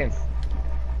 remaining. seconds.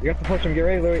 You have to push him. Get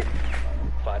ready, Louis.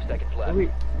 5 seconds left. Louis,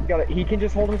 you got it. He can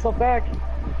just hold himself back.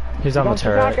 He's on the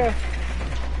turret. Tachanka.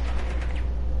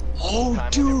 Oh, Time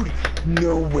dude!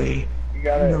 No way! You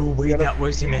got it. No way, You gotta that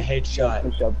wasn't a headshot.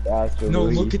 push up faster, No,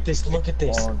 Louis. look at this, look at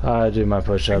this. Come on. I do my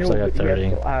push-ups. I know, got but you 30. have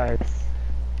to relax.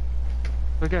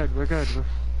 We're good.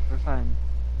 We're fine.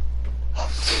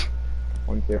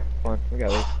 1, 2. Come on. We got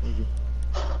this. Easy.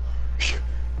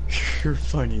 You're a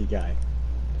funny guy.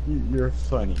 You're a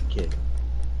funny kid.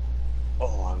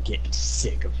 Oh, I'm getting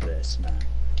sick of this, man.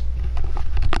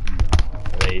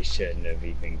 No, they shouldn't have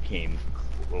even came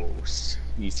close.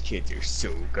 These kids are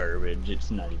so garbage,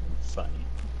 it's not even funny.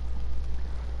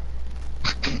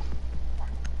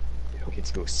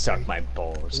 Kids go suck my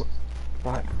balls.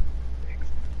 5,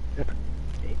 6, 7,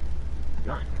 8,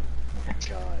 9. Oh my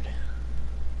god.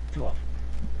 12.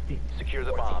 Secure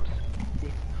the bombs.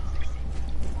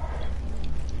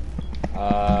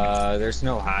 There's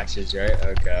no hatches, right?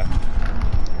 Okay.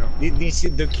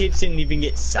 The kids didn't even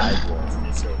get sidewalls.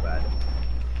 It's so bad.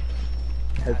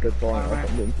 Has been falling off.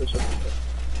 I'm doing push-ups.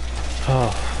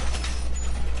 Oh.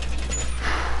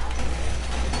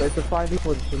 So it's a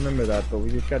 5v4, just remember that, but we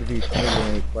just gotta be smooth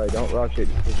when we play. Don't rush it.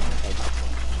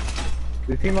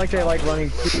 They seem like they like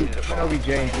running 2 OBJ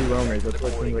and 2 roamers. That's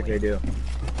what it seems like they do.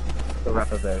 The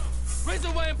rep of it.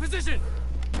 Razorway in position.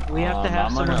 We have to have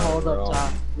I'm someone gonna hold up roll.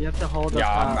 top. We have to hold up Yeah,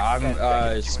 top.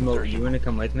 I'm Smoke, you wanna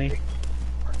come with me?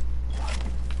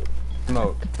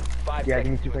 Smoke. 5 Yeah,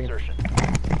 give me seconds 2 to seconds. insertion.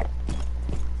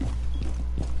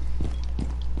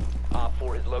 Op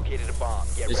 4 has located a bomb.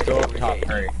 Get Just ready go to up top, engage.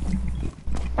 hurry.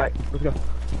 Alright, let's go.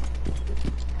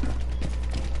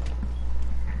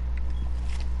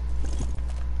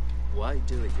 Why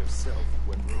do it yourself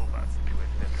when robots do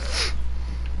it better?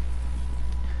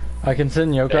 I can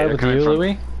send Yeah, Yokai they're with coming you, from-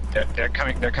 Louis. They're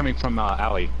coming from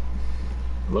alley.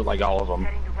 Look like all of them.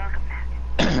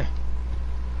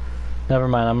 Never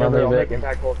mind, I'm I'll gonna leave make it.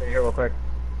 impact holes in here real quick.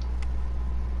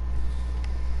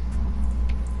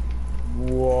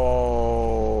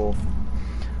 Whoa.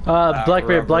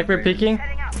 Blackbeard rubber peeking.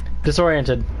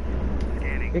 Disoriented.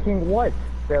 Picking what?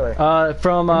 Sailor.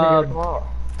 From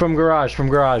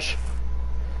garage.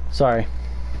 Sorry.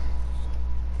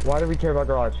 Why do we care about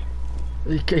garage?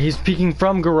 He's peeking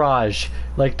from garage,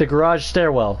 like the garage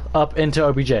stairwell, up into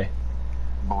OBJ.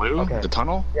 Blue? Okay. The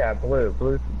tunnel? Yeah,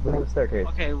 blue staircase.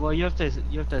 Okay, well you have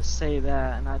to say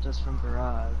that, not just from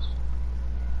garage.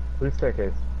 Blue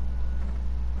staircase.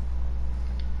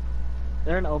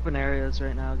 They're in open areas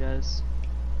right now, guys.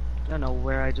 I don't know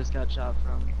where I just got shot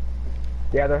from.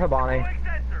 Yeah, they're Habani.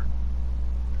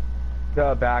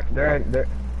 The back. They're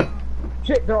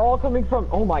shit, they're all coming from,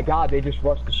 oh my god, they just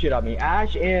rushed the shit out of me.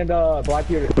 Ash and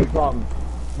Blackbeard from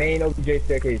main OBJ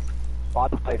staircase.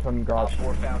 Bottom side from Op garage.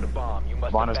 4 found a bomb. You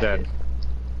must Vaughn is defend dead. it.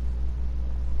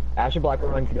 Ash and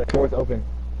Blackbeard running together. Doors open.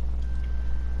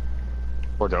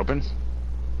 Door's open.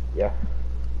 Yeah.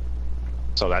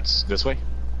 So that's this way?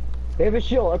 They have a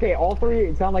shield. Okay, all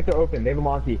 3 sound like they're open. They have a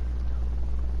Monty.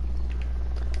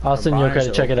 I'll send Yokai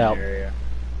to check it out. Area.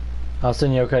 I'll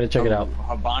send Yokai to check it out.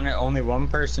 Habana, only one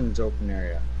person's open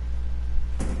area.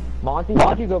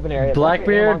 Monty's open area.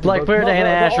 Blackbeard and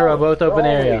Ash are both open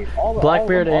area.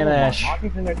 Blackbeard and Ash.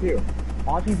 Monty's in there too.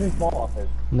 Monty's in small office.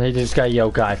 They just got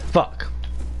Yokai. Fuck.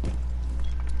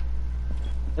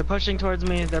 They're pushing towards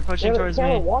me. They're pushing towards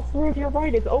Taylor, me. watch through to your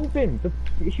right. It's open.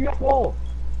 Shoot that wall.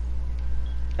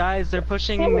 Guys, they're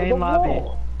pushing Taylor, main the lobby.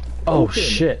 wall. Oh Open.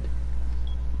 shit.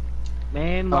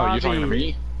 Main Oh, lobby. you're talking to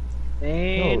me?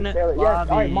 Main No, Taylor, yes.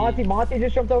 lobby. All right, Monty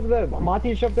just jumped over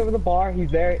the bar.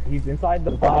 He's there. He's inside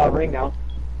the ring now.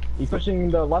 He's pushing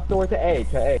the left door to A.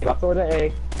 Left door to A.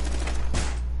 Yeah,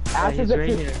 Ash he's is right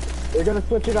at here. They're gonna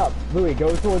switch it up. Louis,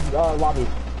 go towards lobby.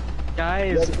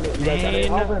 Guys, You guys main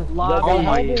help him. You guys lobby. gotta Oh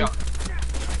my help him.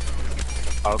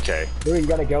 god. Okay. Louis, you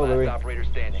gotta go, Louis. Last operator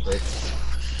standing. Come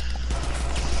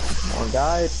on,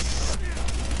 guys.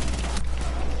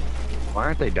 Why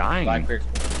aren't they dying? Blackbeard.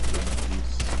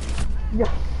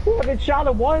 Yeah, we haven't shot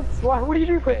him once. What are you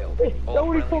doing? Failed. All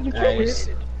Nobody told me friendlies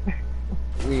to. Nice.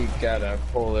 We gotta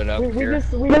pull it up We here.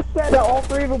 just said that all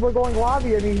 3 of them were going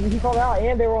lobby, and he called out,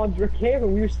 and they were on your camera.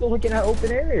 We were still looking at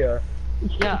open area.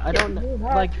 Yeah, I don't do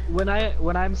that. like when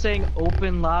I'm saying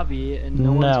open lobby and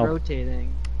no No. one's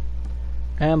rotating.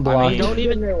 And I blocked. mean- Don't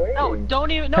even They're waiting. no,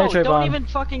 don't even Hey, no, Trayvon. don't even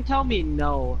fucking tell me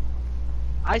no.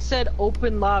 I said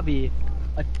open lobby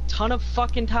a ton of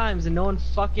fucking times and no one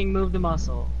fucking moved a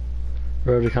muscle.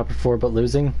 Road to Copper 4 but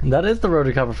losing? That is the Road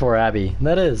to Copper 4, Abby.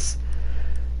 That is.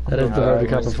 That is the Road to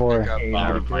Copper 4.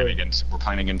 We're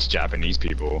playing against Japanese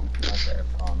people. Okay,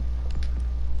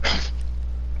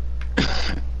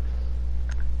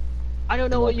 I don't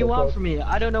know what you want from me.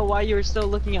 I don't know why you were still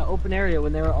looking at open area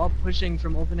when they were all pushing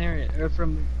from open area or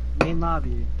from main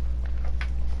lobby.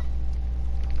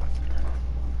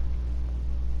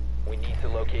 We need to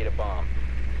locate a bomb.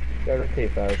 Gotta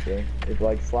rotate faster. It's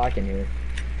like slacking here.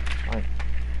 Fine.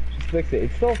 Just fix it.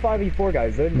 It's still 5v4,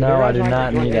 guys. No, I do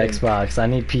not need Xbox. I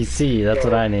need PC. That's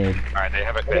what I need. Alright, they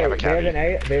have a Okay, they have cabbie.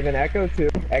 they have an Echo too.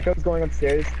 Echo's going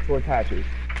upstairs towards hatches.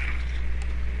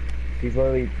 He's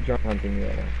literally drunk hunting me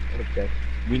right now. What a dick.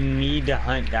 We need to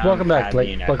hunt down. Welcome back, Cabby Blake.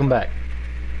 and Welcome Echo. back.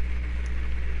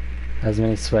 As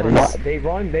many sweaties. They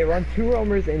run 2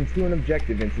 roamers and 2 an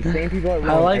objective. It's the same people that run.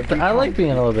 I like every I like time.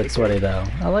 being a little bit sweaty though.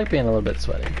 I like being a little bit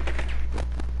sweaty.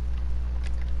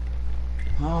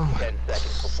 10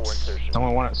 seconds before insertion.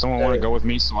 Someone want to go with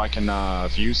me so I can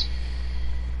fuse?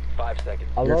 5 seconds.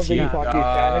 I Your love that you feet. talk to your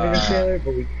family in this trailer,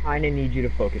 but we kind of need you to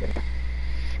focus.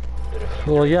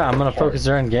 Well, yeah, I'm gonna focus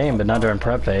during game, but not during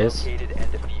prep phase. Located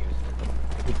and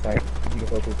defused. It's like, you to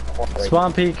focus. Right.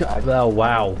 Spawn peak. Oh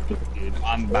wow. Dude,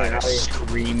 I'm about to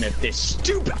scream at this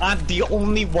stupid. I'm the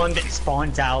only one that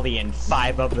spawns alley and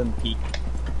 5 of them peek.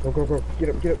 Go, go, go. Get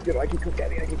up, get up, get up. I can cook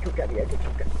Abby, I can cook Abby, I can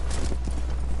cook Abby.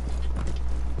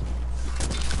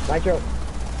 Nitro.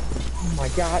 Oh my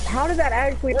god, how did that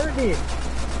actually hurt me?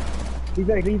 He's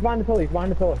behind the pillar, he's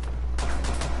behind the pillar.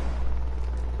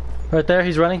 Right there,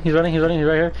 he's running, he's running, he's running, he's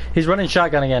right here. He's running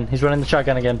shotgun again. He's running the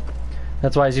shotgun again.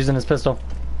 That's why he's using his pistol.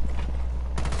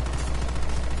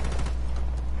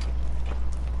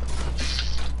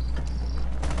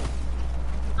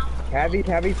 Cabby's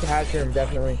hatch room,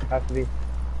 definitely. Has to be.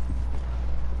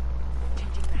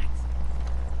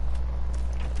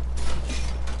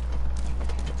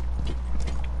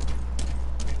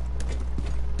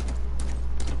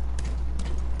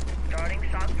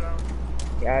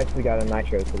 He actually got a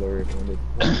nitro to the roof.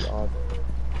 Awesome.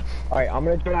 Alright, I'm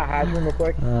gonna try that hatch room real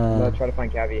quick. I'm gonna try to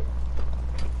find Cabby.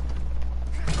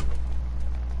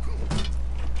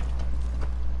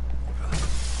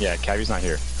 Yeah, Cabby's not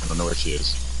here. I don't know where she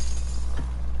is.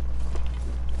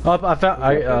 Oh, I found.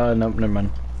 No, never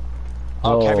mind.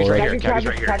 Oh, Cabby's right here. Cabby's Cabby's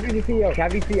right here. Cabby's the CEO.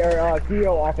 Cabby's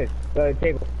CEO office. The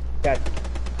table. Yes.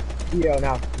 CEO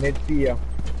now. Mid CEO.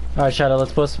 Alright, Shadow,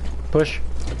 let's push.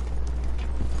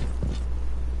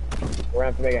 We're gonna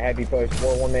have to make a heavy push.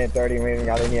 We're 1 minute 30 and we haven't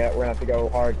got in yet. We're gonna have to go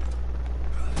hard.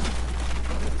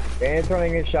 Van's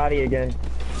running his shoddy again.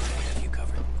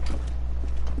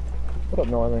 What's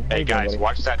up, Norman? How Hey you doing, guys, buddy?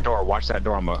 watch that door. Watch that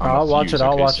door. I'll watch it.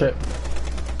 I'll watch it.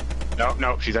 No,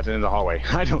 no, she's at the end of the hallway.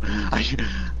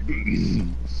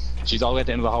 She's all the way at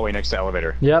the end of the hallway next to the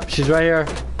elevator. Yep, she's right here.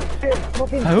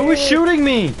 Fucking Who is Taylor. shooting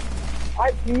me?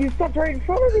 You stepped right in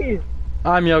front of me.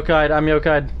 I'm Yokai'd. I'm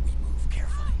Yokai'd.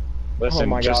 Listen, Oh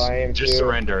my just, God, I am just too.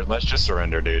 surrender. Let's just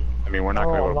surrender, dude. I mean, we're not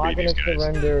Oh, I'm going not to beat gonna these guys.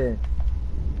 surrender.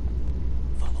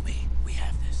 Follow me. We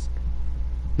have this.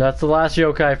 That's the last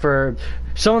Yokai for.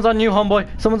 Someone's on you, homeboy.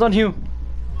 Someone's on you.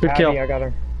 Good Abby, kill. I got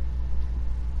her.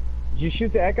 Did you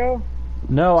shoot the Echo?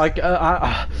 No,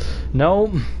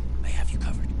 no. I have you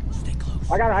covered. Stay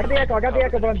close. I got the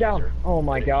Echo, but I'm down. Oh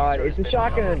my god, it's a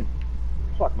shotgun.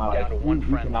 Fuck my life. Down to one We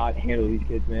friendly. cannot handle these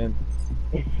kids, man.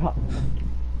 It's not...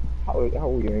 How are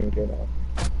we doing good now?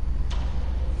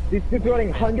 These kids running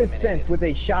 100 cents with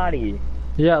a shoddy.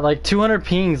 Yeah, like 200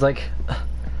 pings. Like.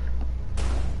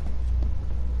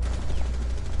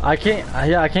 I can't.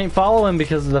 Yeah, I can't follow him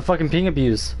because of the fucking ping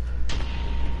abuse.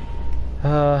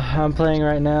 I'm playing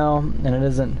right now, and it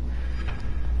isn't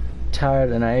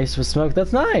tired, and I aced with smoke.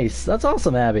 That's nice. That's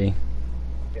awesome, Abby.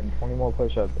 Getting 20 more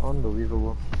push-ups.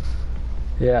 Unbelievable.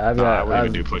 Yeah, I've I got. wouldn't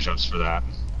even do push-ups for that.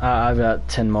 I've got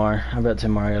 10 more. I've got 10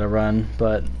 more I gotta run,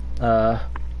 but yeah,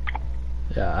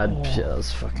 yeah, that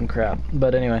was fucking crap.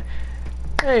 But anyway,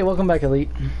 hey, welcome back, Elite.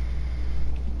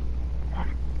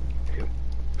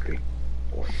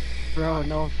 Bro,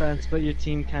 no offense, but your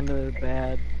team kind of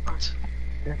bad.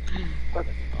 Oh my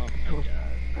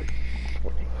god.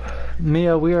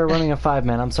 Mia, we are running a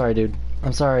 5-man. I'm sorry, dude.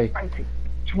 I'm sorry.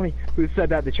 20. Who said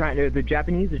that? The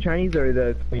Japanese, the Chinese, or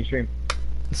the mainstream?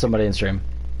 Somebody in stream.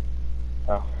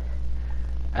 Oh.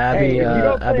 Abby, Hey, you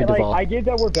don't play, Abby like, Duvall. I get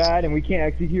that we're bad and we can't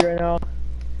execute right now,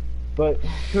 but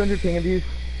 200 ping abuse,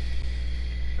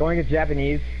 going against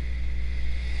Japanese,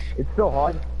 it's still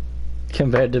hard.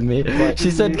 Compared to me. But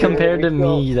She said we- compared we to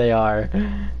still- me, they are.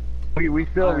 We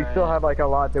still Alright. have like a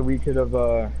lot that we could have.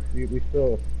 We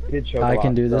still did show. I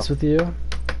can do this with you.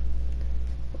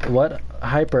 What?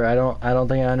 Hyper, I don't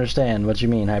think I understand what you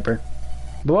mean, Hyper.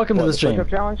 But welcome to the stream. Push-up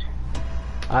challenge.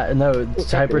 No,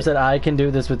 Hyper said I can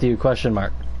do this with you, question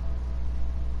mark.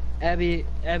 Abby,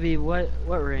 what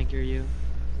rank are you?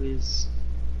 Please.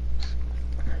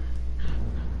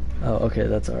 Oh, okay,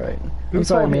 that's alright. I'm Who's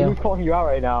sorry, calling, Mia. Who's calling you out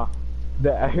right now?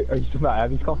 Are you talking about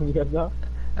Abby's calling you guys out?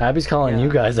 Abby's calling Yeah. you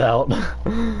guys out.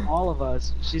 All of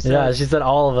us. She said. Yeah, she said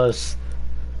all of us.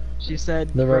 She said.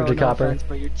 The road "Bro, to no copper." offense,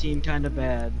 but your team kind of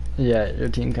bad. Yeah, your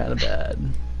team kind of bad.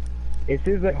 It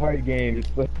is a hard game.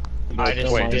 Just I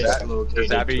just Wait, does, dislocated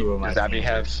does Abby two of my does Abby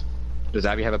fingers.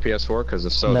 have a PS4? Because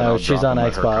if so, then No, I'll she's drop on and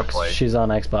let her come Xbox. play. She's on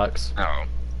Xbox. Oh.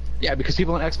 Yeah, because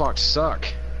people on Xbox suck.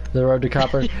 The Road to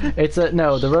Copper.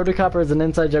 The Road to Copper is an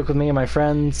inside joke with me and my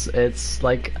friends. It's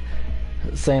like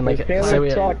saying like if say Taylor we,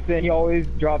 sucks, then he always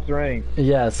drops rank.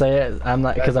 yeah, say it. I'm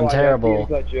not because I'm That's why I terrible. use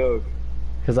that joke.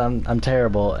 Because I'm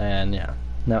terrible and yeah.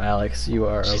 No, Alex, you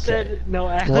are She okay. said, "No,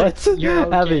 Alex, What?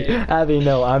 you're okay." Abby,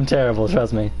 no, I'm terrible.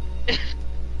 Trust me.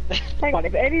 Hang on,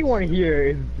 if anyone here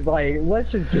is like,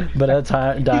 let's just. But that's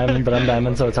diamond, but I'm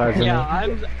diamond, so it's hard for Yeah,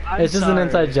 me. I'm It's just an sorry.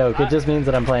 inside joke. It just means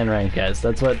that I'm playing ranked, guys.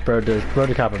 That's what bro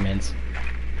to copper means.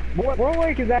 What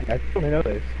rank is that? I still don't know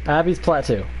this. Abby's plat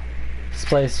 2. Just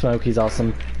play Smoke, he's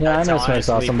awesome. Yeah, That's I know Smoke's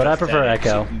honestly awesome, but I prefer pathetic.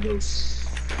 Echo. She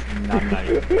can go I'm not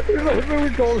even. Louis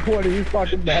gold 20, he's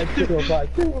fucking bad too.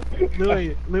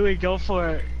 Louis, go for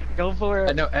it. Go for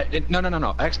it. No,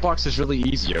 no. Xbox is really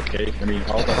easy, okay? I mean,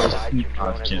 all the hosts,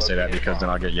 I can't say that because then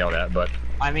I'll get yelled at, but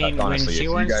I mean, honestly, when if she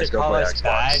you wants guys to go call play us Xbox,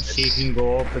 bad, it's- she can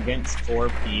go up against 4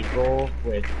 people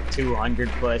with 200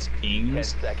 plus 10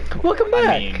 pings. seconds. Welcome back,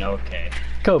 I mean, okay.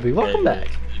 Kobe. Welcome back.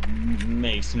 It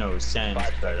makes no sense,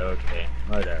 but okay,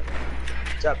 whatever.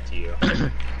 It's up to you.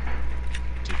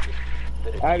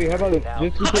 Abby, how about this?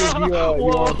 Just because you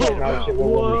want to talk about shit,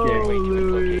 we'll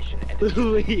win the game.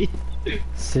 Louis.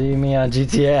 See me on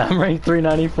GTA. I'm ranked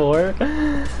 394.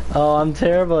 Oh, I'm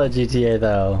terrible at GTA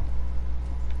though.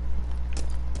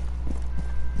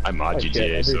 I'm on Oh, shit,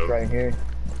 GTA, Abby's so right here.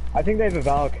 I think they have a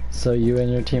Valk. So you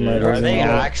and your team are Are losing. they all-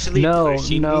 actually No,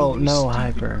 pushing no, me, you no, stupid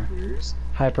Hyper. fuckers?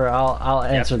 Hyper, I'll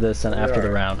answer this and after the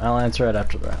are. round. I'll answer it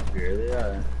after the round. Here they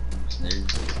are.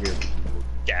 They're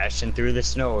dashing through the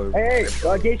snow. Hey,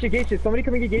 Geisha, somebody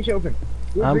come and get Geisha open.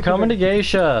 I'm coming to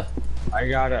Geisha. I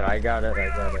got it.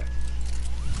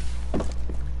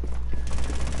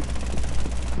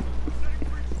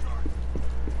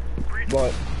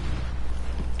 What?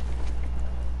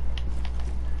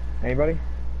 Anybody?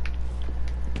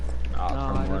 Not No,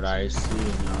 from I what don't I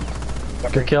see, no.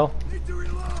 Good kill.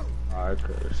 Oh, I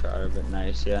could have shot it, but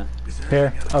nice, yeah.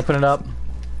 Here, open it up.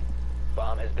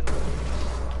 Bomb has been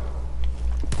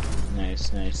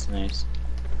Nice.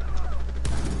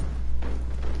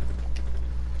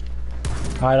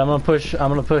 Alright, I'm gonna push,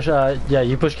 yeah,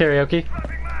 you push karaoke.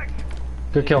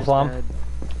 Good kill, He's Flom. dead.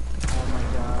 Oh my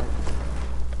god.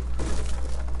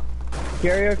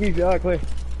 Karaoke's clear.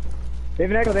 They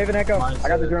have an echo. Come on, I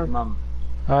got the Sid, drone. come on.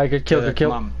 Alright, good kill, good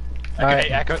kill. Come on. Alright.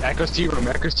 Hey, Echo's T room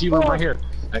right here.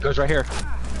 Echo's right here.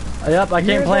 Yep, I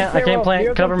can't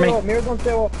plant, cover me. Mirror's on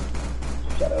stairwell.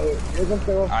 Shut up. Mirror's on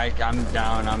stairwell. I'm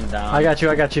down. I got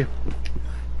you.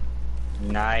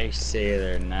 Nice,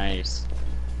 Sailor, nice.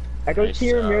 Echo's Nice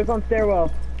here, job. Mirror's on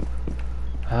stairwell.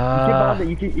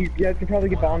 You guys can probably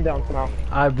get bombed down somehow.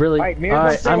 I really, Alright,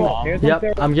 Mirror's on stairwell. Mirror's on yep,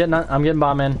 stairwell. I'm getting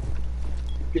bomb in. Get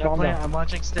Yeah, bombed plant, down. I'm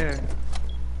watching stair.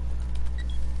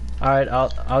 Alright,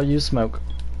 I'll use smoke.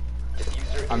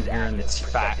 diffuser I'm is hearing active. this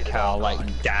fat Protected at cow all like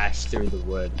times. dash through the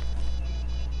wood.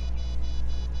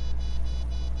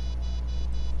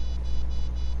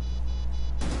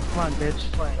 Come on, bitch.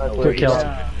 Plant. Good kill.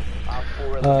 Yeah. Op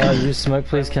 4 eliminated. Use smoke,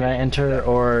 please. Can I enter,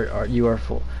 or you are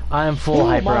full? I am full, Ooh,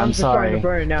 Hyper. I'm Mom's just starting sorry, to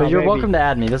burn now, but you're baby. welcome to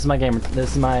add me. This is my game.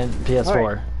 This is my PS4.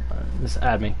 Alright. Just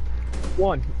add me.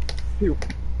 1, 2,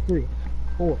 3,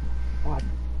 4, 5,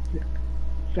 6,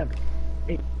 7,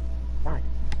 8, 9,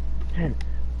 10.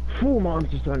 Full mom's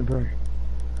just starting to burn.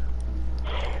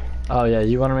 Oh yeah,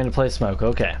 you wanted me to play smoke.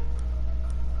 Okay.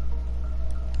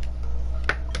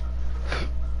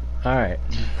 All right,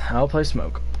 I'll play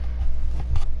smoke.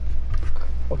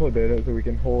 I'll play beta so we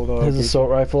can hold His assault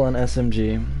rifle and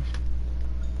SMG.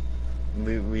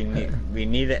 We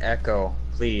need an echo,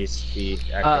 please. Be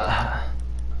echo.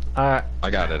 All right, I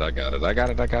got it.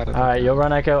 all right. You'll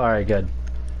run Echo. All right, good.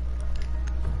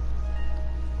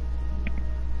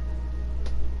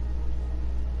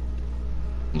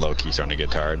 Low key starting to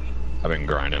get tired. I've been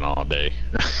grinding all day.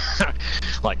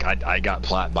 Like I got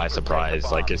plat by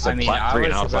surprise. Like it's I like mean, plat I 3 was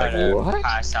and I was about like, to what?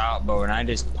 pass out, but when I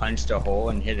just punched a hole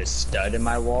and hit a stud in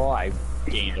my wall, I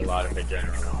gained a lot of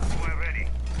adrenaline.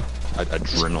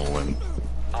 Adrenaline.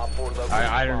 Op 4 located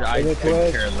I bomb. It couldn't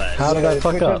was- care less. How did I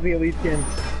fuck Switch up? the elite skin.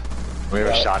 We have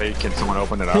a shotty. Can someone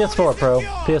open it up? PS4 Pro.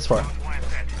 PS4.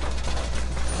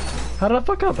 How did I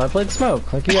fuck up? I played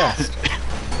smoke like you asked.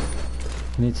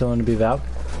 Need someone to be Valk?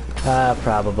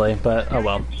 Probably, but oh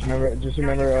well. Just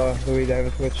remember, Louis, I have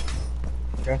a switch.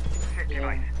 Okay.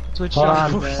 Switch Hold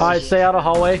shots, on. man. Alright, stay out of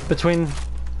hallway between.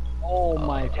 Oh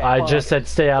my god. I just said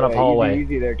stay out of Yeah, hallway.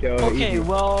 Easy there, Kill. Okay, Easy.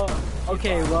 well, Op 4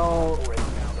 has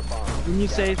found a bomb. when you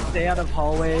say stay out of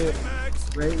hallway,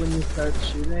 right when you start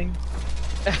shooting.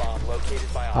 Bomb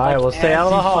located by Op Alright, well stay as out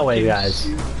of the you hallway, fucking guys.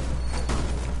 shoot.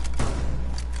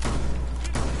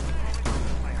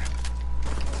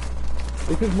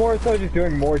 This is more so just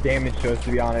doing more damage to us,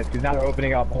 to be honest, because now they're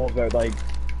opening up holes that, like,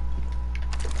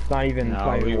 it's not even,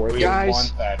 No, we worth it. Guys,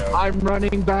 want that open. I'm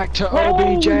running back to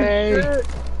Holy OBJ. shit!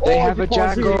 They Oh, have a I just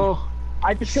walked in. jackal.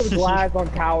 I just killed Glass on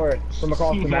tower from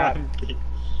across the map.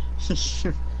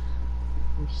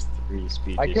 Three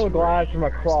speeches I killed were Glass from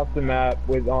reversed. across the map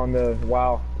with on the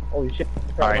wow. Holy shit.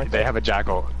 Alright, they have a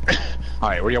jackal.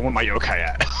 Alright, where do you want my yokai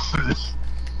at?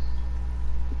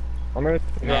 I'm gonna.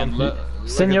 Man, look,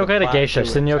 Send look at yokai the to Geisha.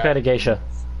 plat- Send yokai to chat. Geisha.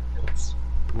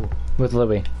 With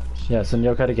Louis. Yeah, send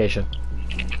yokai to Geisha.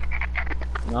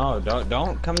 No,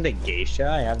 don't come to Geisha.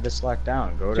 I have this locked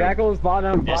down. Go to. Jackals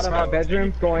bottom Yes, of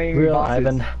bedroom going Real boxes.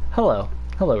 Ivan. Hello.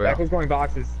 Hello, Real. Jackals going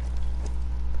boxes.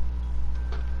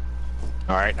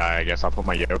 Alright, I guess I'll put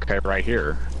my yokai right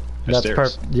here. The That's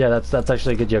stairs. Yeah, that's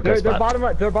actually a good yokai They're spot. bottom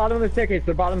of the staircase.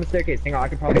 They're bottom of the staircase. Hang on, I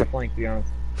could probably flank to be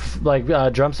honest. Like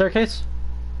drum staircase.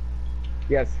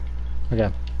 Yes.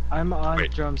 Okay. I'm on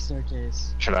Wait. drum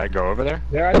staircase. Should I go over there?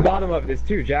 They're at the bottom of this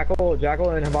too. Jackal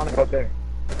and Havana up there.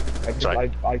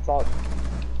 Right. I saw it.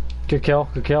 Good kill.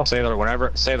 Good kill. Sailor,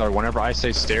 whenever I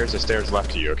say stairs, the stairs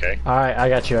left to you, okay? All right, I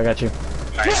got you. I got you.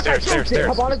 Alright, stairs.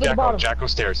 Habana's at the bottom. Jackal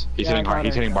stairs. He's Yeah, I hitting got hard.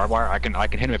 He's it. hitting barbed wire. I can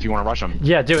hit him if you want to rush him.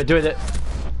 Yeah, do it. Do it.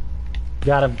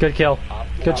 Got him. Good kill.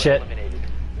 Good shit.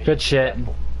 Good shit.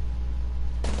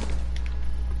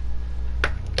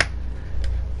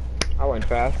 I went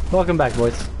fast. Welcome back,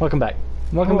 boys. Welcome back.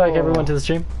 Welcome back, everyone, to the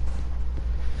stream.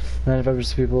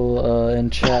 95% people in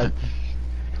chat.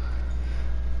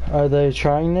 Are they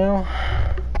trying now?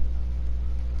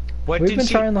 What We've did been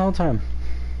she? trying the whole time.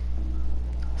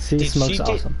 See, Did smoke's she do-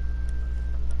 awesome.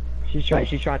 She's trying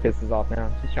to piss us off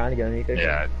now. She's trying to get underneath it.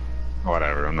 Yeah,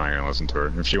 whatever. I'm not gonna listen to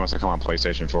her. If she wants to come on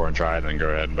PlayStation 4 and try it, then go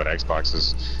ahead. But Xbox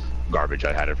is garbage.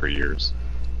 I had it for years.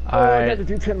 Oh, I got Alright. to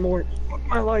do 10 more. Fuck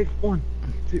my life. 1,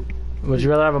 2. Would you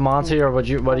rather have a Monty or what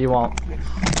do you want?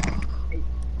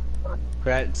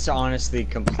 That's honestly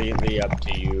completely up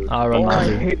to you. I'll run Oh, I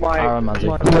Monty. hate my I'll run Monty.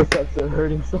 biceps are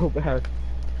hurting so bad.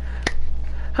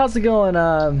 How's it going,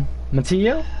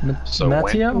 Matteo? So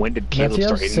Matteo? when did Caleb Matteo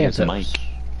start hitting his Santos. mic?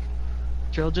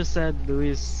 Trill just said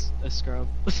Louis a scrub.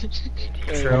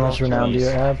 How much renown do you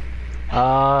have?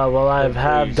 Well, I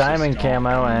have Please, diamond just don't.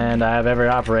 camo and I have every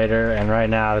operator, and right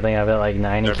now I think I've hit like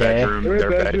 90k. Their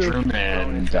bedroom,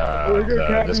 and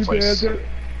this place.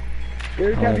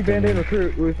 Here's Cabby Bandit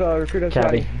recruit with recruit us.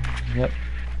 Cabby. Yep.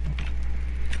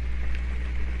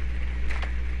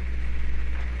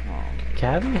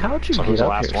 Cabby, how'd you So get who's the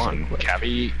up last here so one? quick?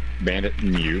 Cabby, Bandit,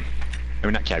 Mute. I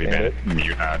mean, not Cabby, Bandit,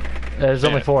 Mute. There's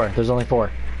only Bandit. 4. There's only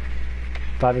 4.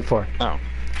 5v4. Oh,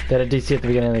 They had a DC at the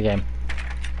beginning of the game.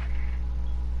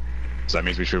 so that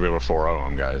means we should be able to 4-0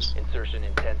 them, guys. Insertion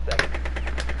in 10 seconds.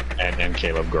 And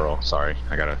Caleb, girl. Sorry,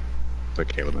 I gotta put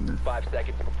Caleb in there. 5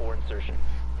 seconds before insertion.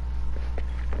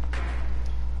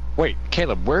 Wait,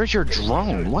 Caleb, where's your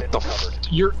drone? What the f?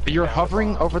 You're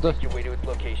hovering over the. Make your way to its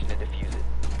location and defuse it.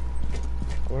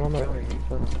 We're on the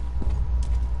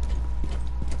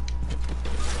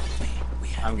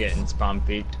I'm getting spawn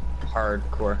peeked.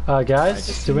 Hardcore. I Guys,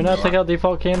 just do we not need take more. out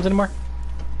default cams anymore?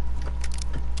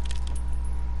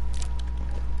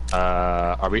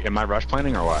 Are we? Am I rush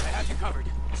planning or what? have you covered.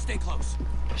 Stay close.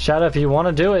 Shadow, if you want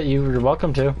to do it, you're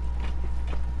welcome to.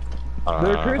 The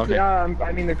recruit, Okay.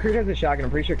 I mean, the recruit has a shotgun.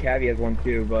 I'm pretty sure Cabby has one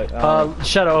too, but.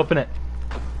 Shadow, open it.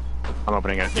 I'm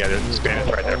opening it. Yeah, there's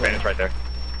bandits right there. Bandits right there.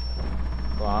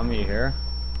 Bomb, you here?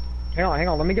 hang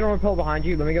on. Let me get on rappel behind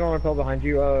you.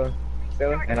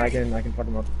 Sailor, and I can fuck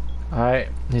him up. Alright,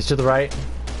 he's to the right.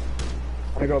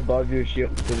 I'm gonna go above you,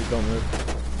 shield, so just don't move.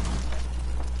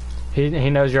 He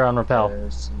knows you're on rappel.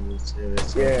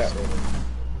 Yeah.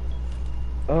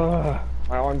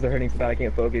 My arms are hurting so bad I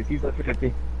can't focus. He's left for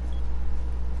 50.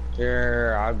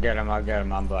 Here, I'll get him.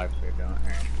 I'm Blackbeard, don't worry.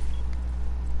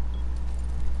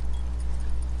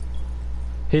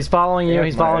 He's following you,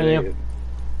 he's following you.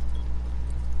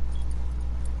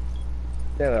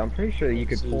 Yeah, I'm pretty sure that you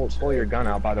could pull your gun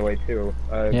out, by the way, too.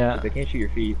 Yeah. They can't shoot your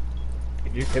feet. You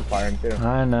can just hip fire them, too.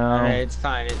 I know. Alright, it's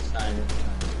fine.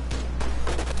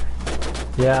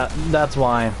 Yeah, that's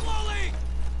why.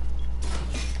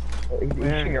 He's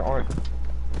shooting your arm.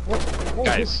 What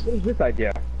Guys. What is this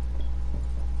idea?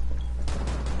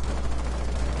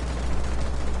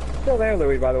 Still there,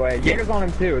 Louis, by the way. Jaeger's on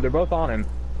him, too. They're both on him.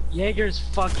 Jaeger's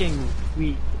fucking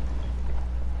weak.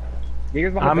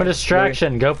 Jaeger's behind I'm a the-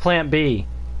 distraction. Go plant B.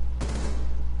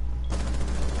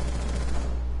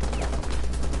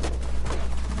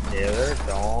 Taylor,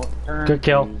 don't turn. Good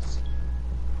kill. please.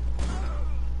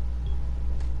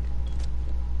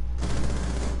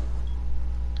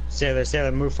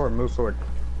 Sailor, move forward.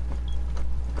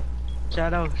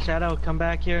 Shadow, come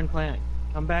back here and plant.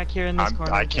 Come back here in this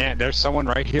corner. I can't. There's someone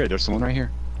right here.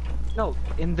 No,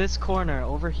 in this corner,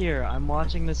 over here. I'm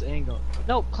watching this angle.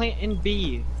 No, plant in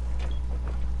B.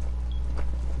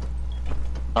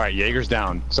 All right, Jaeger's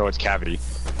down, so it's Cavity.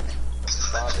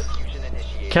 Bomb diffusion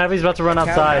initiated. Cavy's about to run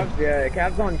outside. Yeah,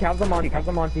 Cav's on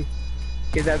Monty.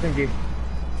 His SMG.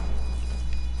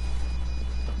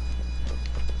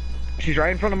 She's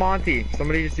right in front of Monty.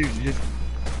 Somebody just.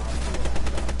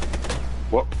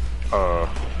 What? Op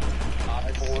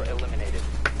 4 eliminated.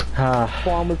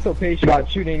 Quan was so patient about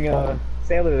shooting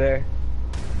Sailor there.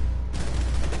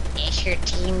 Is your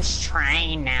team's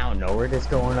trying now? No, we're just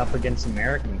going up against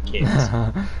American kids.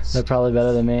 They're probably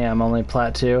better than me. I'm only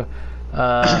plat 2.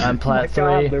 I'm plat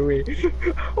 3.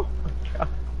 Oh my god.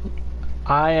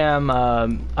 I am,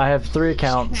 I have 3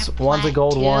 accounts. One's a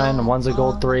gold 1, one's a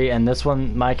gold 3, and this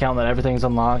one, my account that everything's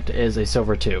unlocked, is a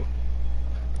silver 2.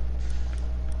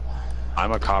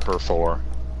 I'm a copper 4.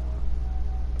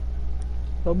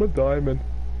 I'm a diamond.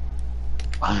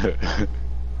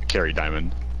 Carry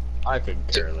diamond. I could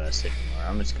care less anymore.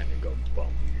 I'm just gonna go bum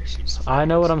her. She's I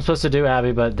know what I'm supposed to do,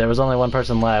 Abby, but there was only one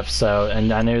person left, so,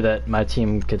 and I knew that my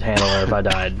team could handle her if I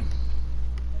died.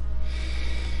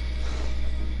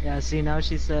 Yeah, see, now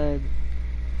she said,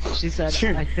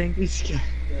 I think, she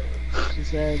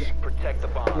said, Protect the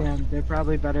bomb. yeah, they're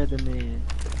probably better than me.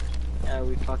 Yeah,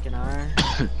 we fucking are.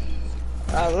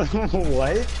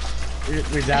 what?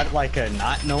 Was that like a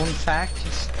not known fact?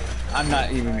 I'm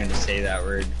not even gonna say that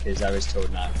word because I was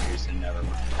told not to, so never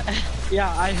mind. Yeah,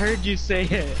 I heard you say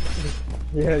it.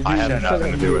 Yeah, you I have said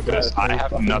nothing to do with that. this. I have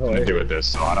Fucking nothing to do with hilarious.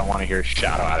 this, so I don't want to hear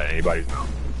shadow out of anybody's mouth.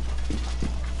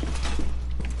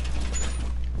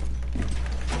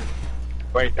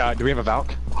 Wait, do we have a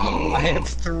Valk? I have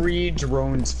 3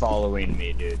 drones following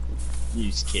me, dude.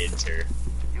 These kids are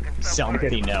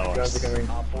something else.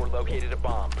 Op 4 located a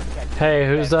bomb. Protect it. Hey,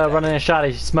 who's running a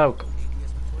shotty? Smoke.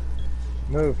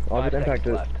 Move. I'll 5 get seconds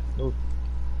impacted. left. Move.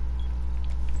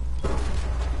 Op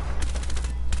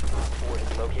 4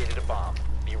 has located a bomb.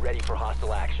 Be ready for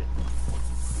hostile action.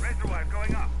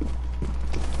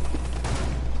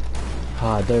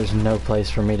 Ah, there's no place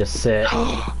for me to sit.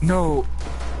 No.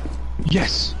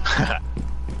 Yes.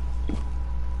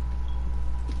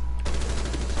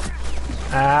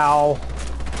 Ow.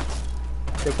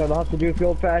 Guess I'll have to do it the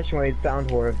old-fashioned way. It's sound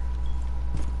horror.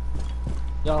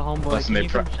 Yo, homeboy, Listen, can they you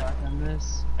come shotgun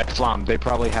this? At Flom, they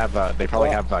probably have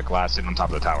glass sitting on top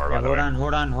of the tower. Yeah, By the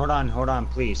way. hold on,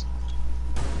 please.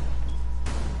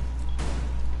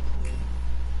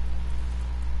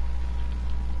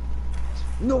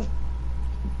 No.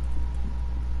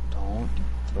 Don't.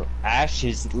 Ash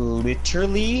is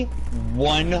literally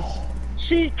one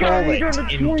She got me down bullet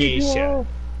to in 22. Geisha.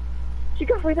 She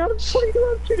got me down to 22.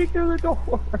 I'm shooting through the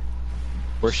door.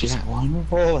 Where's she at? One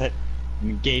bullet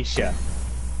in Geisha.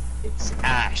 It's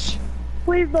Ash.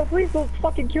 Please don't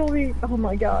fucking kill me. Oh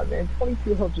my god, man.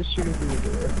 22 health just shooting through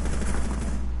the door.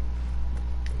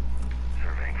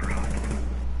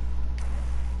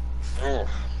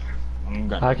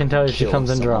 I can tell you she comes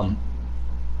in drum.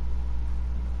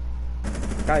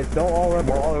 Guys, don't all run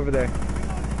all over there.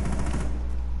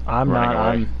 I'm not,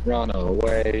 I'm... Run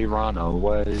away, run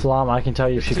away. Flom, I can tell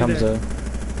you if she comes in.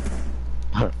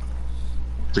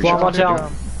 Three Flom, shots. watch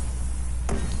out!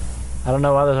 I don't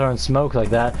know why they're throwing smoke like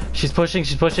that. She's pushing,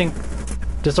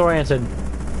 Disoriented.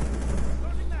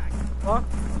 Fuck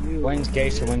you. When's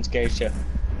Geisha?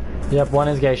 Yep, one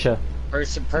is Geisha.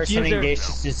 Person Diffuser. in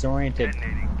Geisha's disoriented.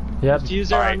 Yep.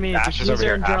 Diffuser Alright, on me. Ash is over Diffuser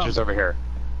here. and drum. Ash is over here.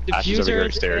 Ash is over here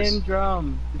Diffuser's upstairs. in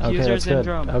drum. Okay, that's Diffuser's in good.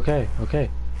 drum. Okay.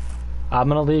 I'm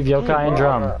gonna leave Yokai and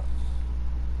drum.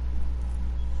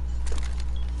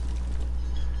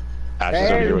 Ash is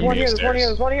Hey, over here there's with one me here, upstairs.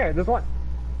 there's one here. There's one.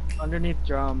 Underneath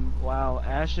drum. Wow,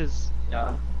 Ash is.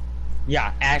 Yeah.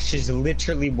 Yeah, Ash is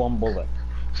literally one bullet.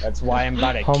 That's why I'm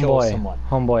about to kill someone.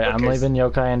 Homeboy, I'm Okay. leaving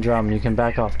Yokai and drum. You can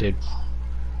back off, dude.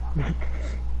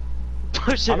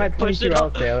 Push it. I'm at Push 22 it.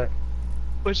 health, Taylor.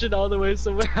 Push it all the way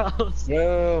somewhere else.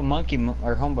 Yo,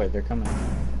 or homeboy, they're coming.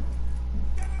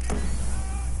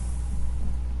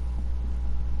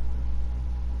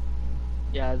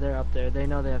 Yeah, they're up there. They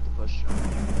know they have to push.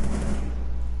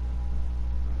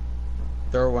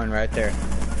 Throw one right there.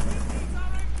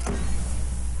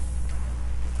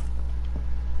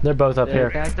 They're both up They're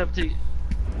here. backed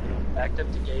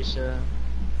up to Geisha.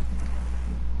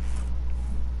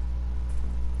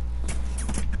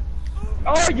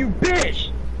 Oh, you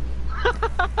bitch!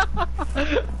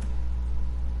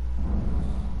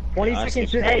 20 I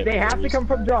seconds. see. Hey, they have to come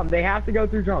from drum. They have to go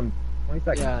through drum. 20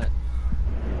 seconds. Yeah.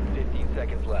 15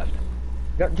 seconds left.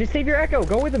 Just save your echo.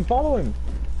 Go with him. Follow him.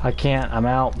 I can't. I'm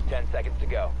out. 10 seconds to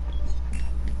go.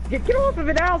 Get off of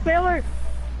it now, Sailor.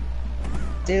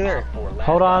 Taylor. Op 4 last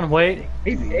Hold on. op Wait.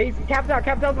 standing. He's capped out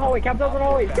in the hallway.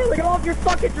 Sailor, get off your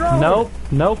fucking drone.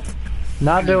 Nope.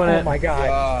 Not doing Oh it. my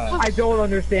god. I don't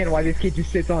understand why this kid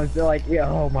just sits on like, yeah,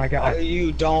 oh my god.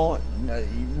 You don't,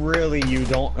 really, you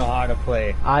don't know how to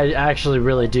play. I actually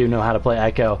really do know how to play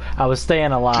Echo. I was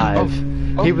staying alive.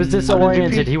 He was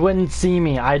disoriented. He wouldn't see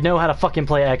me. I know how to fucking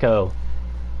play Echo.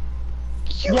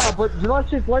 Yeah, but let's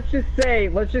just say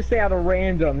out of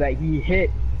random that he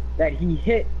hit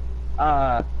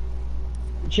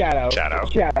Shadow.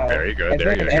 Very good.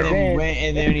 There you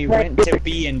And go. then he went to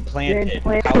B and planted.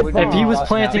 How would If he you was not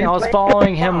planting, I know? was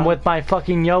following him with my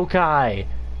fucking yokai.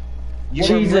 You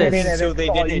Jesus. were planting, so they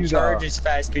Saw you, didn't though. charge as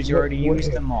fast because you already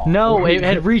used them all. No, it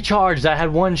had recharged. I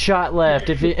had one shot left.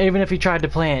 Even if he tried to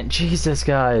plant, Jesus,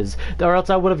 guys, or else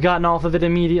I would have gotten off of it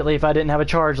immediately if I didn't have a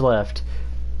charge left.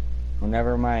 Well,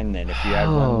 never mind then. If you had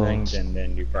Oh. one thing,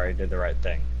 then you probably did the right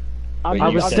thing. I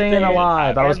You was said staying that.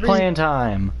 alive. I was Every- playing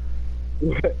time.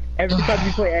 Every time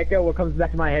you play Echo, what comes back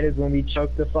to my head is when we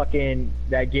choked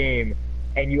that game,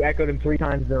 and you echoed him 3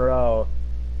 times in a row,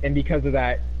 and because of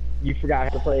that, you forgot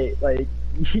how to play. Like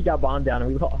you got bombed down,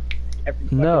 and we lost. Every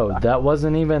fucking No, time. that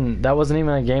wasn't even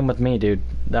a game with me, dude.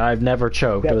 I've never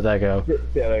choked with Echo.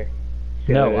 Taylor.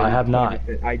 No, I have not.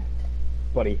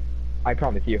 Buddy, I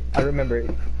promise you. I remember it.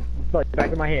 It's like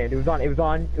back of my hand. It was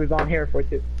on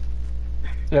Hereford too.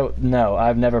 No,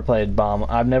 I've never played Bomb.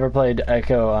 I've never played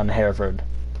Echo on Hereford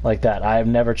like that. I have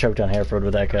never choked on Hereford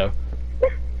with Echo.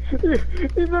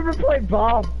 You've never played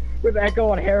Bob with Echo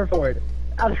on Hereford.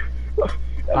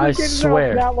 I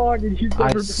swear. That long and you've I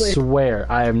never played. swear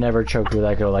I have never choked with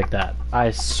Echo like that.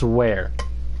 I swear.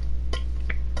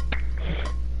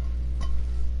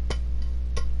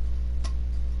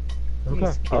 Okay,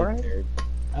 These kids alright. are-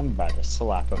 I'm about to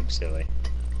slap him silly.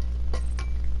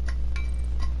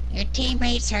 Your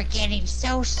teammates are getting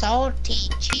so salty.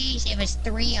 Jeez, it was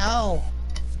 3-0.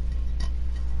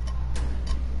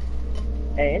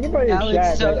 Hey, anybody in Alex,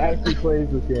 chat so- that actually plays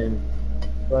this game.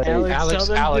 Like,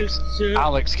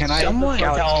 Alex, can I? Someone's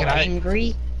Alex, all can I?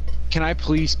 angry. Can I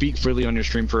please speak freely on your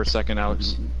stream for a second,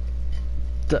 Alex?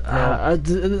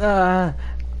 Aussie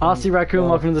Raccoon,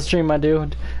 welcome to the stream, my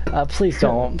dude. Please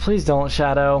don't,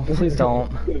 Shadow. Please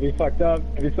don't. It's gonna be fucked up.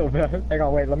 It's gonna be so bad. Hang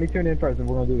on, wait, let me tune in person.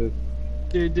 We're gonna do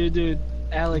this. Dude.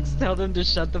 Alex, tell them to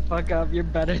shut the fuck up. You're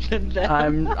better than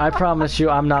them. I promise you,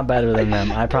 I'm not better than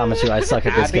them. I promise you, I suck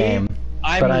at this Abby, game.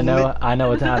 But I know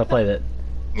how to play it.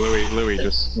 Louis,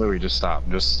 just stop.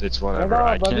 It's whatever. Hang on,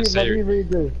 I let me can't read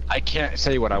this.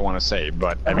 say what I want to say,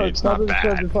 but I mean it's not Tell them to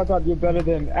shut bad. the fuck up. You're better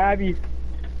than Abby.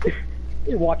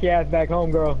 You walk your ass back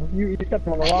home, girl. You stepped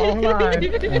on the wrong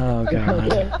line. Oh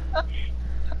god.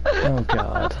 Oh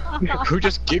god. Who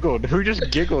just giggled? Who just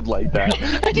giggled like that?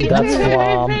 That's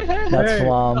Flom. That's Hey,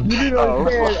 Flom. You need to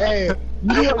understand, hey, you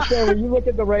need to understand when you look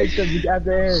at the race at the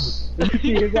end, and you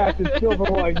see his ass is silver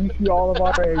one, you see all of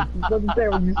our race. Just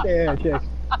understand where you stand, chick.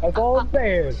 That's all I'm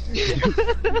saying.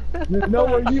 Just know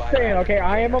where you stand, okay?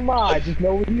 I am a mod. Just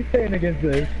know where you stand against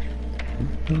this.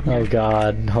 Oh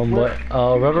god. Homeboy.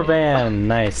 Oh, rubber band.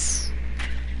 Nice.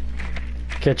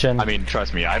 Kitchen. I mean,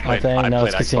 trust me, I played no,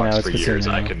 it's Xbox casino, for it's years.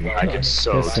 casino. I can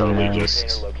so Casino. totally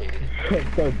just. I'm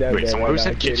so dead Wait, there so right who now, said I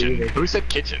can't kitchen? even. Who said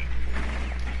kitchen?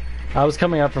 I was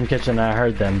coming up from kitchen and I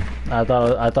heard them. I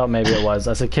thought maybe it was.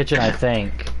 I said kitchen, I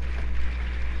think.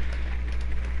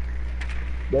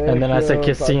 And then I said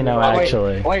casino,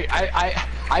 actually. Wait,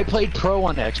 I played pro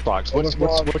on Xbox.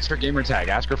 What's her gamer tag?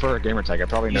 Ask her for her gamer tag. I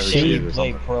probably know who she She is. or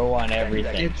played something. pro on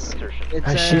everything.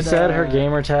 It's She said her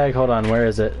gamer tag. Hold on, where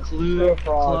is it?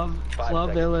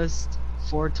 Club Illust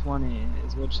 420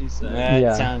 is what she said. That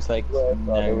Yeah. sounds like. No,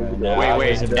 Wait, I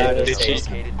was about to did say she?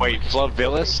 something. Wait,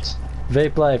 Flavillist?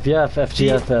 Vape Life, yeah,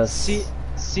 FGFS.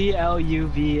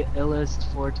 CLUV Illust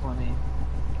 420.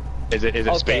 Is it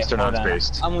Okay, spaced or hold not on.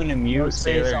 spaced? I'm gonna No mute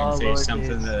space, Sailor all and say lowercase.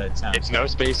 something that sounds. It's no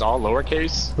space, all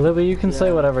lowercase. Libby, you can say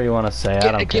Yeah. whatever you want to say.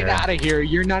 I don't Get care. out of here!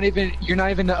 You're not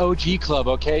even the OG club,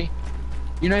 okay?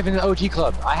 You're not even the OG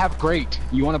club. I have great.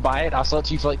 You want to buy it? I'll sell it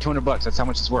to you for like $200. That's how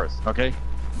much it's worth, okay?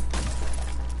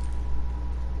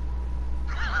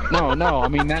 No, I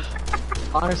mean that.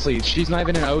 Honestly, she's not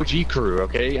even an OG crew,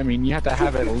 okay? I mean, you have to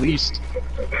have at least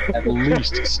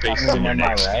space in your Am I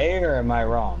next. right or am I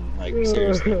wrong? Like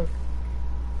seriously,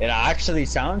 it actually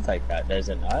sounds like that, does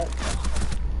it not?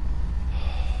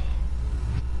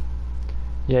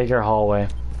 Jaeger hallway.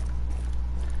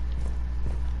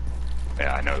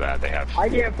 Yeah, I know that they have. I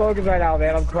can't focus right now,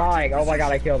 man. I'm crying. Oh my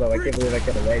god, I killed him. I can't believe I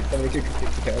killed him. Wait, somebody should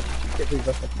kill him. I can't believe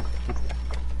I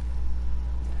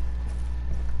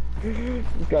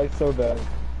This guy's so bad.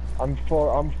 I'm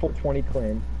 420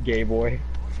 clan, gay boy.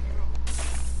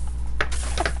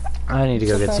 I need to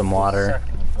go get some water.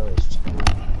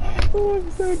 Oh,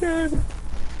 I'm so dead.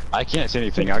 I can't say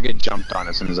anything. I'll get jumped on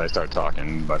as soon as I start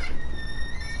talking, but...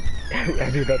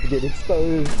 Abby's about to get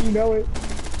exposed, you know it.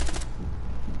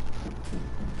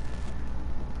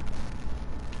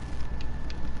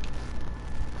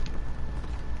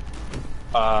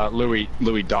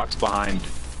 Louis, Doc's behind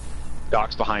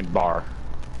bar.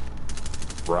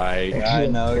 Right. Yeah, I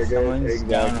know, someone's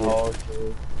down Exactly. hall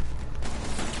too.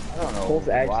 I don't know Colt's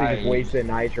actually why. just wasted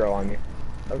nitro on me.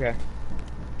 Okay.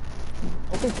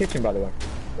 What's in the kitchen, by the way?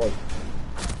 Wait.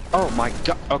 Oh my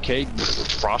god, okay.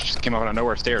 Frost just came out of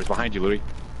nowhere stairs behind you, Louis.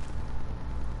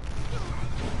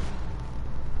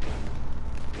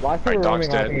 Last two Alright, were Doc's roaming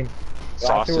off dead. me.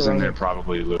 Frost two is were in there roaming.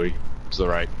 probably, Louis. To the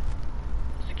right.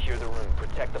 Secure the room.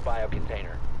 Protect the bio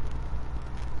container.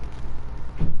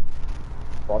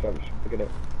 Watch out, look at it.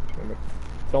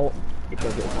 Don't,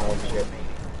 because it's not like shit.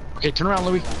 Okay, turn around,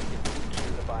 Louis.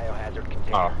 Secure the biohazard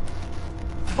container. Oh.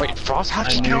 Wait, Frost, how'd I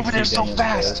she get knew over there she so didn't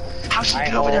fast? How'd she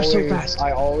get over there so fast?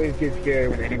 I always get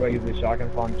scared when anybody uses a shotgun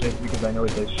function because I know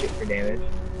it does shit for damage.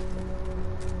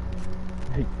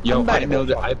 Yo, I'm bad I at know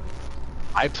that that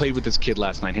I played with this kid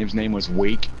last night. His name was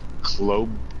Wake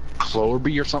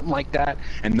Clorby or something like that,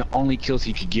 and the only kills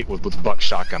he could get was with buck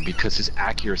shotgun because his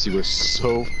accuracy was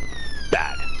so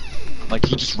bad. Like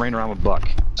he just ran around with buck.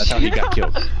 That's how he got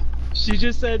killed. She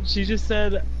just said,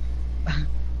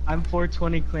 I'm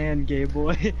 420 clan gay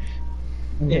boy,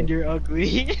 and you're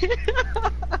ugly.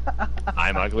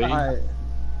 I'm ugly. What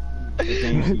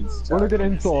a good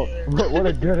insult. What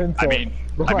a good insult. I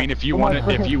mean, if you want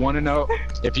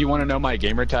to know my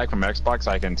gamer tag from Xbox,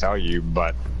 I can tell you.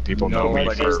 But people know me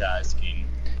for. Nobody's asking.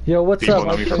 Yo, what's People up?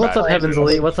 know me for What's bad up, Heavens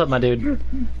Elite? What's up, my dude?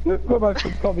 My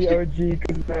friends call me OG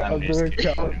because I'm of just their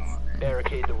kidding. accounts.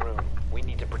 Barricade the room. We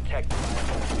need to protect.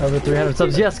 Over 300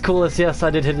 subs. Yes, coolest. Yes,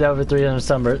 I did hit it over 300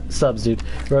 subs, dude.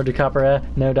 Road to Copper,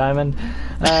 no diamond.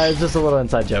 It's just a little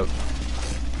inside joke.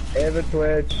 Ava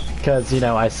Twitch. Because, you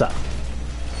know, I suck.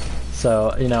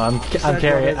 So, you know, I'm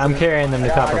carrying them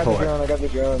to I Copper got the 4. drone, I got the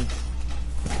drone.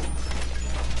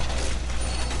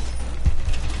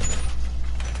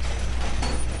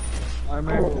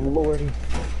 Armor. Oh, lordy.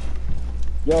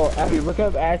 Yo, Abby, look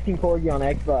up Asking Corgi on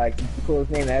Xbox. It's the coolest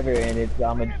name ever, and it's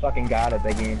I'm a fucking god at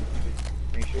that game.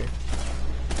 Make sure.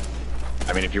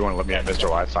 I mean, if you want to look me at Mr.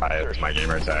 Wi-Fi, it's my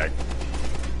gamer tag.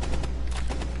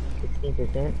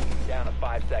 16%. Down to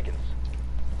 5 seconds.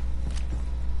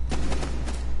 Op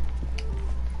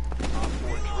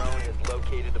 4 drone has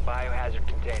located the biohazard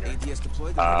container. ADS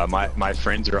deployed. My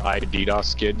friends are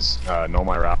DDoS kids, know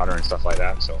my router and stuff like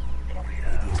that. So.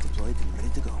 ADS deployed and ready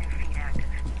to go.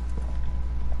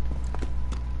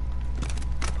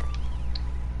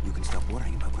 You can stop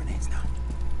worrying about grenades now.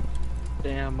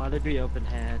 Damn, why did we open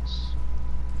hatch?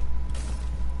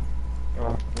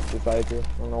 Oh, it's decided to. I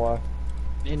don't know why.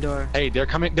 Indoor. Hey, they're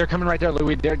coming right there,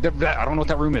 Louis. I don't know what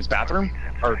that room is. Bathroom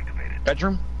or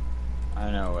bedroom?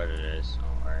 I know what it is.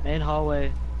 Don't worry. Main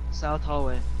hallway. South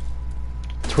hallway.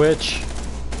 Twitch.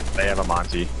 They have a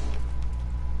Monty.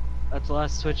 That's the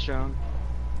last Twitch drone.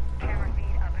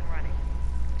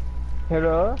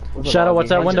 Hello? Shadow, watch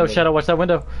that window. Shadow, watch that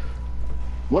window.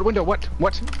 What window? What?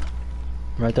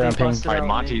 Right there on They ping. busted Alright, out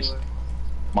Monty's. indoor.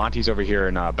 Monty's over here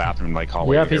in bathroom like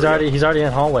hallway. Yep, he's area. already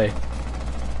in hallway.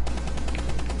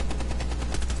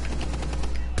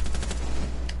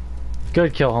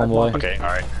 Good kill, homeboy. Okay,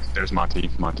 alright. There's Monty.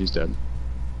 Monty's dead.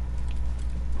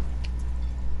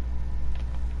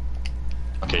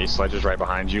 Okay, Sledge is right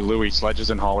behind you. Louis, Sledge is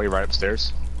in hallway right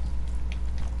upstairs.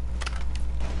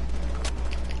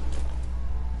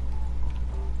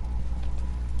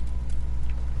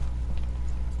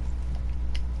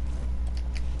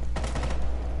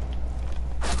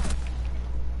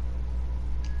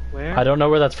 Where? I don't know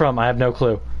where that's from. I have no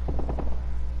clue.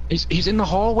 He's in the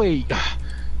hallway.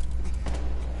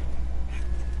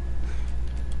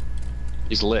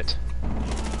 He's lit.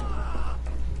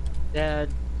 Dead.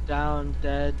 Down.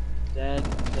 Dead. Dead.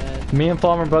 Dead. Me and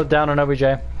Falmer both down on OBJ.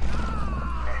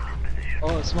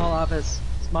 Oh, small office.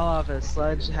 Small office.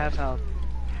 Sledge, half health.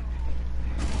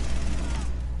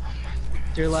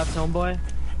 To your left, homeboy.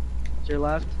 To your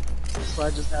left.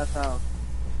 Sledge is half health.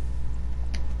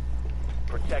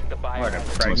 Protect the What, a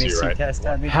biohazard. pregnancy right? test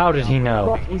at me? How did he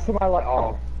know? You see my light?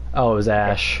 Oh. Oh, it was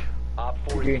Ash. Op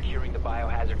 4 is securing the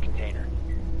biohazard container.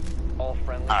 All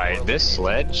friendly. Alright, this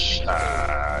Sledge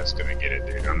is gonna get it,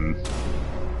 dude.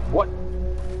 What?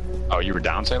 Oh, you were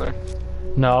down, Sailor?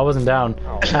 No, I wasn't down.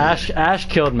 Ash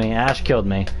killed me. Ash killed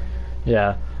me.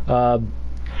 Yeah.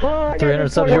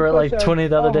 300 subs. You were at like 20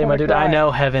 the other day, my dude. I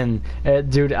know, Heaven.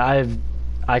 Dude, I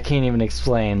can't even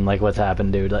explain like what's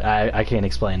happened, dude. Like, I can't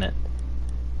explain it.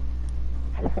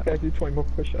 I gotta do 20 more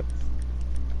push-ups.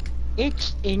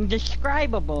 It's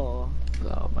indescribable.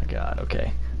 Oh my god,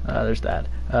 okay. There's that.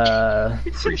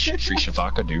 Free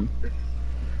Shavaka, dude.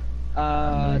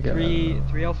 gonna go.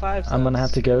 305. I'm gonna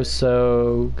have to go,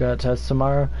 so got a test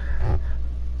tomorrow.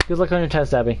 Good luck on your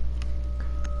test, Abby.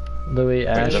 Louis,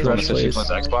 Ash, That's on Rush, the please. plus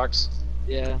Xbox.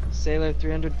 Yeah, Sailor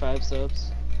 305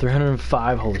 subs.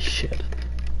 305, holy shit.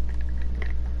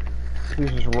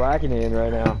 He's just racking it in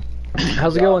right now.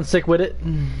 How's it going, Sick with it?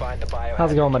 Find the biohazard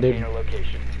How's it going, my dude? container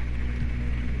location.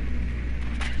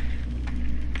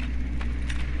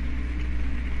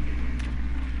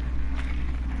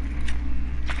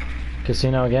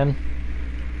 Casino again?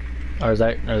 Or is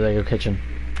that your kitchen?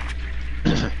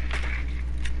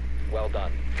 Well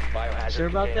done. Biohazard Sure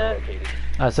about container that? located.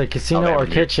 I said casino Oh, or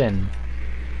yeah. kitchen.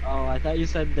 Oh, I thought you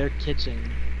said their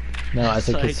kitchen. No, I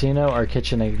said It's like- casino or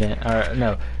kitchen again. Or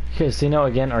no, casino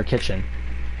again or kitchen.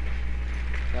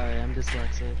 Sorry, I'm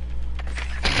dyslexic.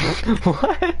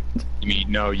 What? You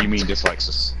mean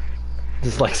Dyslexis.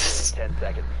 Dyslexis. 10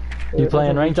 seconds. You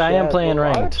playing ranked? I am playing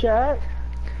ranked. Chat.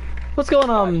 What's going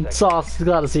on, Sauce?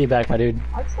 Glad to see you back, my dude.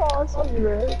 I saw you,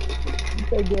 man. You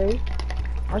say gay.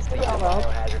 I see Find the y'all out.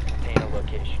 biohazard container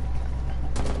location.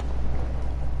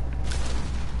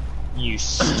 You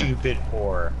stupid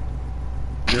whore.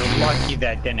 You're lucky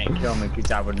that didn't kill me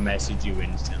because I would message you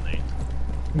instantly.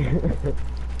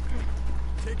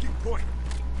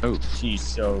 Oh, She's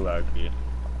so lucky.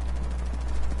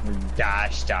 We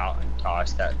dashed out and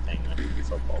tossed that thing like a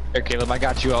football. here, Caleb, I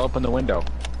got you. I'll open the window.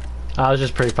 I was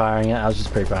just pre-firing it. I was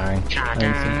just pre-firing. I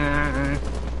didn't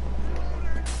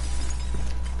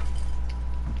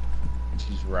see-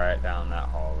 She's right down that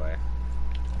hallway.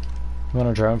 You want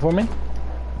a drone for me?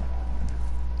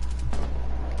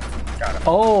 Got him.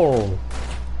 Oh!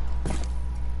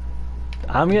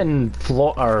 I'm getting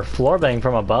floor bang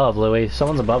from above, Louis.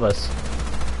 Someone's above us.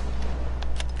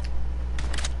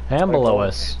 And below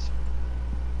us.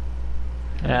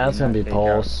 Yeah, that's gonna be Take out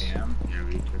Pulse. Cam. Yeah,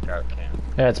 we took out Cam.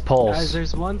 Yeah, it's Guys, Pulse.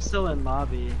 there's one still in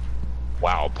lobby.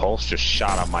 Wow, Pulse just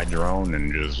shot up my drone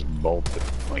and just bolted.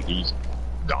 Like he's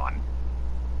gone.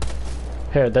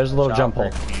 Here, there's a little jump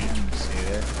Chopper hole. Cam, see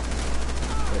there?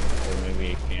 Or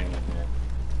maybe a Cam in there.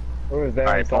 What was that?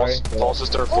 All I'm right, sorry. Pulse is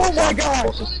third floor. Oh my God!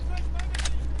 Pulse is-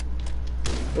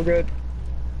 We're good.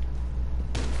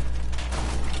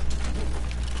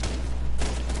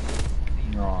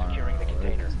 Securing the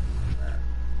container.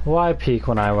 Why peek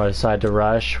when I decide to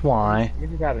rush? Why? You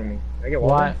just happened to me. I get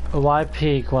Why? one. Why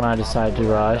peek when I decide to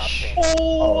rush?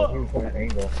 Oh, he was from an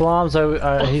angle. Flom's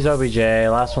he's OBJ.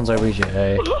 Last one's OBJ.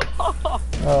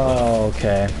 Oh,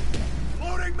 okay.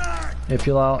 If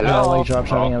you allow like drop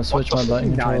shotting, I'll switch my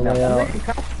button control layout.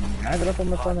 I have it up on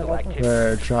my phone at that point.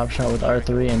 Where drop shot with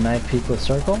R3 and knife peek with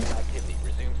circle. Activity.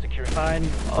 Resume securing. Fine.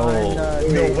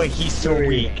 No way, he's so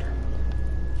weak.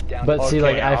 Down But to see,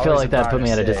 Okay, like I I feel was like that about put me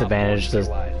to at a say, disadvantage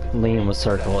to lean with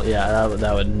circle. Yeah,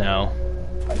 that would no.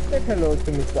 I said hello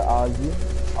to Mr.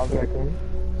 Ozzy. I'll be back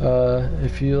in.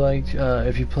 If you like,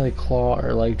 if you play claw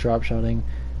or like drop shotting,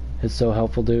 it's so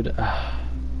helpful, dude.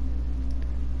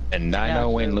 And I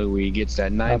know when Louis gets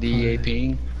that 98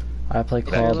 ping. I play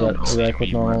claw, That's but no wreck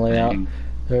with normal one layout. thing.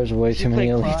 There's way too many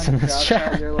elites in this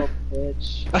chat. Your little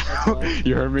bitch. That's why.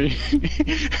 You heard me?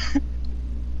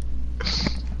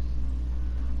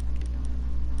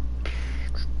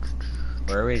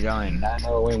 Where are we going? I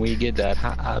know when we get that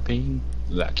high ping.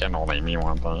 That can only mean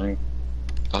one thing.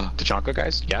 Tachanka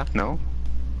guys? Yeah? No?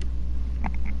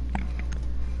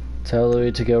 Tell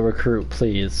Louis to go recruit,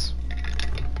 please.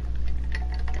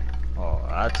 Oh,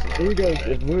 that's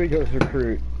If Louis goes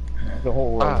recruit, the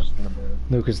whole world's just gonna burn.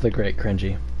 Lucas the Great,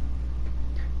 cringy.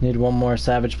 Need one more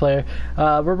Savage player.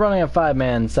 We're running a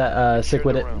 5-man. Sick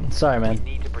with it. Sorry, We man.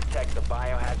 need to protect the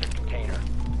biohazard container.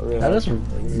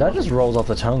 That just rolls off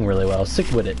the tongue really well. Sick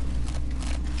with it.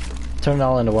 Turn it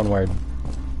all into one word.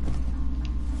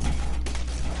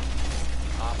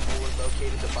 Op 4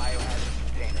 located the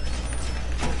biohazard container.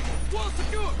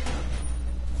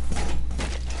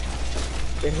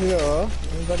 Hello?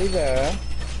 Anybody there?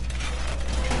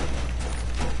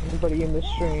 Anybody in the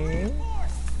stream?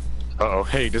 Uh-oh.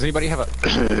 Hey, does anybody have a...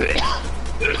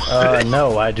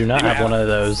 No, I do not have one of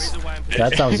those.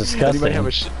 That sounds Does anybody have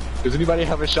disgusting. does anybody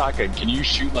have a shotgun? Can you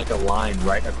shoot like a line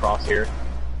right across here?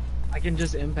 I can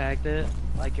just impact it.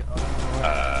 Like,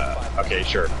 Okay,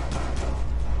 sure.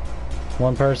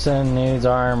 One person needs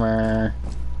armor.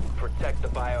 Protect the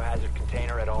biohazard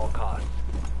container at all costs.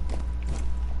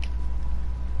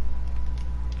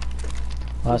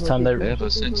 Last time they Ever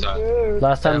since I...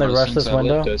 rushed this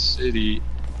window. The city,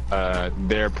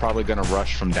 they're probably gonna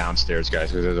rush from downstairs, guys,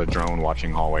 because there's a drone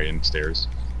watching hallway and stairs.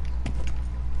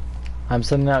 I'm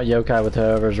sending out yokai with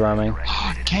whoever's roaming.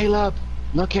 Caleb,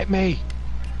 look at me.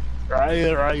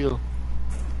 Where are you?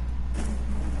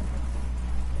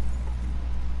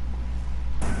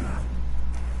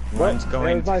 One's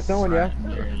going. There's my someone, yeah.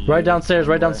 Right downstairs,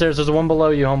 right downstairs. There's one below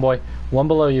you, homeboy. One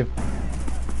below you.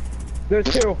 There's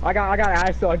two. I got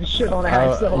Ash, so I just shit on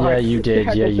Ash. So Oh, yeah, hard. you did.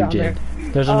 Yeah, you down did. there.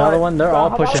 There's another one. They're all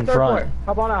hop on pushing third front.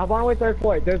 floor. Hop on with third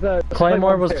floor. There's a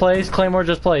Claymore was upstairs. placed. Claymore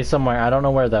just placed somewhere. I don't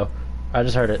know where though. I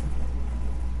just heard it.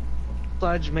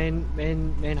 Sludge,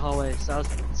 main hallway, south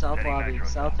lobby,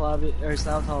 south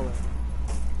hallway.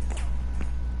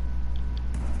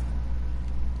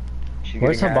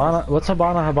 Where's Habana? What's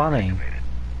Habana?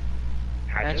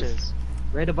 Hatches.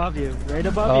 Right above you. Right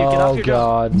above you. Get off Oh your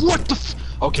god. What the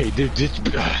Okay, dude,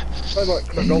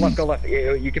 Look, go left.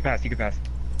 You can pass.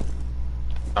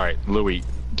 Alright, Louis.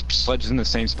 Sledge is in the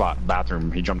same spot,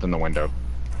 bathroom. He jumped in the window.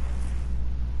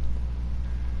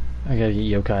 I gotta get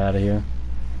yokai out of here.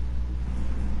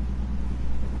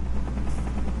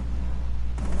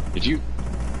 Did you?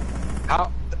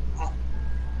 How?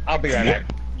 I'll be right back.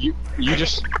 You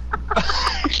just.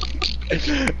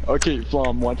 Okay,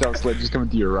 Flom, watch out, Sledge is coming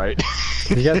to your right.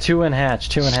 You got two in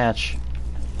hatch.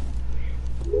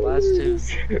 Last two.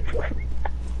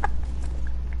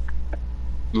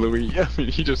 Louis, I mean,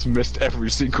 he just missed every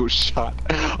single shot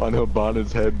on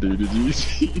Habana's head, dude. Did you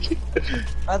see?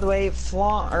 By the way,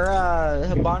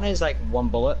 Habana is like one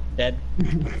bullet dead.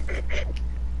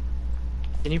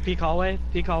 Can you peek hallway?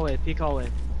 Peek hallway.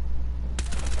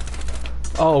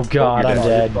 Oh god, I'm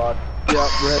dead. Yeah,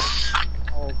 rip.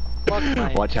 Oh, fuck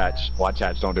my... Watch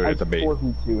hatch, don't do it. It's a bait.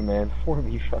 4v2, man.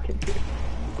 4v fucking 2.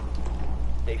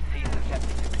 They've seized the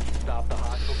stop the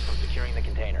hostiles from securing the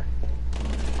container.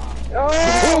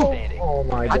 Oh! Oh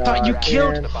my god. I thought you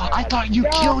killed. man. I thought you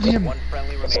killed him. One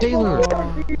friendly remaining. Taylor. A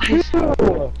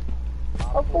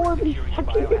 4v Securing the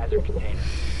biohazard container.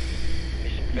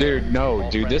 Dude, no,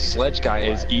 dude. This Sledge guy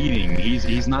is eating.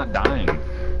 He's not dying.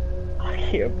 I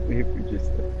can't believe we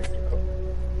just.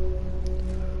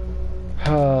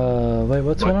 Wait,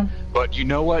 what's going on? But you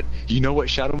know what? You know what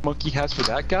Shadow Monkey has for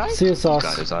that guy? See you, He Sauce.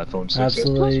 got his iPhone 6.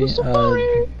 Absolutely.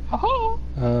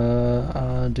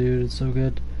 Dude, it's so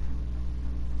good.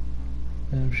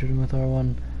 I'm shooting with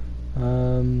R1.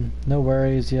 No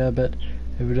worries, yeah, but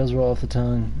if it does roll off the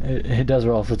tongue, it does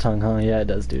roll off the tongue, huh? Yeah, it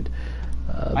does, dude.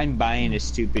 I'm buying a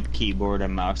stupid keyboard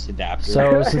and mouse adapter.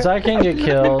 So since I can't get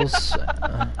kills,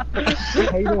 I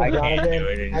can't do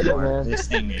it anymore. This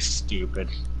thing is stupid.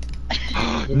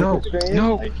 No.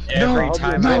 Like, every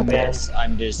time I miss,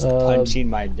 I'm just punching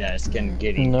my desk and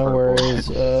getting no purple.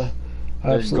 worries.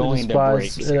 I absolutely going to break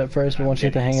despised it at first, but once you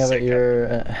get the hang of it, you're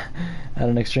at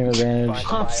an extreme advantage.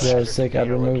 So sick, I'd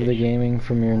remove the gaming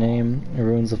from your name. It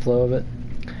ruins the flow of it.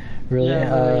 Really,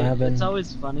 Yeah, have been. it's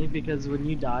always funny because when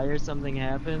you die or something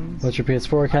happens, What's your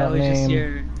PS4 I account always just name?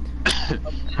 hear.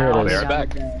 Here it I'll be is. right back.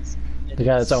 The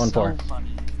guy that's 0-4. So funny.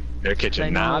 Their kitchen.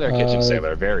 Thank Nah, you. their kitchen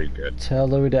sailor. Very good. Tell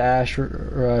Louis to Ash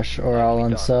Rush or I'll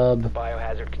The unsub.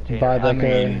 biohazard container. Buy I Becker.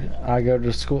 mean, I go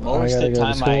to school. I Most gotta of the go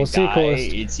to time school. I See, die,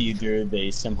 coolest. it's either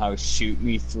they somehow shoot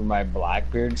me through my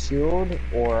Blackbeard shield,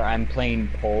 or I'm playing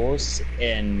Pulse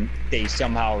and they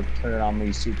somehow turn on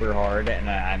me super hard, and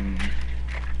I'm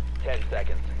 10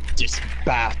 seconds. just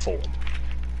baffled.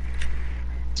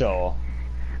 So,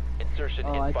 Insertion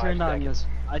Oh, in I 5 turned on seconds. this.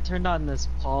 I turned on this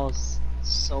pulse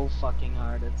so fucking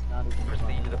hard. It's not even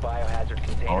Proceed to the funny. biohazard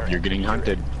container. Oh, you're getting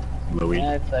hunted, Louis.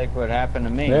 that's like what happened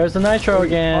to me. There's the nitro Fuck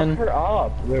again. her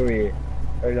up, Louis.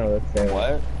 Or no, that's Sam.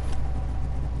 What?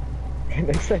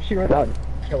 Next time she runs out,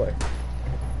 kill her.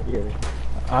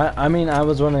 Yeah. I mean, I'm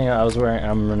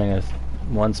running a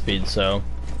 1 speed, so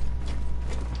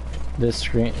this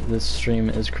stream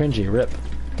is cringy. Rip.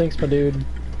 Thanks, my dude.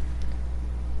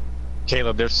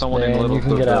 Caleb, there's someone in Man, the little you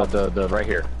can get out. the right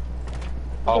here.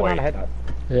 Oh Someone wait. on the head.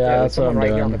 Yeah, that's what I'm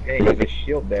right here on the doing. page. There's a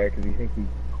shield there because he thinks he's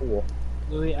cool.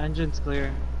 Louis, engine's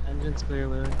clear. Engine's clear,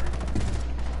 Louis.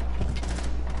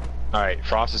 All right,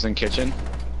 Frost is in kitchen.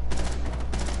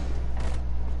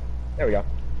 There we go.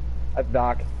 That's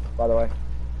Doc, by the way.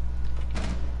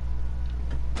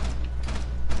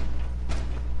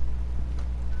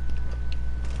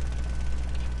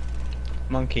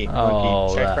 Monkey,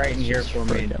 Oh, check that's right in here just for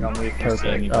me and tell me if you see Perfect.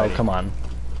 anybody. Oh, come on.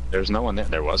 There's no one there.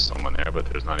 There was someone there, but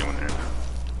there's not anyone there now.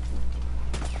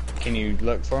 Can you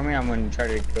look for me? I'm gonna try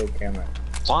to kill camera.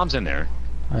 Flom's in there.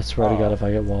 I swear to God, if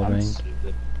I get wall I'm banged.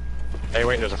 stupid. Hey,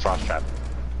 wait, there's a frost trap.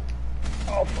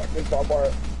 Oh fuck, this ball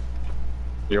bar.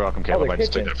 You're welcome, Oh, Caleb. the I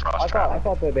just took kitchen. the frost I trap.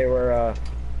 thought that they were.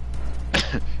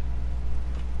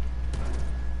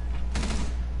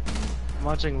 I'm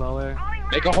watching lower.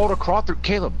 Make a hole to crawl through.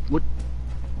 Caleb, what?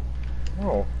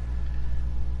 Oh.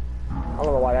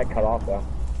 don't know why that cut off though.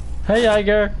 Hey,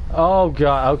 Iger. Oh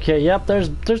god. Okay. Yep. There's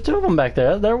two of them back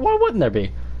there. Why wouldn't there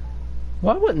be?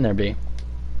 Why wouldn't there be?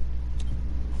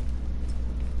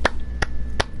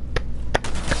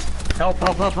 Help,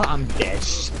 help, help, help. I'm dead.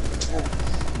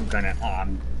 I'm gonna,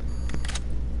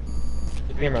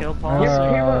 Kill Paul.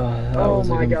 That Oh was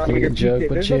a my god. complete Look at joke, Pete.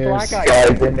 but There's a cheers. black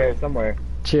guy in there somewhere.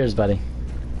 Cheers, buddy.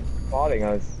 Spotting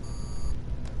us.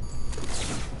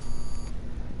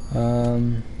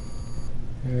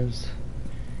 Here's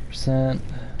percent.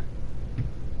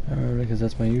 I remember because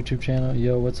that's my YouTube channel.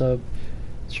 Yo, what's up?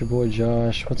 It's your boy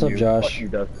Josh. What's up, Fuck Josh? you,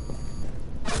 Dustin.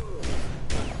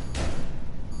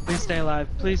 Please stay alive.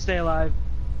 Please stay alive.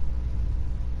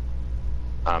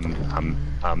 Stay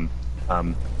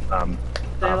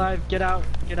alive. Get out.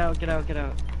 Get out. Get out. Get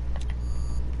out.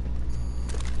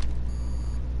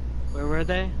 Where were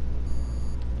they?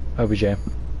 OBJ.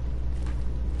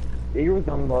 He was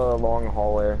on the long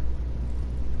hallway.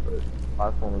 But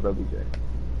last one was OBJ.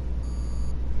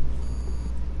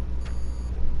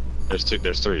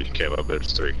 There's three, Caleb.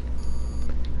 There's three.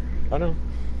 I know.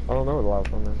 I don't know what the last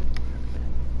one is.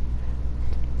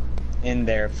 in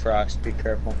there, Frost. Be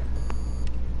careful.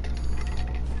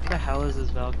 What the hell is this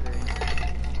Valkyrie?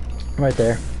 Right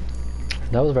there.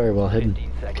 That was very well hidden.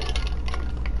 15 seconds.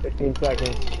 15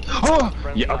 seconds. Oh!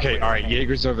 Yeah, okay, alright,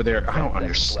 Jaeger's over there. I don't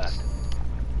understand.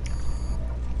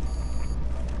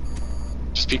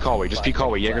 Just peek hallway, just peek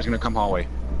hallway. Jaeger's gonna come hallway.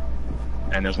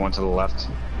 And there's one to the left.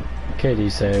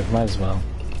 KD save, might as well.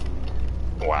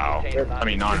 Wow. I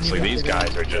mean, honestly, these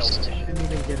guys are just... Didn't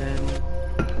even get in.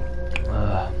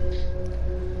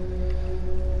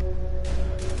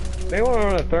 They want to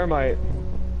run a thermite.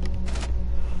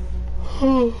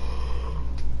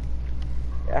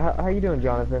 How you doing,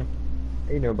 Jonathan?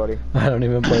 How you doing, buddy? I don't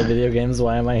even play video games,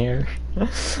 why am I here?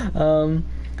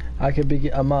 I could be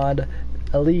a mod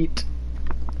elite.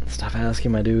 Stop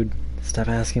asking, my dude. Stop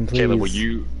asking, please. Caleb, will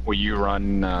you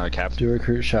run Cap? Do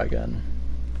recruit shotgun.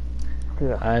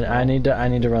 Yeah. I need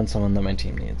to run someone that my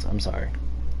team needs. I'm sorry.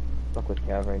 Stuck with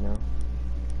Cav right now.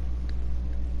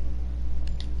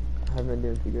 I haven't been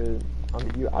doing too good.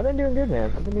 I've been doing good,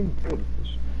 man. I've been doing good.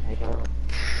 Just hang out.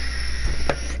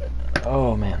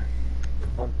 Oh man.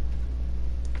 Alright,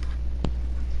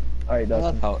 I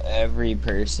love Dustin. how every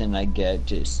person I get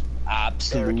just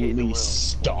absolutely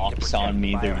stomps on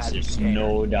me. There's just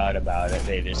no doubt about it.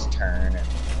 They just turn and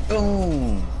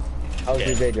boom. How was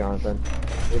your day, Jonathan?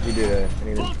 What did you do to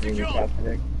any of your tasks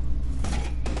today?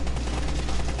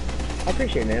 I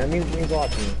appreciate it, man. That means a lot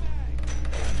to me.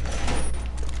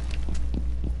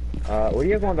 Where do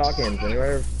you guys want dock cams?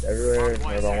 Everywhere,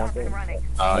 wherever I want them?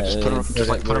 Just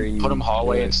put them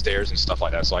hallway and stairs and stuff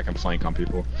like that, so I can flank on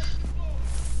people.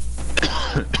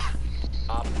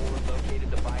 Op 4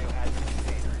 located the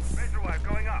biohazard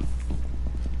container.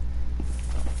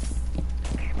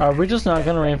 Are we just not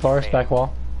gonna reinforce back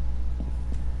wall?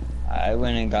 I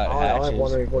went and got I only have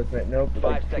one hatches. reinforcement. Nope, 5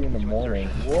 like 2 in the seconds to morning.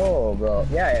 insertion. Whoa, bro.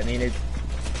 Yeah, I mean it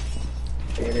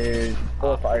is 4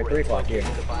 or 5 or 3 o'clock here. The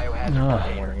biohazard No. In the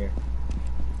container. morning here.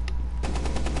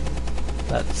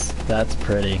 That's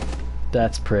pretty.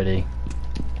 That's pretty.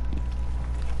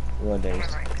 What days?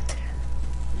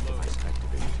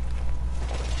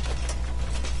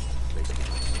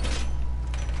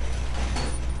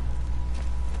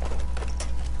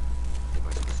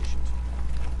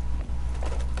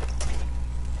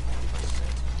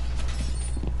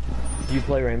 Do you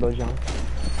play Rainbow, John?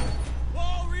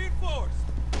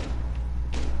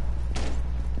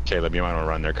 Caleb, you might want to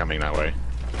run. They're coming that way.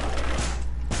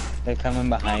 They're coming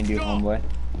behind you, homeboy.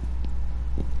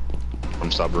 From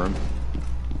sub room.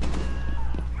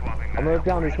 I'm gonna look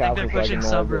down these I think they're castles. pushing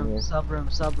sub room,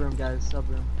 guys, sub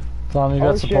room. Tom, you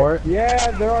got support? Shit.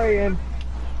 Yeah, they're already in.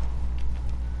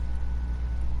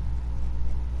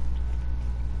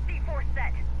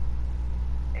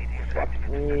 Fuck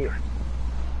me.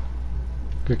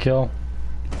 Good kill.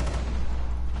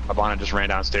 Abana just ran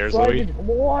downstairs, Sledge Louis. is,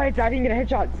 what? I didn't get a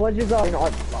headshot. Sledge is up. No,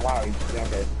 wow, yeah,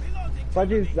 okay.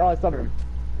 Sledge is stubborn.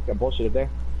 Got bullshit there.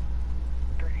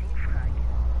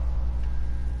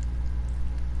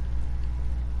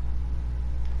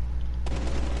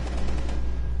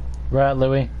 Right,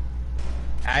 Louis.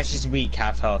 Ash is weak,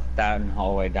 half health. Down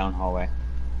hallway, down hallway.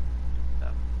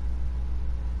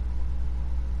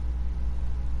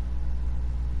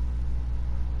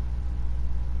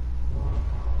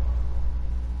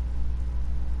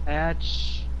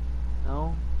 Hatch.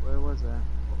 No? Where was that?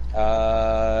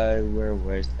 Where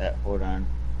was that? Hold on.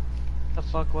 What the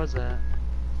fuck was that?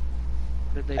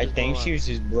 Did they I just think blow she up? was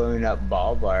just blowing up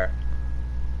ball bar.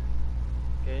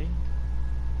 Okay.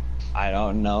 I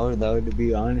don't know though, to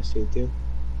be honest with you.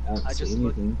 don't I see just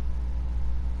looked. anything.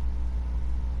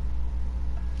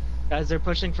 Guys, they're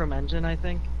pushing from engine, I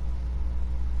think.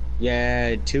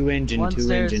 Yeah, two engine, One two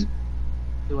stairs. engine.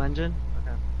 2 engine?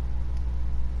 Okay.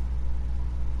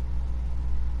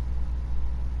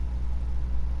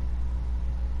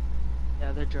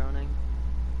 Yeah, they're droning.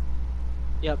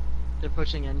 Yep, they're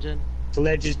pushing engine.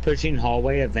 Sledge is pushing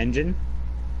hallway of engine.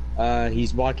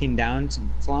 He's walking down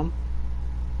Flum.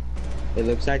 It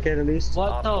looks like it at least.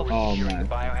 What the? Op 4 Oh, securing man. the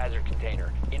biohazard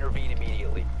container. Intervene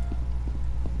immediately.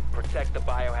 Protect the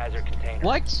biohazard container.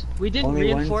 What? We didn't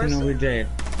Only one's reinforce. in OBJ.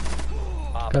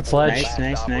 Op Got 4 Sledge. Nice, last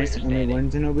nice, nice. operator Only standing.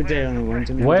 one's in OBJ, only one's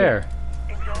in OBJ. Where?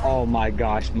 Oh my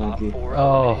gosh, Op monkey. 4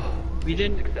 Oh. eliminated. We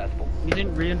didn't. Successful. We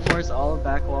didn't reinforce all of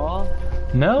back wall.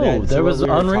 No, That's there what was we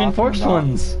were unreinforced talking about.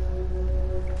 ones.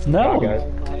 Alright, No. guys.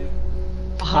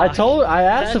 I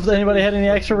asked if anybody had any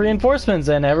extra reinforcements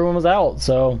and everyone was out,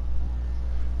 so.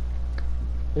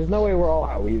 There's no way we're all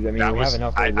out. I mean, That we was, have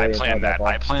enough. I way planned inside that. ball.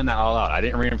 I planned that all out. I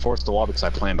didn't reinforce the wall because I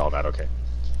planned all that. Okay.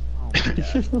 Oh my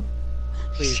god.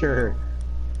 Please. Sure.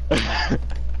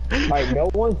 Alright, no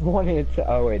one's wanting to.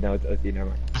 Oh wait, no, it's OC. Never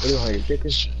mind. What do you want to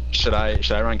get? Should I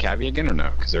run Cavi again or no?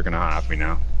 Because they're gonna hunt after me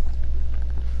now.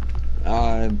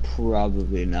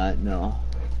 Probably not, no.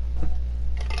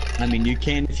 I mean, you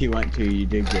can if you want to, you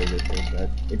did go with it, but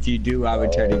if you do, I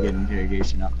would try to get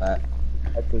interrogation off that.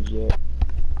 That's legit.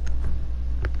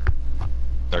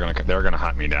 They're gonna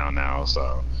hunt me down now.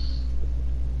 So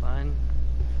Fine.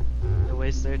 They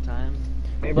waste their time.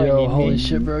 Anybody Yo, need holy me?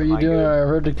 shit, bro, you Am I doing good? alright?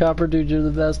 Road to Copper, dude, you're the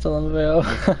best on the video.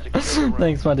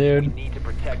 Thanks, my We dude. need to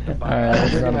protect the Alright,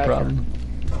 that's biohazard. not a problem.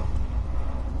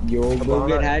 You'll go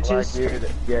get hatches?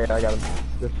 Yeah, I got him.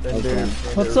 Defender. Okay.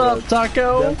 What's up,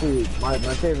 Taco? Definitely my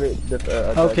favorite.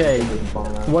 Okay,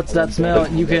 what's that smell?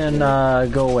 You can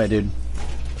go away, dude.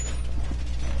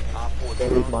 Op 4 That is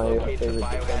drone my located the favorite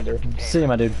biohazard defender. container. See you,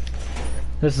 my dude.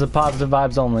 This is a positive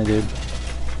vibes only, dude.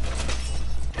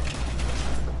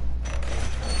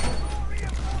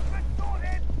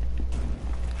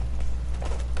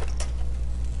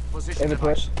 In the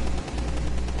push.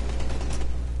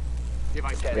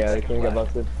 Yeah, they couldn't get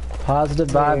busted. Positive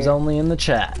vibes only in the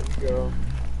chat. Go.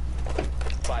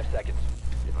 5 seconds.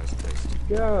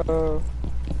 Go.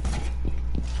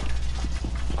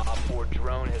 Op 4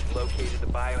 drone has located the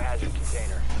biohazard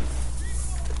container.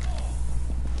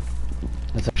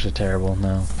 That's actually terrible,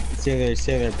 no. Stay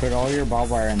there, put all your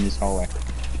barbed wire in this hallway.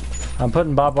 I'm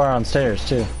putting barbed wire on stairs,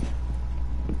 too.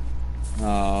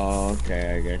 Oh,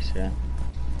 okay, I guess, yeah.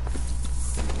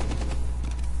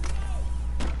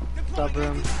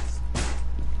 Subroom.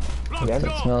 That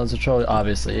smell is a troll.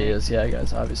 Obviously he is. Yeah,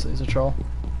 guys, obviously he's a troll.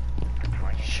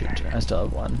 Shoot, I still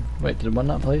have one. Wait, did one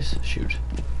not place? Shoot.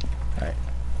 Alright.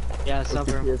 Yeah, What's your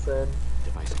subroom. PSN?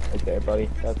 Right there, buddy.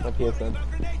 That's my PSN.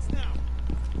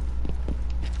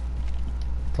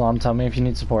 Plum, tell me if you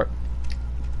need support.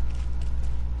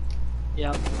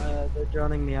 Yep, they're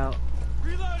droning me out.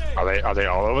 are they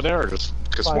all over there or just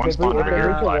because Fine, one the spawned over here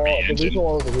Visual by wall- me the engine? Visual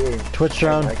wall over here. Twitch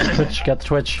drone. Twitch, got the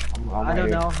Twitch. I don't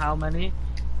know how many.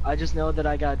 I just know that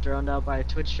I got droned out by a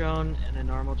Twitch drone and a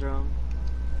normal drone.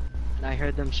 And I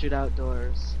heard them shoot out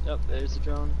doors. Yep, there's a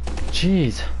drone.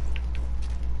 Jeez.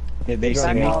 Did they see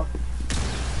Back me? wall.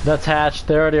 That's hatch.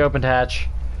 They already opened hatch.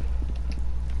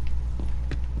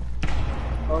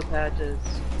 Both hatches.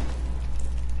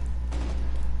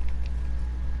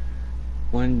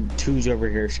 1, 2's over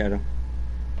here, Shadow.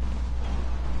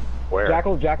 Where?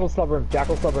 Jackal subroom.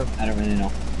 Jackal subroom. I don't really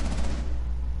know.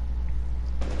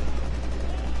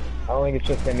 I don't think it's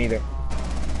just him either.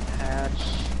 Hatch.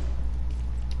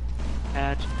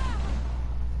 Hatch.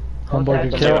 Homeboy,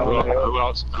 good Okay.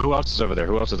 kill. Who else is over there?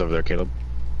 Who else is over there, Caleb?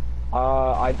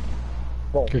 I.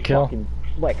 Well, Good kill. fucking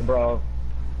flick, bro.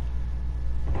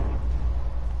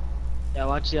 Yeah,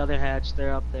 watch the other hatch.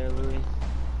 They're up there, Louis.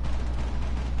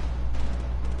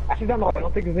 Actually, I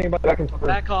don't think there's anybody back in subroom.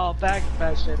 Back call. Back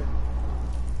straight in.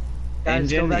 Guys,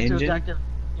 Engine, go back to engine. objective.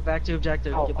 Get back to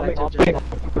objective. Oh, Get I back to mean,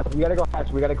 objective. we gotta go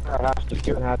hatch. We gotta go hatch. Just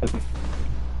give it hatch.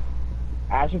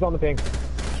 Ash is on the ping.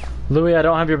 Louis, I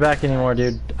don't have your back anymore,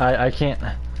 dude. I can't.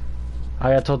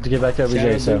 I got told to get back to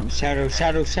OBJ, so.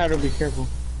 Shadow, be careful.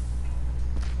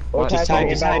 Both Just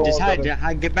hatches hide, on just the hide, wall, just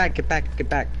hide. Get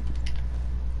back.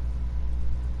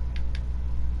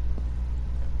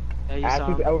 Yeah, you Ash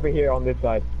saw is him. over here on this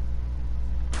side.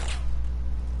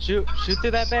 Shoot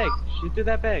through that bag. Shoot through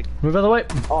that bag. Move out of the way.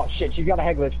 Oh shit, she's got a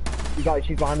head glitch.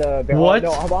 She's behind the barrel. What?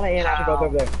 No, Habana and Ash are both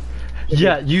over there.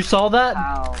 Yeah, you saw that?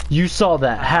 Ow. You saw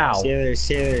that. How? Stay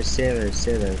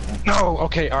there. No.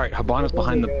 Okay. All right. Habana's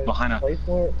behind the Place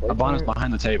for it, place Habana's for it.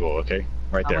 behind the table. Okay.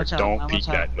 Right How there. much health? Don't How peek much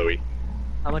that, health? Louis.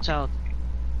 How much health?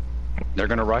 They're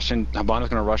gonna rush in. Habana's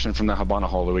gonna rush in from the Habana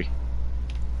hole, Louis.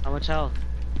 How much health?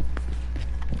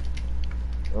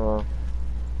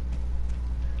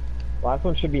 Last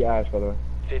one should be Ash, by the way.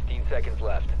 15 seconds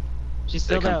left. She's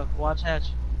still They come- there. Watch hatch.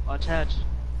 Watch hatch.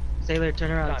 Sailor,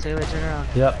 turn around. Sailor, turn around.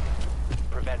 Yep.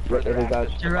 Prevent What further is that?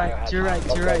 access To your right. To your right.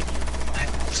 To your right.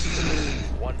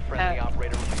 One friendly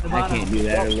operator The I bottom. can't do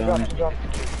that alone.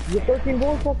 You have 13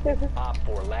 bullets upstairs? Op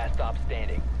 4, last stop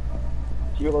standing.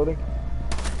 You're loading.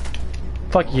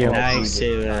 Fuck you. Nice,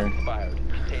 Sailor. Fired.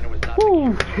 Container was not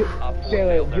Woo! secured. Op 4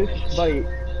 Taylor, failed their just mission. buddy,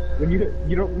 when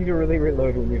you don't need to really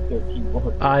reload when you have 13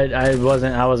 bullets.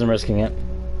 I wasn't risking it.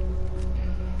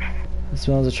 It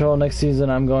smells a troll. Next season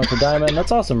I'm going for diamond.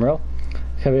 That's awesome, bro.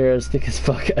 Javier is thick as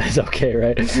fuck. It's okay,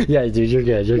 right? Yeah, dude, you're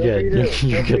good. You're good.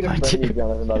 You're good, my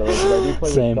dude.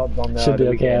 Same. Should be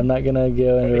okay. I'm not gonna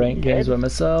go into ranked games by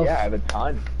myself. Yeah, I have a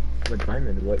ton. I'm a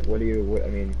diamond. What do you? I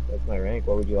mean, that's my rank.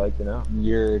 What would you like to know?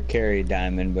 You're carry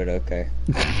diamond, but okay.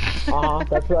 That's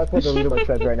what the leaderboard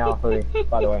says right now for me.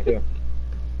 By the way, too.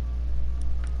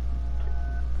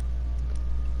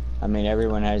 I mean,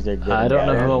 everyone has their good. I don't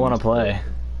know and bad who I want to ones, play.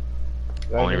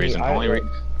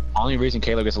 Only reason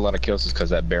Caleb gets a lot of kills is because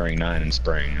that bearing 9 in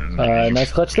spring.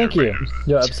 Nice clutch, thank you.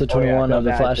 Yo, episode 21 of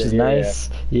The Flash is nice.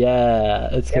 Yeah,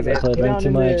 it's because I played ranked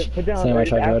too much. Same, I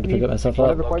tried hard to pick up myself up.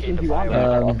 Whatever questions you want,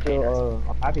 man.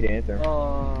 I'm happy to answer.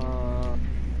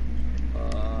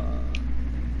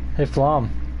 Hey, Flom.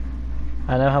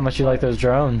 I know how much you like those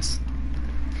drones.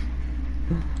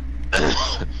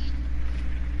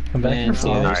 Come back Man, here,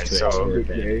 Flom. Alright, so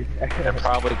Okay. they're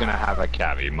probably gonna have a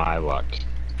cavi. My luck.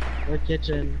 Their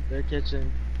kitchen. Their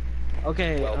kitchen.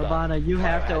 Okay, Well done. Habana, you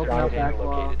have to open up back wall.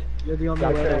 Located. You're the only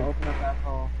way to open up back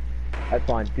wall. That's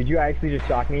fine. Did you actually just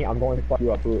shock me? I'm going to fuck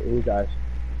you up. Who's that?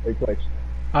 Wait, Twitch.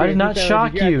 I did not Did you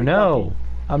shock actually you, shock no. me?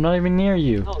 I'm not even near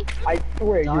you. Oh, I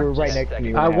swear you were right next to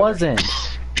me. I wasn't.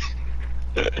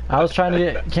 I was trying to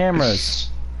get cameras.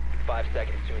 5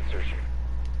 seconds to insertion.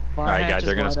 Alright, guys,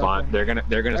 they're gonna spawn. They're gonna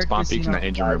Dark spawn peeks in casino. the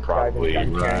engine room probably. Right.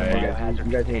 Right. You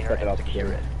guys need to set it up.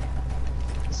 Secure it.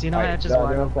 Casino Alright, hatch is they're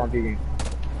wide not open. spawn peeking.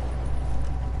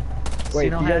 Wait,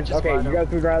 Casino you hatch guys, is okay, wide you guys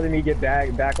would rather me get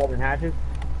back wall than hatches?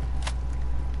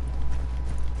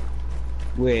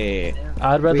 Wait.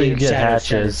 I'd rather Wait, you get Shadow,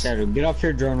 hatches. Shadow, get off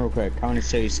your drone real quick. I want to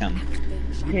show you something.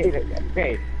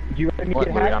 Okay, do you rather me What-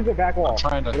 get what- hatches I'm- or back wall? I'm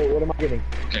trying to- What am I getting?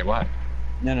 Okay, what?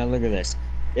 No, look at this.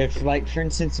 If, like, for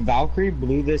instance, Valkyrie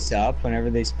blew this up whenever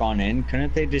they spawn in,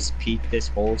 couldn't they just peek this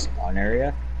whole spawn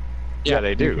area? Yeah, they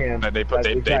You do. can. They put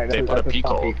That's- they that's put a spawn peek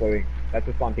hole. peek, Louis. That's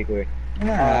a spawn peek, Louis.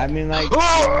 Yeah, I mean, like,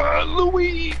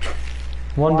 Louis.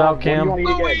 One Flom, Val what do you cam. want me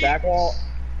to get, back wall?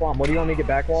 Flom, what do you want me to get,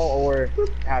 back wall or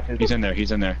hatches? He's in there.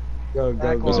 He's in there. go,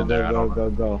 Back go, wall. go, go, go,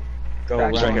 go. Go,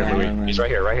 He's right here, run, Louis. run, run. He's right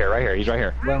here. Right here. He's right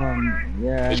here.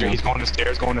 Yeah. He's going to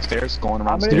stairs. Going to stairs. Going I'm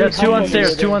around gonna You got stairs. two on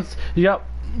stairs, two on. You got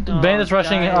bandits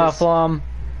rushing, guys. Flom.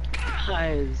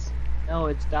 Guys. No,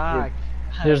 it's Doc.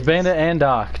 There's Guys. bandit and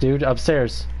Doc, dude,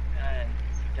 upstairs.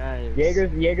 Guys.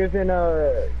 Jaeger's in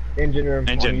engine room.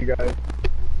 Engine. On you guys.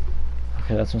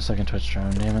 Okay, that's my second Twitch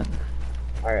drone, damn it.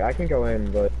 Alright, I can go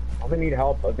in, but I'm gonna need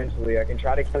help eventually. I can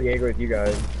try to kill Jaeger with you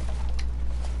guys.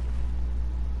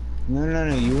 No.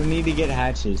 You need to get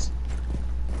hatches.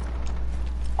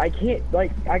 I can't,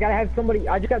 like, I gotta have somebody.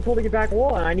 I just got told to get back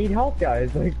wall, and I need help,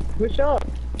 guys. Like, push up.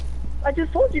 I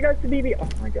just told you guys to be. Oh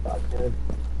my god, man.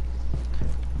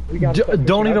 We gotta start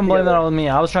Don't pushing even up blame that together. on me.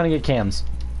 I was trying to get cams.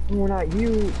 No, not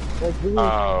you. Like, really,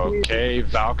 Okay,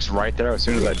 Valk's right there. As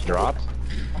soon as I drop.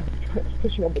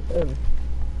 pushing up with them.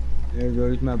 There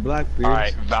goes my Blackbeard. All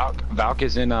right, Valk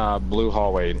is in blue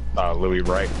hallway. Louis,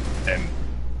 right, and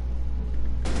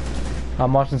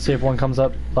I'm watching to see if one comes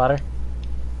up ladder.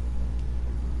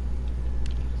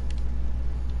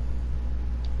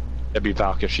 it'd be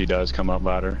Valk if she does come up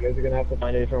ladder. You guys are gonna have to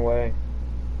find a different way.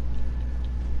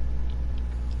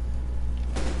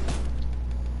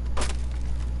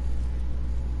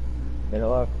 Minute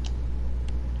left.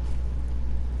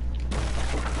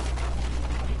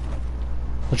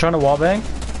 They're trying to wallbang.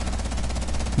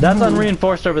 That's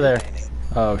unreinforced over there.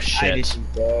 Oh shit. She's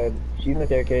dead. She's in the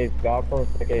staircase. Dog from the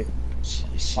staircase.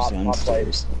 She's Top on plate.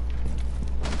 stairs.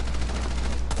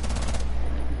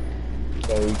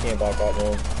 So you can't back out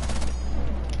now.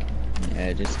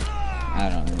 Yeah, just I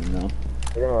don't even know.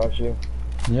 They're gonna rush you.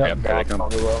 Yep. Yep, there they come.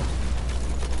 Probably will.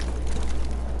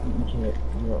 You can't.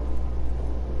 You know.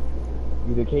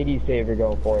 Either KD save or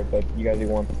go for it, but you gotta do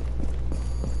one.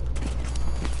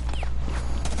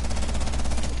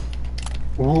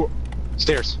 Ooh.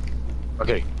 Stairs.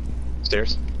 Okay,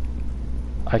 stairs.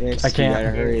 I Yes, You gotta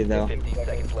can't. hurry though. 15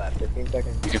 seconds left. 15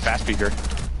 seconds. You can fast peek her.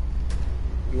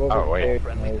 You Oh, wait.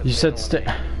 Friendly You said stay.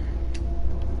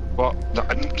 Well,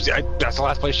 that's the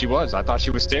last place she was. I thought she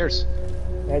was stairs.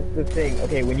 That's the thing.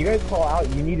 Okay, when you guys call out,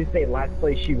 you need to say last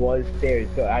place she was stairs.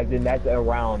 So as in that's a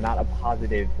round, not a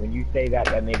positive. When you say that,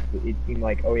 that makes it seem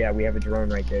like, oh yeah, we have a drone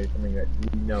right there, something that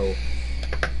we know.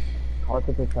 Call it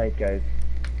the precise, guys.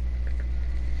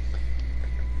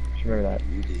 Just remember that.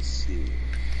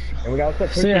 And we gotta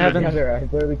start pushing together. I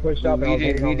literally pushed up and I was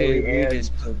hitting on Louis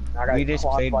and I got we just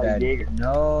caught played by bad. Jaeger.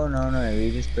 No,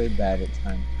 we just played bad at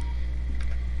time.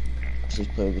 Just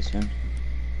play this one.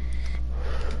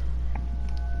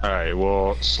 Alright,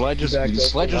 well, Sledge is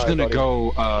gonna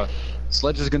go,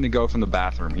 Sledge is gonna go from the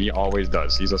bathroom. He always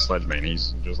does. He's a Sledge man.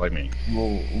 He's just like me.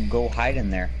 We'll go hide in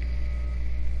there.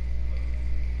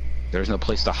 There's no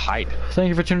place to hide. Thank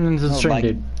you for tuning into the stream,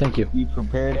 dude. Thank you. Be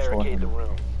prepared for Barricade the him.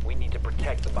 room. We need to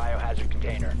protect the biohazard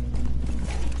container.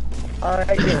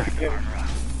 Alright,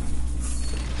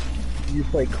 you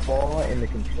play claw in the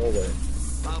controller.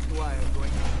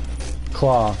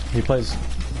 Claw. He plays.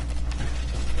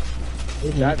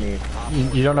 What does that mean?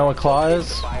 You don't know what claw is?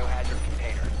 Biohazard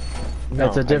container. No,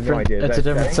 It's a I have no different. idea. Is It's a that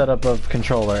different setting? setup of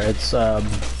controller. It's Oh,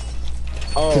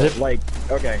 Is it- like,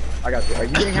 okay, I got you. Are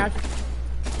you getting hacked?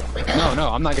 No,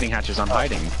 I'm not getting hatches. I'm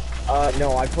hiding.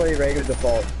 No, I play regular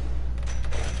default.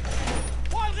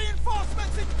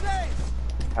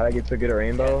 How'd I get so good at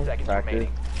Rainbow? 10 seconds Practice.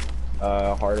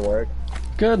 remaining. Hard work.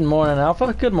 Good morning,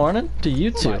 Alpha. Good morning to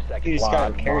you too. 5 seconds. He just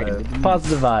got carried.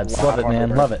 Positive vibes. Love it, man.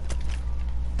 Love it.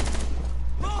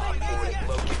 Op 4 has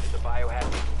located the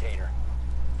biohazard container.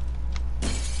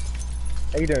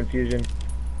 How you doing, Fusion?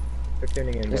 For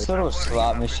tuning in. This buddy. little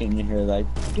slot machine in here, like,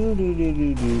 do makes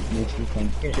you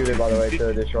think. You can shoot it, by the way,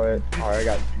 to destroy it. Alright, I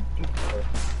got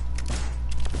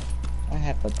I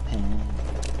have a pen.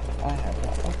 I have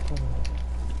a pen.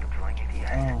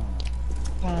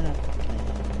 Oh.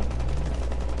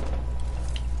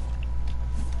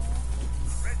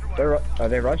 Are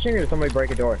they rushing or did somebody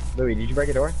break a door? Louis, did you break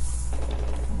a door?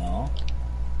 No.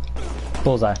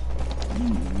 Bullseye.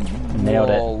 Nailed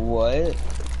it. Whoa, what?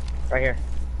 Right here.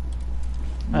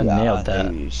 I nailed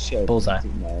that. Shit. Bullseye.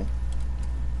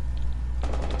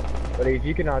 But if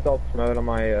you could not all promote on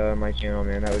my my channel,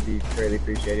 man, that would be greatly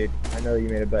appreciated. I know you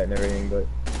made a bet and everything, but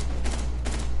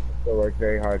I still worked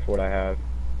very hard for what I have.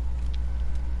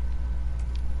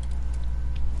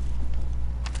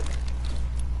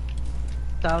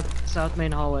 South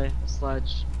main hallway,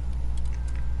 Sledge.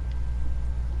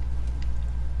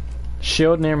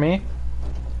 Shield near me.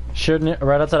 Shield near,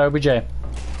 right outside OBJ.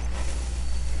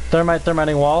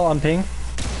 Thermiting wall on ping.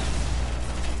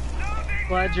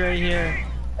 Sledge right here.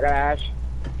 I got Ash.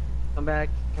 Come back,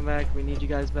 we need you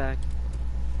guys back.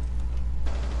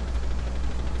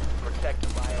 Protect the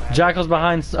biohazard. Jackal's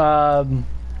behind.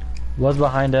 Was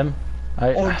behind him.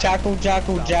 Oh, Jackal.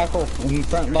 In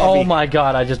front lobby. Oh my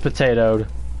god! I just potatoed.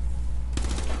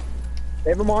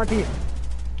 They have a Monty.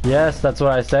 Yes, that's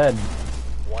what I said.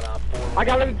 One Op 4. I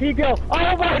got him a T-kill.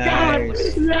 Oh my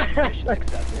Nice. god!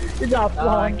 Yes! Good job,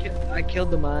 Flom. I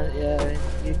killed the man. Yeah,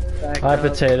 he backed I up.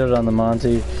 potatoed on the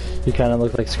Monty. You kind of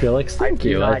look like Skrillex. Thank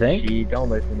you. I think. Cheat. Don't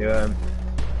listen to him.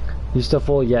 You still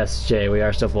full? Yes, Jay. We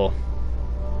are still full.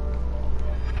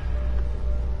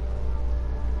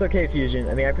 It's okay, Fusion.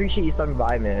 I mean, I appreciate you stopping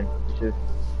by, man. It's just,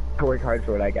 I work hard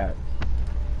for what I got.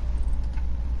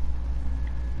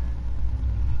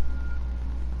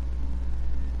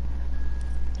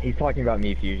 He's talking about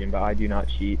me, Fusion, but I do not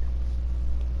cheat.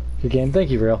 Good game. Thank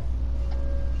you, real.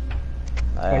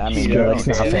 I mean, cheated you on don't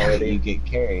Snap. say that, you get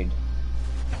carried.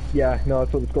 Yeah, no,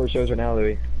 that's what the score shows right now,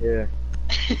 Louis. Yeah,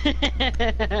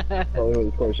 that's what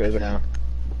the score shows right now.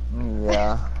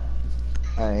 Yeah.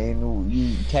 I mean,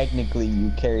 you technically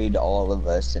you carried all of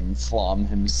us, and Flom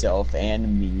himself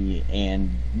and me,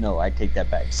 and no, I take that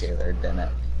back, Sailor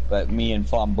didn't. But me and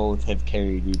Flom both have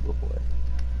carried you before.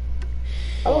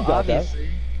 I don't doubt that. Obviously,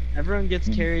 everyone gets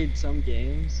carried some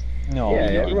games. No, Yeah,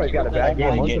 you don't. everybody's got a bad game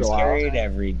Everyone once in a gets while. carried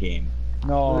every game.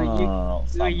 No, Louis, no, you- no.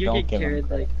 Louis, Flom, you don't get give him carried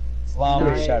credit. like Flom,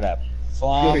 Louis. shut up.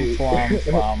 Flom, Louis.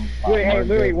 Flom. Louis, hey, we're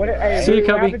Louis, good. what? Hey, See you, Louis, what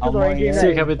Kobe. happened to the rank game? See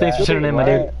you, Kobe. Thanks for tuning in, my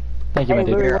dude. Thank you, my Hey,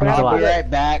 dude. Louis, what Means a I'll lot. be right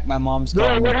back. My mom's Louis,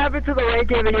 calling what me. happened to the rank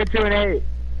game that you're 2-8?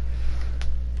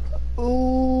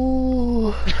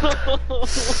 Ooh.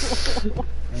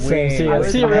 Wait, See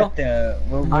was you, real.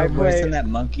 I was play- in that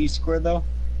monkey score though?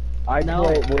 I No.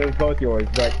 play, well, it was both yours,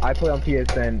 but I play on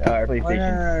PSN,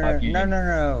 PlayStation. Fusion.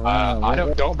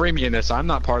 No. Don't bring me in this. I'm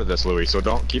not part of this, Louis. So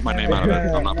don't keep my name out of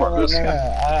it. I'm not part of this.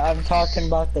 I'm talking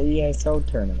about the ESO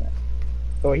tournament.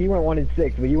 So he went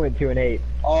 1-6, but you went 2-8.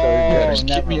 Oh, Yeah, just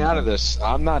keep never me out of mind. this.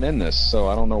 I'm not in this, so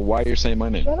I don't know why you're saying my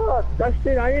name. Shut up,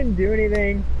 Dustin. I didn't do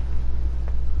anything.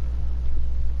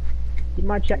 Keep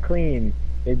my check clean.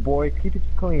 Hey boy, keep it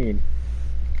clean.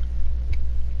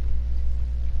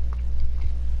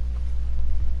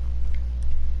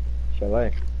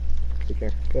 Chalet. Take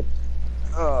care. Good.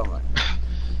 Oh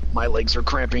my legs are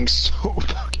cramping so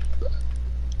fucking.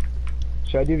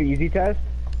 Should I do the easy test?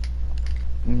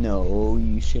 No,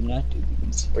 you should not do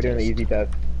these. We're doing the easy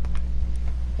test.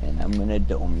 And I'm gonna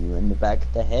dome you in the back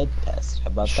of the head test. How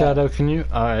about Shadow, can you?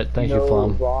 Alright, thank you, No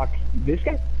Plum. Rock. This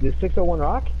guy, this 601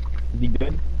 Rock, is he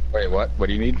good? Wait, what? What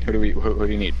do you need? Who do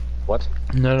you need? What?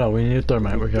 No, we need a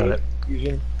thermite. We got it.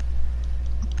 Fusion.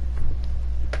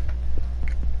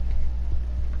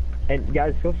 And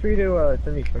guys, feel free to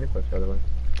send me friend requests, by the way.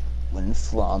 When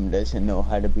Flom doesn't know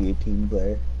how to be a team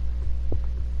player.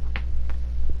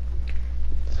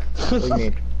 What do you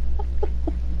mean?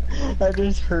 I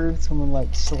just heard someone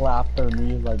like slap their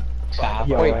knee like bap.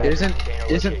 Yo, Wait,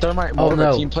 isn't Thermite more of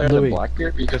no, a team player Louis. than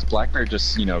Blackbeard? Because Blackbeard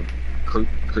just, you know,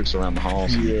 creeps around the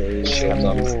halls. Yeah.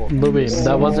 Louis,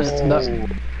 that wasn't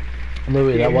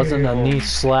Louis, that wasn't a knee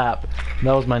slap.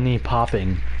 That was my knee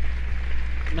popping.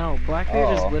 No, Blackbeard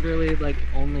Oh. is literally like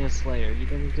only a Slayer. He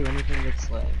doesn't do anything but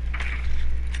slay.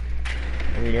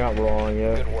 I mean, you're not wrong,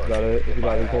 yeah. Good work. Is that it? Is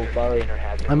that his whole fire? Container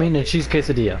has been I mean, a cheese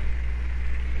quesadilla.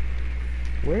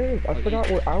 Where is, I forgot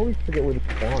where, I always forget where the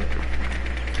spawn is.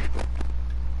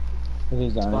 It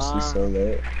is honestly so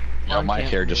lit. Yo, my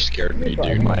hair just scared me,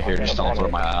 dude. My hair just fell in front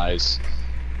of my eyes.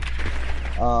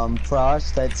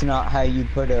 Frost, that's not how you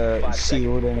put a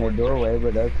shield in a doorway,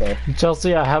 but okay.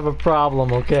 Chelsea, I have a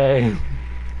problem, okay?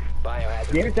 biohazard Jaeger's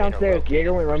container downstairs. located.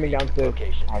 Jaeger went running downstairs.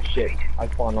 Location. Oh shit, I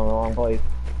spawned on the wrong place.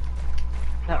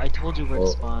 Yeah, I told you where to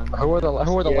spawn. Who were the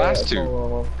Yeah, last I two?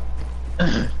 spawned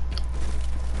on-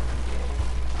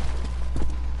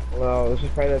 Well, let's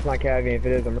just pray that's not Cavi. If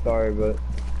it is, I'm sorry, but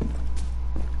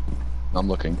I'm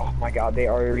looking. oh my god, they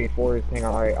are reinforced. Hang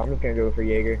on, alright, I'm just gonna go for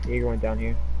Jaeger. Jaeger went down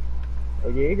here. Oh,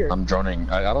 Jaeger. I'm droning.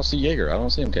 I don't see Jaeger. I don't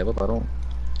see him, Caleb. I don't.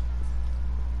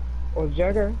 Oh,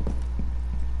 Jaeger.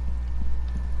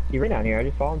 He ran down here. I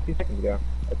just saw him 2 seconds ago.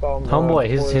 I saw him. Homeboy,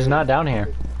 he's before- not down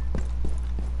here.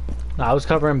 I was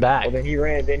covering back. Well, then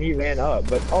he ran up.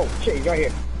 But oh shit, he's right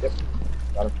here. Yep,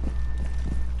 got him.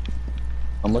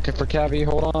 I'm looking for Cavi.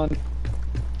 Hold on.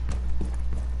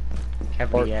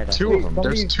 Cavietta. Two of them.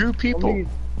 There's Somebody's- two people. Somebody's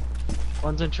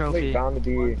One's in trophy. bound to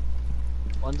be.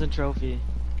 One's in trophy.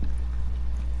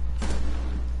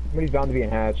 Somebody's bound to be in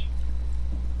hatch.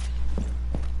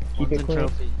 Keep One's it in clean.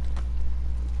 trophy.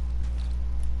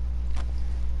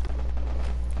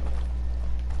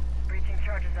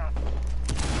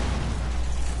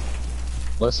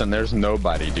 Listen, there's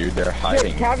nobody, dude. They're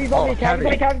hiding. Cavi's on me.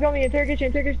 Cavi. Cavi's on me.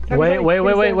 Interrogation. Cavi's Wait, on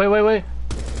me. wait.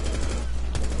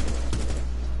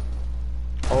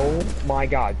 Oh my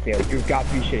god, Taylor, you've got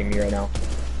to be shitting me right now.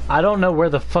 I don't know where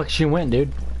the fuck she went,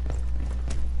 dude.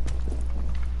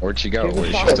 Where'd she go? Here's a Is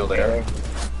she shot, still there? Taylor.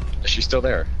 Is she still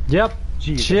there? Yep.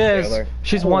 Jesus, She is. Taylor.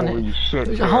 She's one. Holy shit,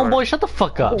 Taylor. Homeboy, shut the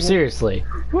fuck up. Seriously.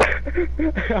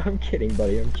 I'm kidding,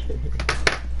 buddy. I'm kidding.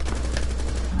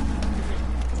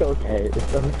 It's okay.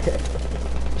 It's okay.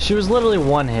 She was literally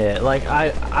one hit. Like,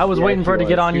 I was Yeah, waiting for her she to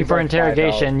get was. on She you was for like 5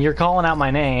 interrogation. You're calling out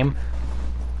my name.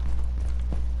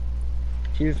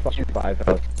 She's fucking 5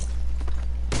 health.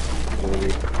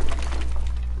 Literally.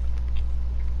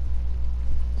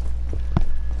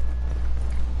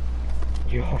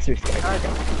 You lost your second.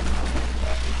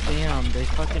 Damn, they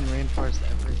fucking reinforced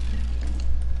everything.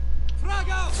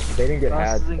 They didn't get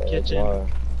Frost hatched. is in though, that's kitchen.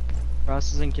 why.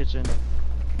 Ross is in kitchen.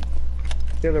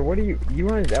 Taylor, what are you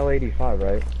run his L85,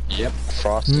 right? Yep.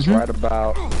 Frost is Mhm. right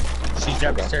about. She's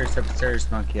upstairs,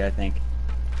 monkey, I think.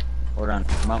 Hold on.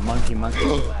 Monkey. Last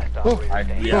operator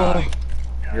standing. Yeah.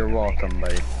 You're welcome,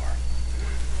 buddy.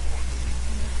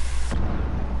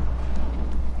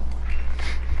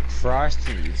 Frost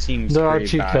seems There are pretty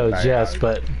cheat bad codes, by yes, us.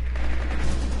 but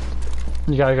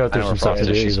you gotta go through know some stuff to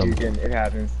Frost is. use them. It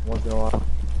happens once in a while.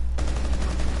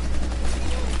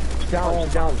 She's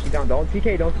down. Don't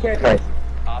TK, don't TK. Nice.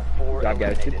 Op 4 Job,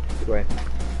 guys. eliminated. Good way.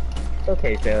 It's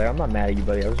okay, Taylor. I'm not mad at you,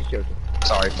 buddy. I was just joking.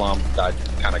 Sorry, Flom. I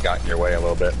kind of got in your way a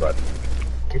little bit, but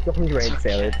It's only rain,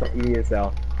 Taylor. It's not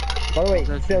ESL. By the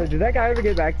way, Taylor, did that guy ever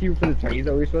get back to you for the turnies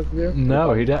that we were supposed to do?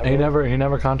 No, he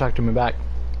never contacted me back.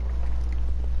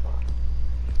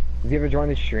 Did he ever join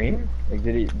the stream? Like,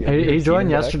 did he? He joined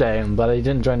yesterday, but he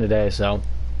didn't join today. So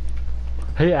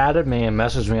he added me and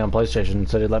messaged me on PlayStation and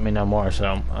said he'd let me know more.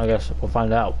 So I guess we'll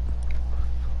find out.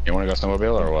 you want to go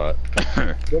snowmobile or what?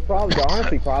 They're probably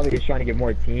just trying to get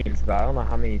more teams, but I don't know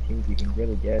how many teams you can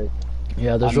really get.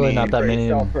 Yeah, there's really not that many.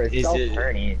 For a Is self it-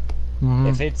 tourney. Mhm.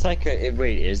 If it's like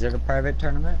wait, is it a private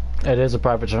tournament? It is a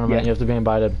private tournament. Yeah. You have to be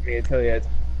invited. I mean, I tell you, it's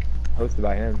hosted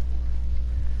by him.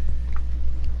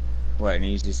 What, it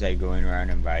needs to say going around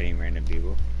inviting random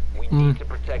people? We need to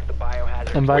protect the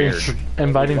biohazard.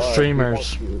 Inviting He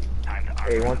streamers.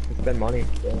 He wants to spend money.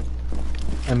 So.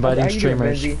 Inviting How you doing,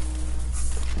 streamers. Benzie?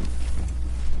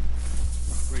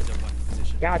 Razor one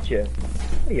position. Gotcha.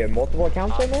 What, you have multiple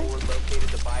accounts Op on there? 4 located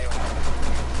the biohazard.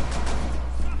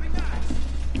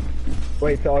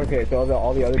 Wait, so okay, so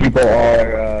all the other people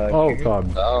are. Oh streamers?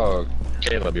 god. Oh,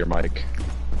 Caleb, your mic.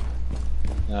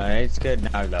 No, it's good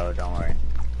now though, don't worry.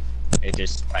 It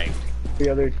just spiked. The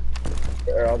other,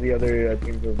 are all the other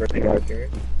teams are versus our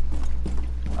streamers?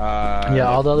 Yeah,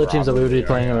 all the other teams that we would be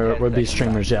probably playing are. would be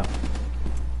streamers, yeah.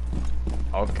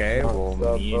 Okay, well,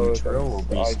 So me and both Trill will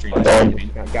be are- streaming.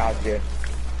 Gotcha.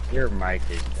 Your mic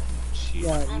is cheap.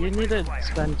 Yeah, you need to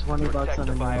spend $20 Protect on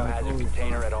the a new mic. biohazard Holy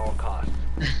container fuck. at all costs.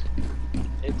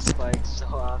 It spikes so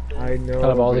often. I know.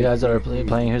 Out of all the guys that are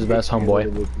playing, who's the best?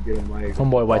 Homeboy.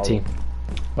 Homeboy, white team.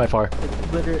 By far.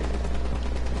 It's literally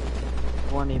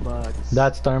 $20.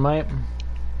 That's Thermite.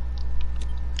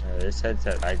 This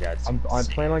headset I got. I'm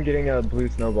planning on getting a blue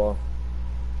snowball.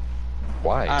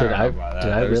 Why? I Did don't I- know about that.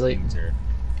 did I Those really? things are-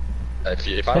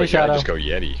 If I Hey, were you, I'd Shadow. just go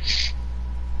Yeti.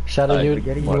 Shadow, you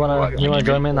what- wanna what- you wanna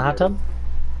join me in the hot tub?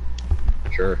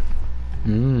 Sure. Oh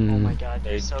my Mmm. god,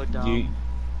 you're Hey, so dumb.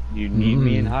 You need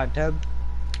me in Mm. hot tub?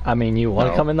 I mean, you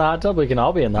wanna No. come in the hot tub? We can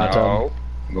all be in the hot tub. No,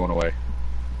 I'm going away.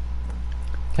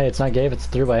 Hey, it's not gay if it's a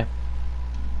three-way.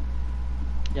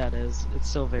 Yeah, it is. It's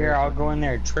so very. Here, I'll fun. go in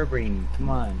there tripping. Come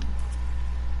on.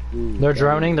 Ooh, They're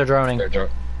droning. They're droning.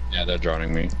 Yeah, they're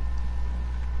droning me.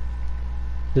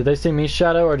 Did they see me,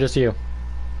 Shadow, or just you?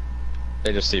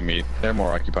 They just see me. They're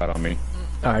more occupied on me.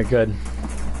 All right, good.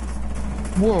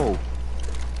 Whoa.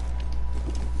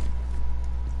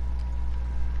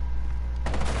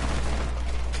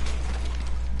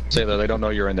 Sailor, they don't know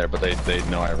you're in there, but they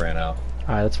know I ran out.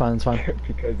 All right, that's fine. That's fine.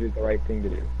 Because it's the right thing to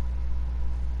do.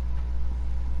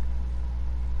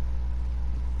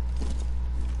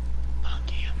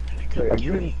 So are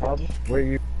you in the pub? Where are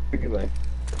you like?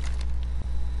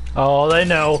 Oh, they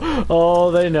know.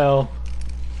 Oh, they know.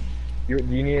 Do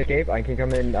you need escape? I can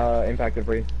come in impacted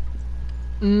for you.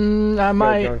 I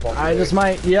might. I just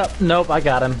might. Yep. Nope. I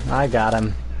got him. I got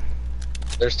him.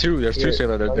 There's two, Here,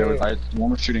 Sailor. okay.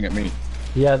 One was shooting at me.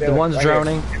 Yeah, the one's Right here.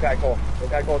 droning. Impact hole.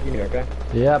 Impact hole if you need, okay?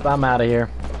 Yep. I'm out of here.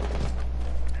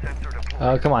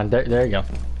 Oh, come on. There you go.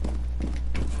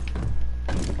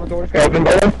 Front door's open,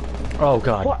 brother. Oh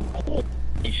god. What?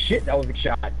 Holy shit, that was a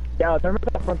shot. Yeah, turn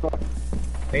that front door.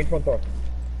 Main front door.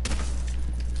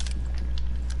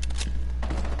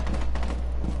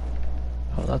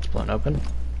 Oh, that's blown open.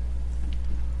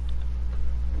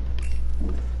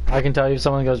 I can tell you if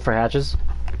someone goes for hatches.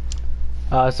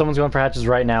 Someone's going for hatches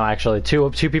right now, actually. Two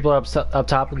people are up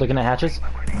top looking at hatches.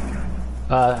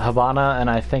 Habana and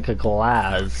I think a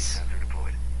Glaz.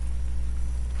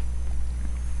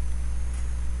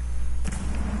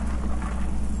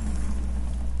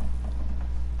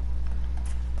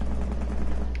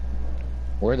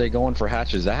 Where are they going for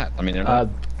hatches at? I mean, they're not.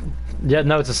 Yeah,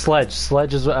 no, it's a sledge.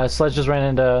 Sledge just ran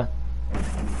into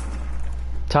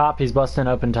top. He's busting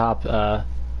open top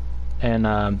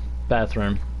and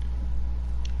bathroom.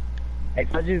 Hey,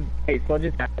 Sludge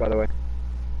is back, by the way.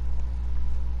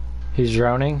 He's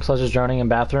droning. Sledge is droning in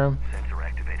bathroom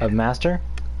of master.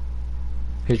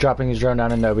 He's dropping his drone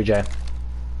down in OBJ.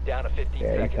 Down to 15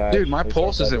 Yeah, seconds. he Dude, my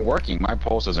pulse isn't working. My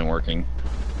pulse isn't working.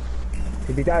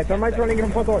 If he dies, somebody's running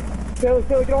in front door. Sailor,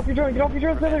 get off your drone,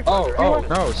 Sailor. Oh,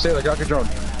 no, Sailor, got your drone.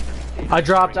 I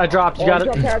dropped. You got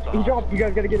He dropped, you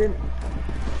guys gotta get in.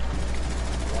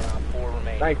 1 on 4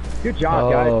 remaining. Nice, good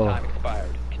job, Oh. Time expired.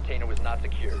 Container was not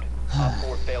secured. Op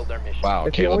 4 failed their mission. Wow,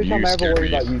 It's the Caleb, only time you I ever scared worry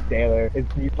me. about you, Sailor.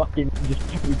 It's you fucking just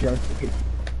keep your drone.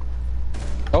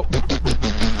 Oh,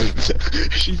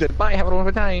 she said, bye, have a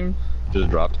wonderful time. Just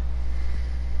dropped.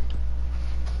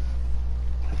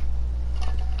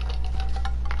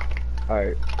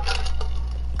 Alright.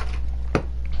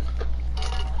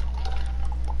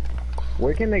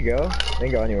 Where can they go? They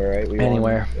can go anywhere, right?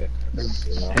 Anywhere.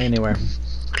 Anywhere.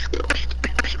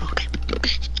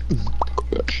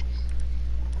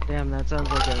 Damn, that sounds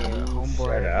like a Shut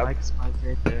homeboy up. mic spike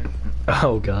right there.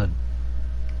 Oh god.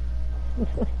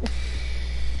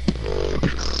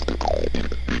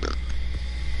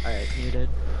 Alright, muted.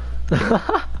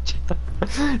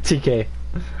 TK.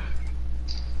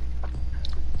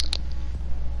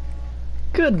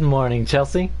 Good morning,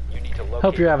 Chelsea. You need to locate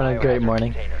Hope you're having a the great biohazard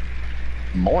morning. container.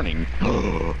 Morning.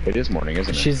 It is morning,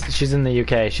 isn't it? She's in the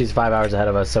UK. She's 5 hours ahead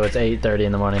of us, so it's 8:30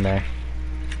 in the morning there.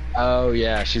 Oh,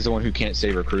 yeah, she's the one who can't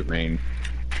say recruit rain.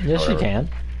 Yes, she Whatever. can.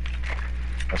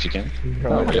 Oh, she can?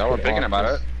 Oh, y'all were thinking about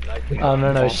it. Oh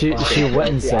no, she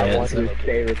wouldn't Yeah, say I it. wanted to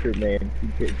say recruit name.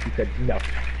 She said no.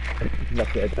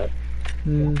 Nothing like that.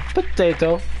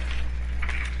 Potato.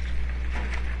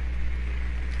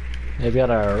 Maybe got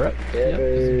a rep. Yep.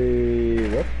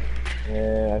 Hey, what?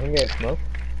 Yeah, I think I have smoke.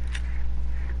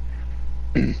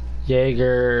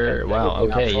 Jaeger. Wow.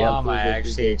 Okay. Now, Yep. I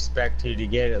actually expect you to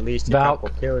get at least a Valk.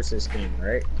 couple kills this game,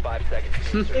 right? 5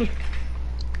 seconds.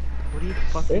 What are you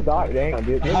fucking There's Doc, doing? dang,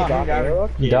 dude. There's a Doc Yeah. there,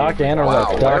 look. Doc and a Wow,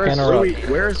 rook. Doc and a rook.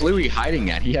 Where's Louis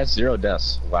hiding at? He has 0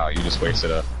 deaths. Wow, you just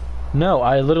wasted a. No,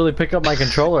 I literally pick up my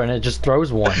controller and it just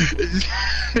throws one.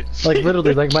 Like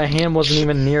literally, like my hand wasn't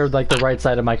even near like the right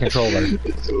side of my controller.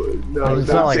 No, It's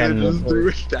not like I just need. threw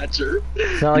a Thatcher.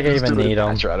 It's not like I even need them.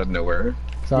 Thatcher out of nowhere.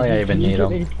 It's not like I even need You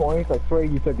them. took 8 points. I swear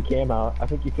you took the cam out. I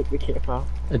think you took the cam out.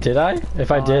 Did I? If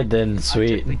I Oh, did, then I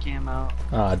sweet. took the cam out.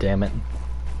 Aw, damn it.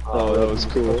 Oh, that was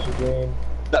cool.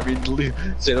 I mean,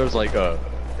 Sailor's like,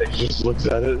 he just looks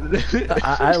at it.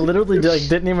 I literally like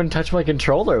didn't even touch my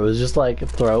controller. It was just like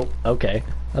throw. Okay,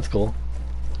 that's cool.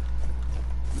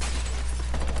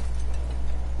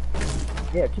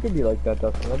 Yeah, if you could be like that,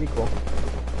 Dustin, that'd be cool.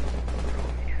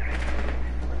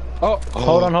 Oh,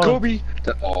 Hold on, hold on. Kobe.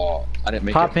 Oh, I didn't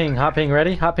make Hot it. ping, hot ping,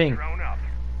 ready? Hot ping.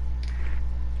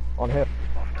 On him.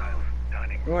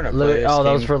 You wanna Louis- play this oh,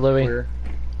 that was game for Louis. clear?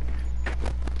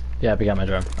 Yeah, I got my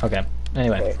drone. Okay.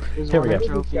 Anyway, Okay. There's here we one go.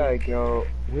 on trophy. Where did this guy go?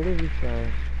 Where did this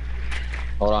guy?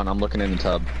 Hold on, I'm looking in the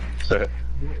tub.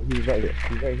 He's right here.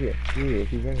 He's right here. He is.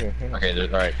 He's right here. Hang on.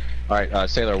 Okay, all right,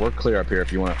 Sailor, we're clear up here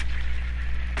if you want.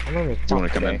 I'm on this Do you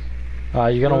want to top come in?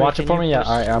 today. You gonna Louis, watch it can for you me? Yeah. push-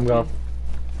 All right, I'm going.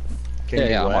 Can Yeah, you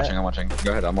yeah, what? I'm watching.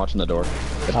 Go ahead, I'm watching the door.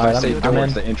 If All right, I say I'm door, in.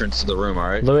 it's the entrance to the room. All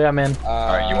right. Louis, I'm in. All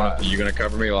right, you gonna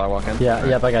cover me while I walk in? Yeah.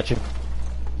 Yep, I got you.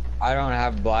 I don't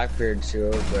have Blackbeard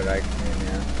shield, but I can,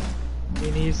 yeah. I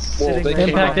mean, he's Well, sitting, they right came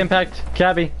Impact, up- impact,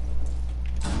 cabby.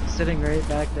 sitting right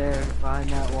back there behind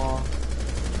that wall.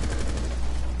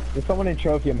 There's someone in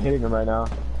trophy. I'm hitting him right now.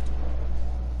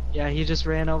 Yeah, he just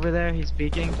ran over there. He's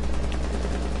peeking.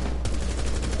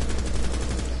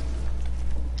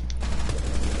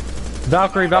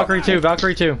 Valkyrie, Valkyrie 2,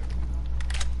 Valkyrie 2.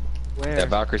 Where? Yeah,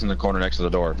 Valkyrie's in the corner next to the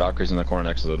door. Valkyrie's in the corner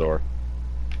next to the door.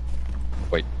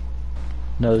 Wait.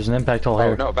 No, there's an impact hole Oh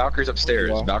here. no, Valkyrie's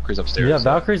upstairs. Well. Valkyrie's upstairs. Yeah,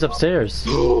 Valkyrie's upstairs.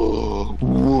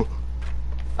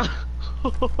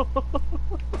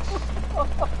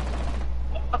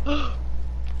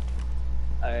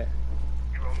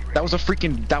 That was a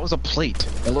freaking. That was a plate.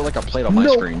 It looked like a plate on my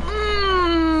screen.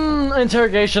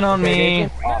 Interrogation on me.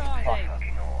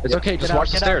 It's okay. Just Get out,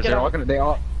 watch the get out, stairs. get They're all out. gonna.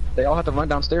 They all have to run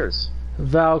downstairs.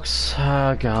 Valks,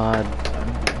 oh god.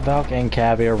 Valk and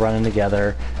Cabby are running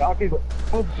together. Falcons.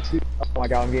 Oh my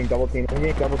god, I'm getting double teamed. I'm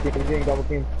getting double teamed. I'm getting double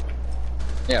teamed.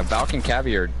 Yeah, Valk and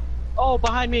Caviar. Oh,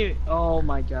 behind me! Oh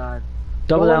my god.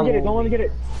 Double Don't let down. me get it. Don't let me get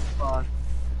it. Fuck.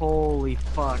 Holy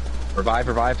fuck.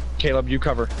 Revive. Caleb, you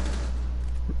cover.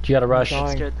 You gotta rush.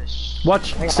 Fine. Scared the shit.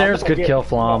 Watch, Hang on, stairs I'll could get- kill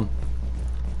Flom.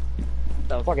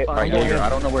 the Fuck it. fuck? Alright, Jaeger. I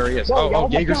don't know where he is. No, Oh,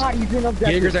 my Jaeger's. God, he's in objective.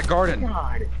 Jaeger's at Garden.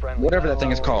 God. Friendly Whatever that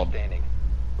thing is all called. standing.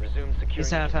 Resume securing It's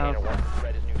half the container health. once the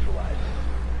threat is neutralized.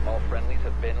 All friendlies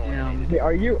have been eliminated. Okay,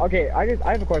 are you okay? I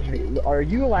have a question. For you. Are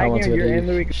you I lagging want or to you're in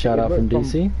leave. Louis? Shout out from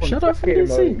DC. Shout out from spectator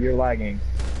DC. mode, You're lagging.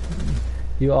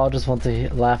 You all just want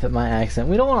to laugh at my accent.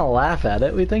 We don't want to laugh at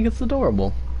it. We think it's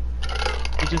adorable.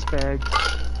 He just begged.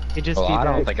 He just Well, I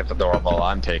don't teabagged. think it's adorable.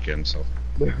 I'm taken. So.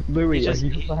 Louis, He just- are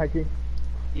you lagging?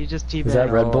 He just teabagged. Is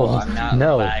that Red Bull? I'm not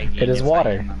No, lagging it is if water.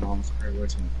 I am. My mom's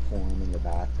watching porn in the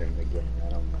bathroom again. I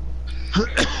don't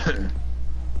know.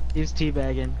 He was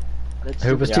teabagging. That's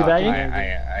Who was stupid. teabagging?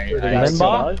 I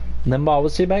Limbaugh? Limbaugh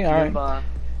was teabagging? Alright. Limbaugh.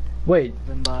 Wait,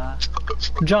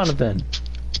 Limbaugh. Jonathan.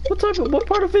 What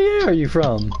part of VA are you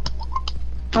from?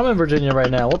 I'm in Virginia right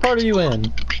now. What part are you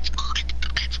in?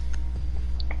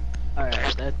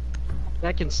 Alright,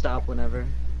 that can stop whenever.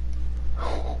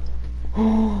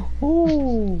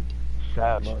 Ooh.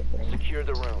 Sad. Secure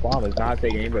the room. Bomb is not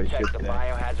taking anybody's shit Protect the today.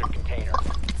 biohazard container.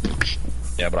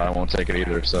 Yeah, but I won't take it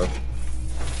either. So.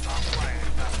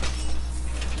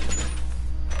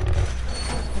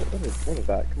 What is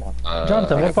that? Come on.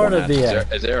 Jonathan, I what have part one of hatch.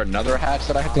 VA? Is there another hatch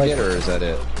that I have to get, or is that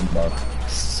it?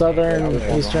 Southern,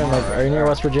 Eastern, like, are you near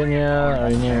West Virginia? Are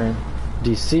you near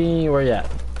DC? Where you at?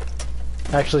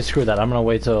 Actually, screw that. I'm gonna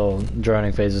wait till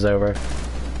droning phase is over.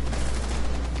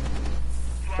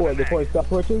 What, the point stuff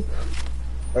switches?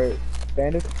 Or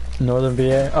bandits? Northern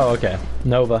VA? Oh, okay.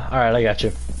 Nova. Alright, I got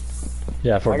you.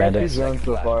 Yeah, for I got 2 bandits. drones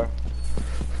so far.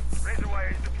 I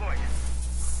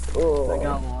Oh.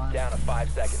 got one. Down to 5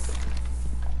 seconds.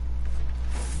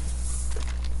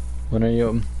 When are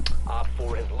you? Op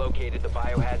 4 has located the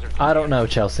biohazard I don't know,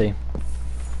 Chelsea.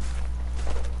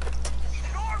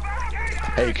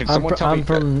 Hey, can someone tell me?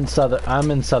 from southern.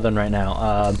 I'm in southern right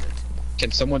now.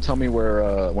 Can someone tell me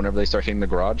where? Whenever they start hitting the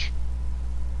garage.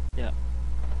 Yeah.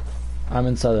 I'm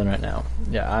in southern right now.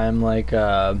 Yeah, I'm like.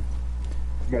 I'm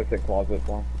gonna say closet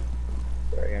one.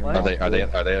 What? Are they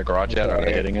at garage yet? Are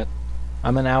they hitting it?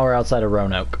 I'm an hour outside of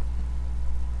Roanoke.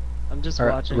 I'm just Or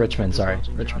watching. Richmond, I'm just sorry,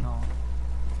 watching Richmond. John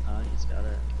Hall. He's got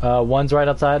it. One's right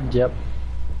outside. Yep.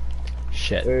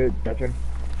 Shit. Veteran.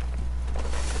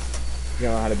 You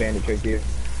don't know how to bandit trick you.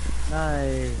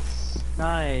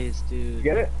 Nice, dude. You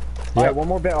get it? Yep. Alright, one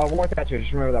more Thatcher.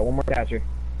 Just remember that. One more Thatcher.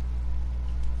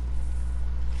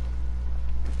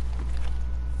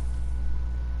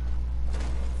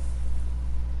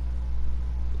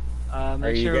 Are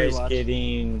Make you sure we guys watch.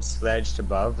 getting sledged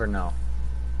above or no?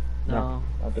 No.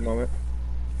 Not at the moment.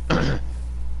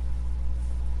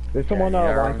 There's someone Yeah, wine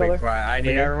everyone be cellar. quiet. I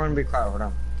need everyone to be quiet. Hold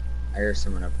on. I hear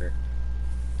someone up here.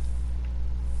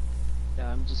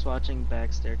 Yeah, I'm just watching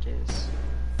back staircase.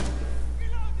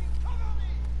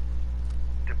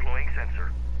 Deploying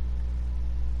sensor.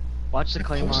 Watch the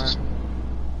claymore.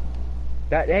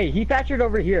 Hey, he Thatchered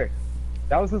over here.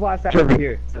 That was his last Thatcher over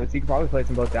here. So you can probably place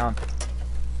them both down.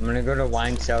 I'm gonna go to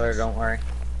wine cellar. Don't worry.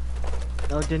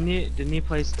 No, didn't he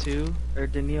place 2, or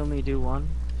didn't he only do 1?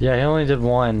 Yeah, he only did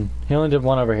one. He only did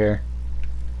one over here.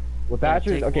 Well, Yeah,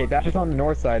 Thatcher's take okay. one. Thatcher's on the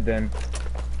north side then.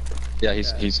 Yeah,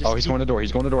 he's just he's going to door.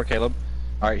 He's going to door, Caleb.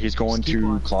 All right, he's going Just keep to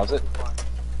on. closet.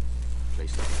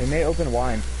 They may open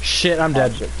wine. Shit, I'm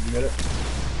dead. Shit, you get it?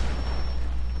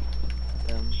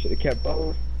 Should have kept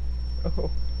both.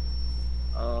 Oh.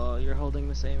 Oh, you're holding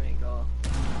the same angle.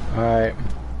 Alright.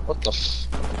 What the?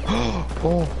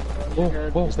 Oh,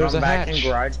 Good. there's a back hatch. in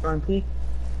garage, Monkey.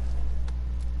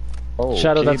 Oh,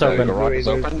 Shadow, that's the open. garage is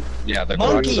open. Yeah, the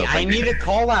garage is Monkey, open. I need a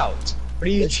call out. What are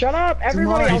you? Shut up,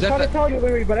 everybody! on, I'm he's at trying to the- tell you,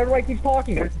 Louis, but everybody keeps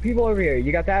talking. There's people over here.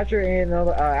 You got Thatcher and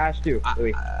Ash too.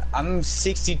 Louis. I'm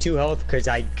 62 health because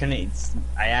I couldn't.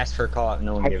 I asked for a call out.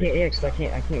 No one I gave can't it. hear because I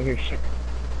can't hear shit.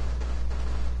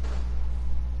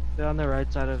 They're on the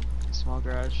right side of the small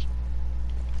garage.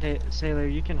 Hey, Sailor,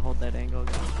 you can hold that angle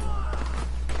again.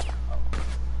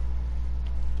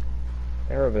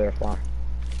 They're over there, flying.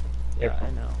 Yeah, I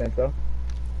know. Think so?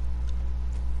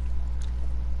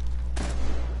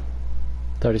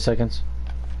 30 seconds.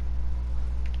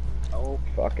 Oh,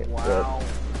 Fuck it. wow.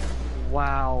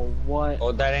 Wow, what?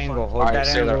 Hold that angle. Hold All right, that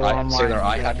Sailor, angle. I'm Sailor,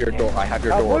 lying. I have your door. I have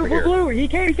your door Blue, over blue, here. blue! He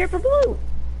came for blue!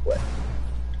 What?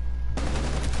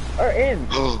 Or in!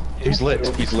 He's lit.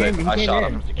 He's lit. He I came shot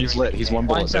in. him. He's lit. He's one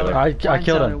Wine bullet, cellar. Sailor. I Wine killed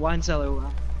cellar, him. Wine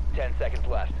cellar. 10 seconds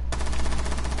left.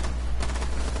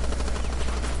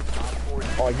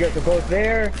 Oh, you guys are both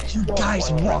there. You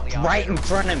guys walked right in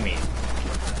front of me.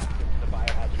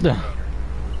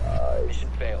 Mission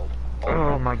failed.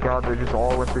 Oh my god, they're just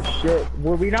all with this shit.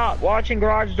 Were we not watching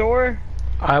Garage Door?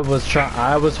 I was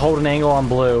holding angle on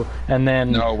blue, and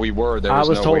then No, we were. There I was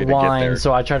was no told way to get wine, there.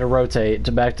 so I tried to rotate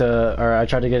to back to, or I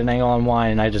tried to get an angle on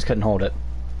wine, and I just couldn't hold it.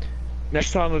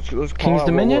 Next time, let's call King's out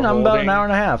Dominion? what we're I'm about an holding. hour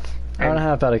and a half. Hour and a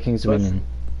half out of King's Let's- Dominion.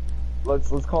 Let's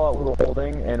call out what we're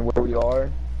holding and where we are.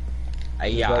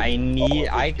 Yeah, Like,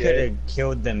 I shit. could have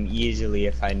killed them easily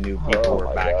if I knew people Oh were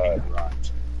my back in God. garage.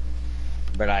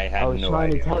 But I had I was no trying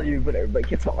idea. to tell you, but everybody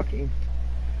kept talking.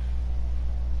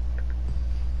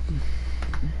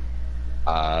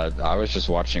 I was just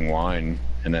watching wine,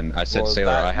 and then I said, Well,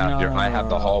 Sailor, that- I have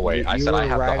the hallway. I said, I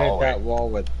have right the at hallway. that wall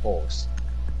with Pulse,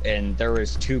 and there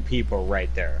was 2 people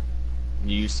right there.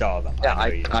 You saw them. Yeah, know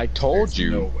you- I told there's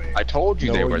you. no way. I told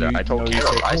you they No, were there. you- I told no, you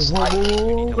Caleb.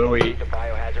 said- Louis, The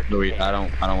biohazard Louis, container.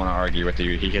 I don't want to argue with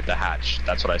you. He hit the hatch.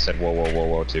 That's what I said.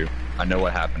 Whoa to. I know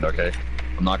what happened. Okay,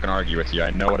 I'm not gonna argue with you.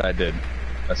 I know what I did.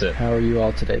 That's it. How are you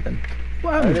all today, then?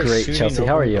 Well, I'm They're great, shooting Chelsea.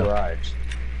 How over are the you? garage.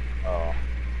 Oh.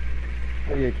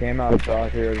 You came out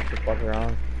here just to fuck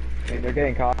around. I mean, they're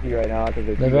getting cocky right now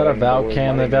because They've got a Valve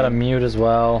cam. They've got a mute as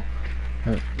well.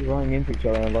 They're running into each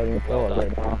other and letting it Well fill done.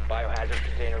 right now. Biohazard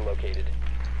container located.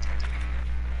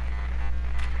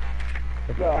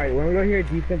 Alright, when we go here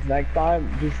defense next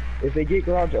time, just if they get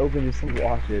garage open, just simply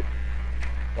watch it.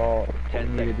 All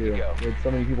 10 we need to seconds do. to go. With so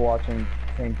many people watching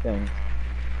the same thing.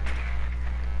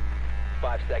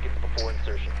 5 seconds before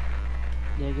insertion.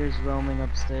 Jaeger's roaming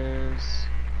upstairs.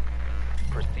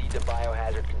 Proceed to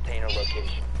biohazard container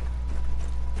location.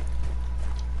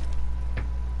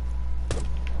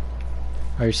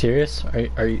 Are you serious?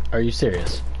 Are you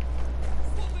serious?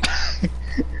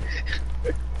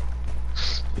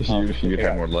 If you'd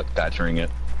had more luck Thatchering it.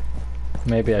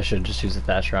 Maybe I should just use the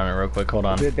Thatcher on it real quick. Hold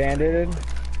on. Is it banded?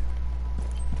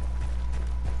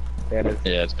 Banded.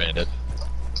 Yeah, it's bandit.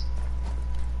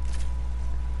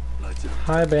 Lights out.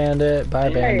 Hi, Bandit. Bye,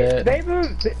 Bandit. Hey,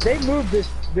 they moved this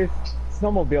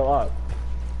snowmobile up.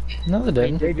 No, they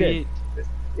didn't. They did.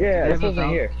 Yeah, this wasn't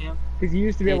here. Because you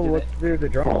used to be able to look through the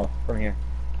drone from here.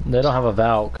 They don't have a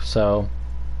Valk, so.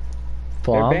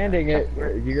 They're Plum. banding it.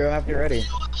 You're gonna have to get ready.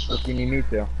 If you need me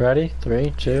to. Ready?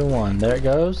 3, 2, 1. There it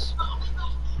goes.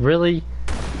 Really?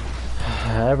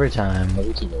 Every time.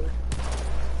 Alright,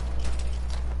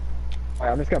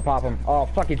 I'm just gonna pop him. Oh,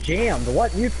 fucking jammed.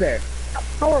 What? You there?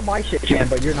 How are my shit jammed,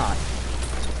 but you're not?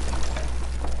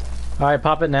 Alright,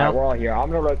 pop it now. Alright, we're all here. I'm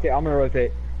gonna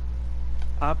rotate.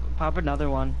 Pop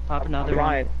another one. Pop another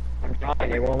I'm one.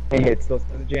 trying. It won't let me. It's still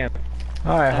jammed.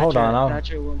 Alright, hold on.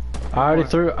 Thatcher will- I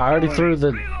already threw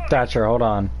the Thatcher. Hold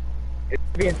on. It's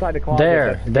be inside the closet.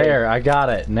 There, there. I got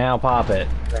it. Now pop it.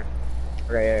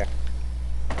 Okay,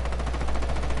 yeah.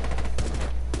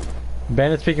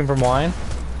 Bandit speaking from wine.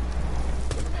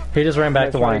 He just ran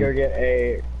back to wine.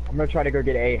 I'm gonna try to go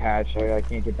get a hatch. I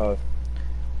can't get both.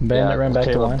 Bandit ran back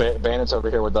to Caleb, wine. Bandit's over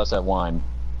here with us at wine.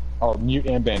 Oh, Mute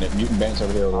and Bandit. Mute and Bandit's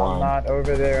over here with I'm wine. not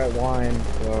over there at wine,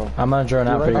 so. I'm gonna drone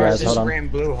out for you guys. Hold on.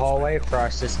 Blue hallway.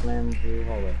 Across this blue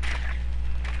hallway.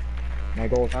 My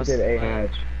goal is to get a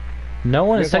hatch. No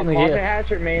one is technically.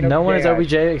 Hatch or main No one is hatch?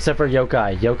 OBJ except for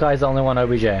Yokai. Yokai is the only one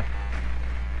OBJ.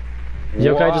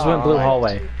 Yokai just went blue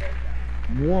hallway.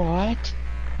 What?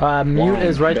 Mute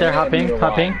is right there. Hot ping.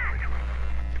 Hot ping.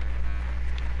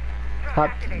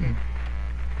 Hot.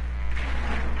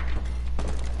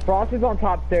 Frost is on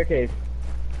top staircase.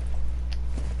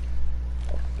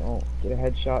 Don't get a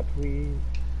headshot, please.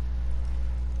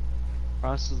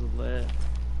 Frost is lit.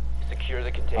 Secure the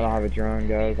I container. don't have a drone,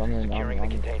 guys. I'm Securing the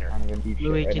container. kind of in deep shit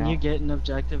Louis, right can now. you get an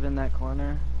objective in that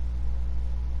corner?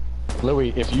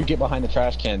 Louis, if you get behind the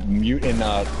trash can, Mute and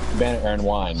Bandit are in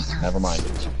wine. Never mind.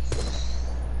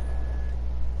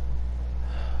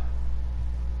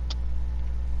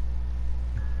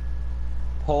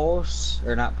 Pulse,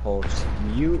 or not Pulse,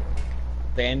 Mute,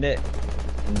 Bandit,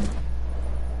 and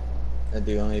are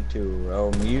the only two.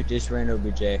 Oh, Mute just ran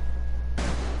OBJ.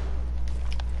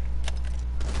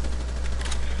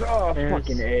 Oh,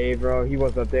 fucking A, bro. He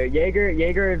was up there.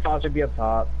 Jaeger and Foster be up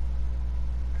top.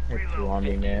 That's two on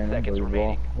me, 15 man. seconds Unbelievable.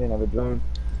 remaining. They didn't have a drone.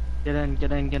 Get in.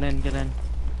 10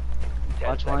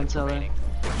 Watch wine seconds cellar. remaining.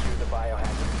 Secure the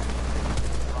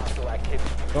biohazard. Hostile activity.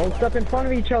 Don't step in front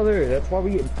of each other. That's why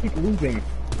we keep losing.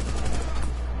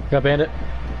 Got Bandit.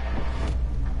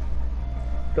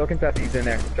 Still contested. He's in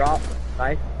there. Drop.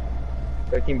 Nice.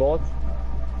 13 bullets.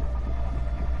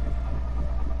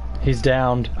 He's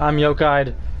downed. I'm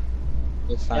Yokai'd.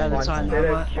 It's Yeah, that's fine. Did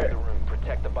it. Secure the room.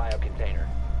 Protect the bio container.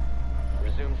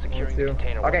 Resume securing the two.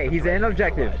 container. Okay, once he's the in threat is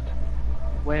objective.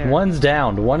 neutralized. Where? One's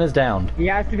downed. One is downed. He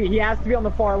has to be on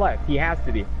the far left. He has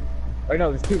to be. Oh no,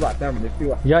 there's two left. Never mind, there's two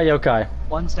left. Yeah, Yokai.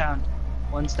 One's down.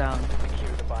 Secure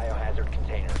the biohazard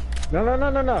container. No.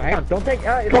 Hang on. Don't take.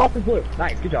 It's off the blue.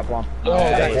 Nice. Good job, Blom. Oh,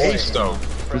 that's ace though.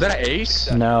 Was that an ace?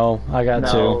 No, I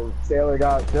got two. No, Sailor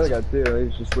got two.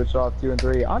 He's just switched off 2 and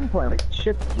 3. I'm playing like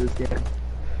shit this game.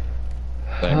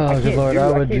 Oh, good lord,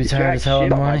 I would be tired as hell in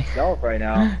the morning. Myself right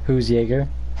now. Who's Jaeger?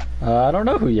 I don't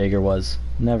know who Jaeger was.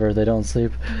 Never. They don't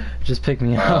sleep. Just pick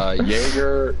me up.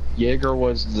 Jaeger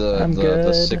was I'm the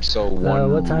good.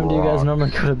 601. What time do you guys normally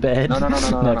go to bed? No.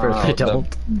 Never. They don't.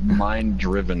 Mind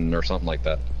driven or something like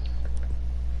that.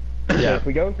 Yeah. If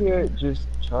we go here, just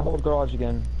try to hold garage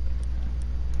again.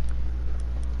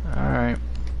 Alright.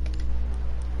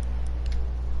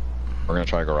 We're gonna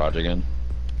try garage again.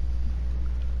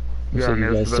 Looks like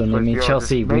you guys still need me.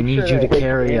 Chelsea, we need you to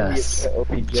carry us.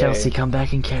 Chelsea, come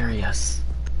back and carry us.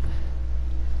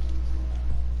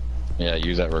 Yeah,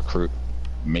 use that recruit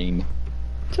main.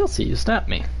 Chelsea, you snapped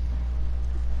me.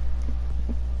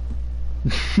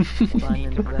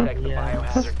 Protect the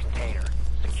biohazard container.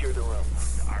 Secure the room.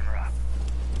 Armor up.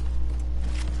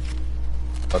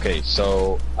 Okay,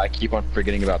 so I keep on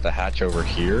forgetting about the hatch over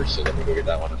here, so let me go get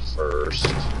that one first.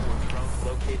 Drone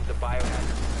located the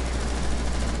biohazard.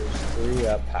 There's 3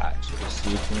 up hatches.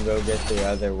 You can go get the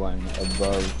other one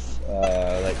above,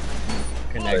 like,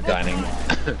 The dining.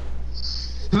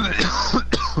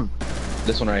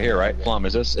 This one right here, right? Plum,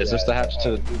 is this the hatch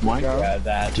to wine? Yeah,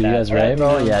 that. Do you guys rave?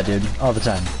 Oh yeah, dude. All the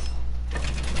time.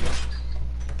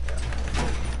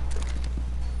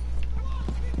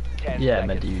 Yeah,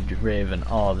 my dude, raving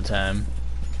all the time.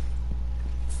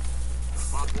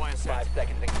 5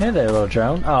 seconds and Hey there, little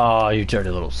drone. Oh, you dirty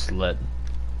little slut.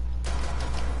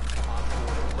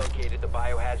 located the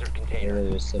biohazard container.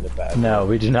 They just said a bad No,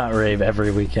 we do not rave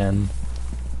every weekend.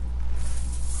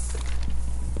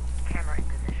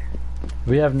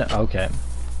 We have no. Okay.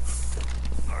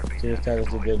 Just that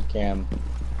was a good cam.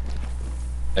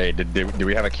 Hey, did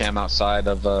we have a cam outside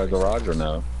of garage or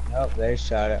no? Nope, they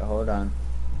shot it. Hold on.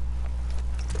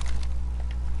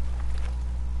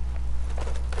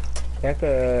 They have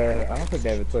to, I don't think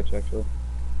they have a Twitch actually.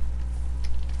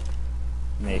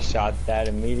 And they shot that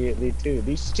immediately too.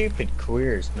 These stupid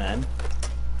queers, man.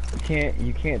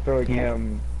 You can't throw a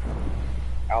cam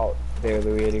out there,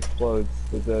 Louis. It explodes.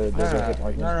 There's a hit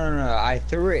margin. No. I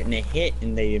threw it and it hit,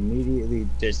 and they immediately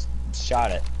just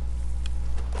shot it.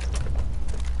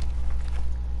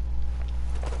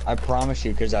 I promise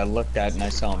you, because I looked at it and I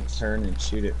saw him turn and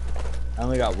shoot it. I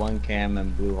only got one cam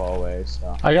in blue hallway,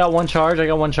 so. I got one charge.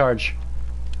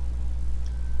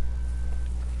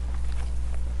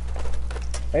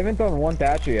 I haven't thrown one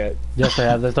Thatcher yet. Yes, I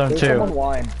have. They're throwing There's two. someone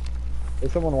wine.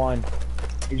 There's someone wine.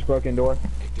 Each broken door.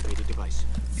 Activated device.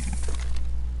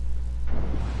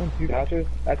 Two Thatchers?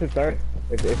 That's his third.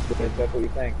 If that's what you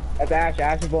think. That's Ash.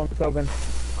 Ash is blowing this open.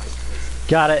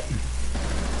 Got it.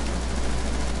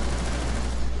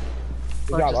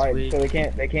 Good job. Alright, so they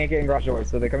can't get in garage doors.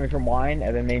 So they're coming from wine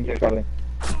and then main stairs probably.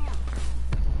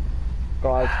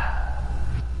 Glass.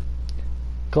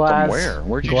 Glass. From where?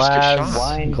 Where'd you just get shot?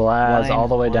 Wine, Glass, wine, all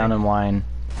the way wine. down in wine.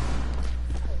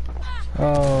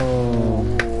 Oh.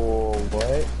 Whoa,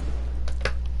 what?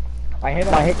 I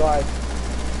hit glass.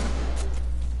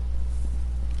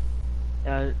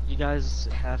 Yeah, you guys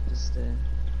have to stay.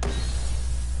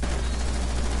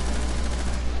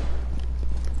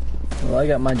 Well, I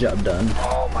got my job done.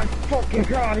 Oh my fucking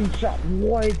god, he shot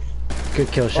white. Good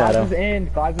kill, Glass Shadow. is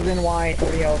in wine.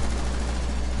 40 health.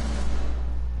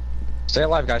 Stay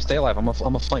alive, guys. Stay alive. I'm a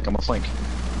flank.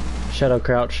 Shadow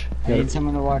crouch. I need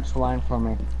someone to watch the line for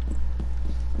me.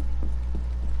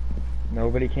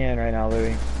 Nobody can right now,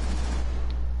 Louis.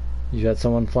 You got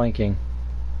someone flanking.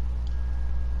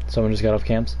 Someone just got off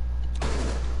camps.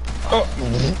 Oh.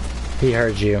 He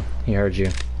heard you.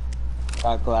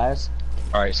 Got glass.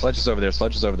 Alright, Sledge is over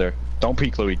there. Don't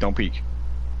peek, Louis. Don't peek.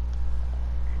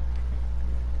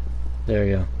 There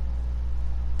you go.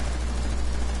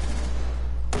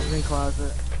 He's in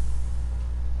closet.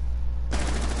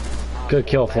 Good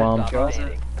kill, Flom.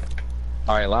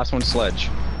 Alright, last one, Sledge.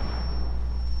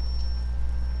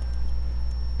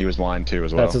 He was blind too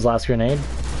as well. That's his last grenade.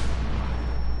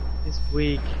 He's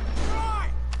weak.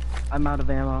 I'm out of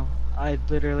ammo. I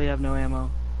literally have no ammo.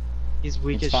 He's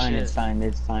weak It's as fine, shit. it's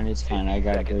fine. I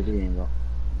got a good angle.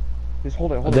 Just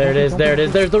hold it. There it is.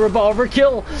 There's the revolver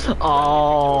kill.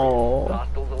 Oh.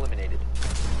 Hostiles eliminated.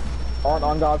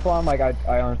 On Godflom, like I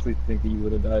honestly think that you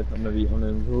would have died. I'm gonna be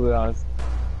really honest.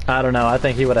 I don't know. I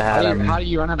think he would have had him. How do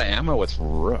you run out of ammo with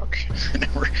Rook?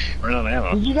 Run out of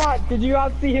ammo. Did you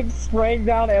not see him spraying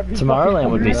down every Tomorrowland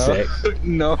fucking would be window? sick.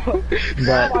 No.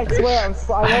 But I swear,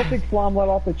 I don't think Flom let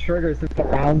off the trigger since the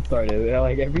round started.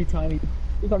 Like every time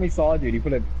he saw a dude, he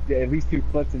put at least 2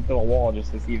 clips into the wall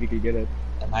just to see if he could get it.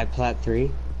 Am I plat 3?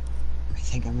 I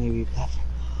think I may be plat 3.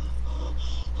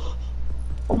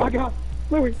 Oh my god,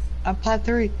 Louis! I'm plat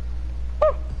 3.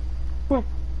 I'm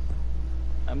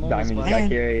almost Diamond just blind. got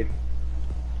carried.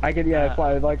 I could, yeah,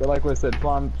 like what I said,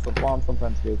 Flom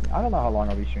sometimes scares me. I don't know how long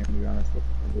I'll be streaming, to be honest.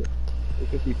 But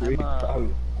 53, I'm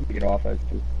I'm gonna get off as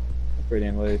too. That's pretty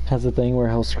damn late. has a thing where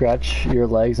he'll scratch your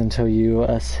legs until you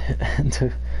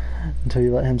until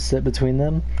you let him sit between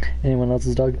them. Anyone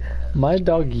else's dog? My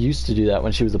dog used to do that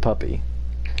when she was a puppy.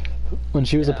 When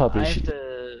she was a puppy,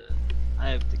 I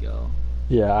have to go.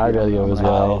 Yeah, I gotta go as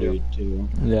well. Too.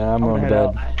 Yeah, I'm going to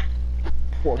head bed. out.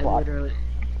 4 I o'clock. literally.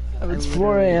 It's I 4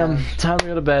 literally a.m. have- Time to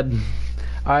go to bed.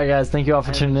 Alright guys, thank you all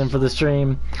for tuning in for the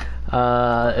stream.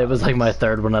 It was like my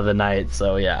 3rd one of the night,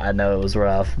 so yeah, I know it was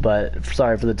rough, but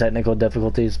sorry for the technical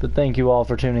difficulties, but thank you all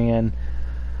for tuning in.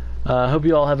 Hope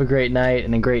you all have a great night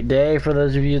and a great day for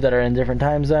those of you that are in different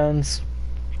time zones.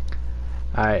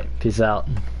 Alright, peace out.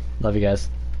 Love you guys.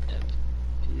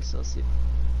 Peace. I'll see you.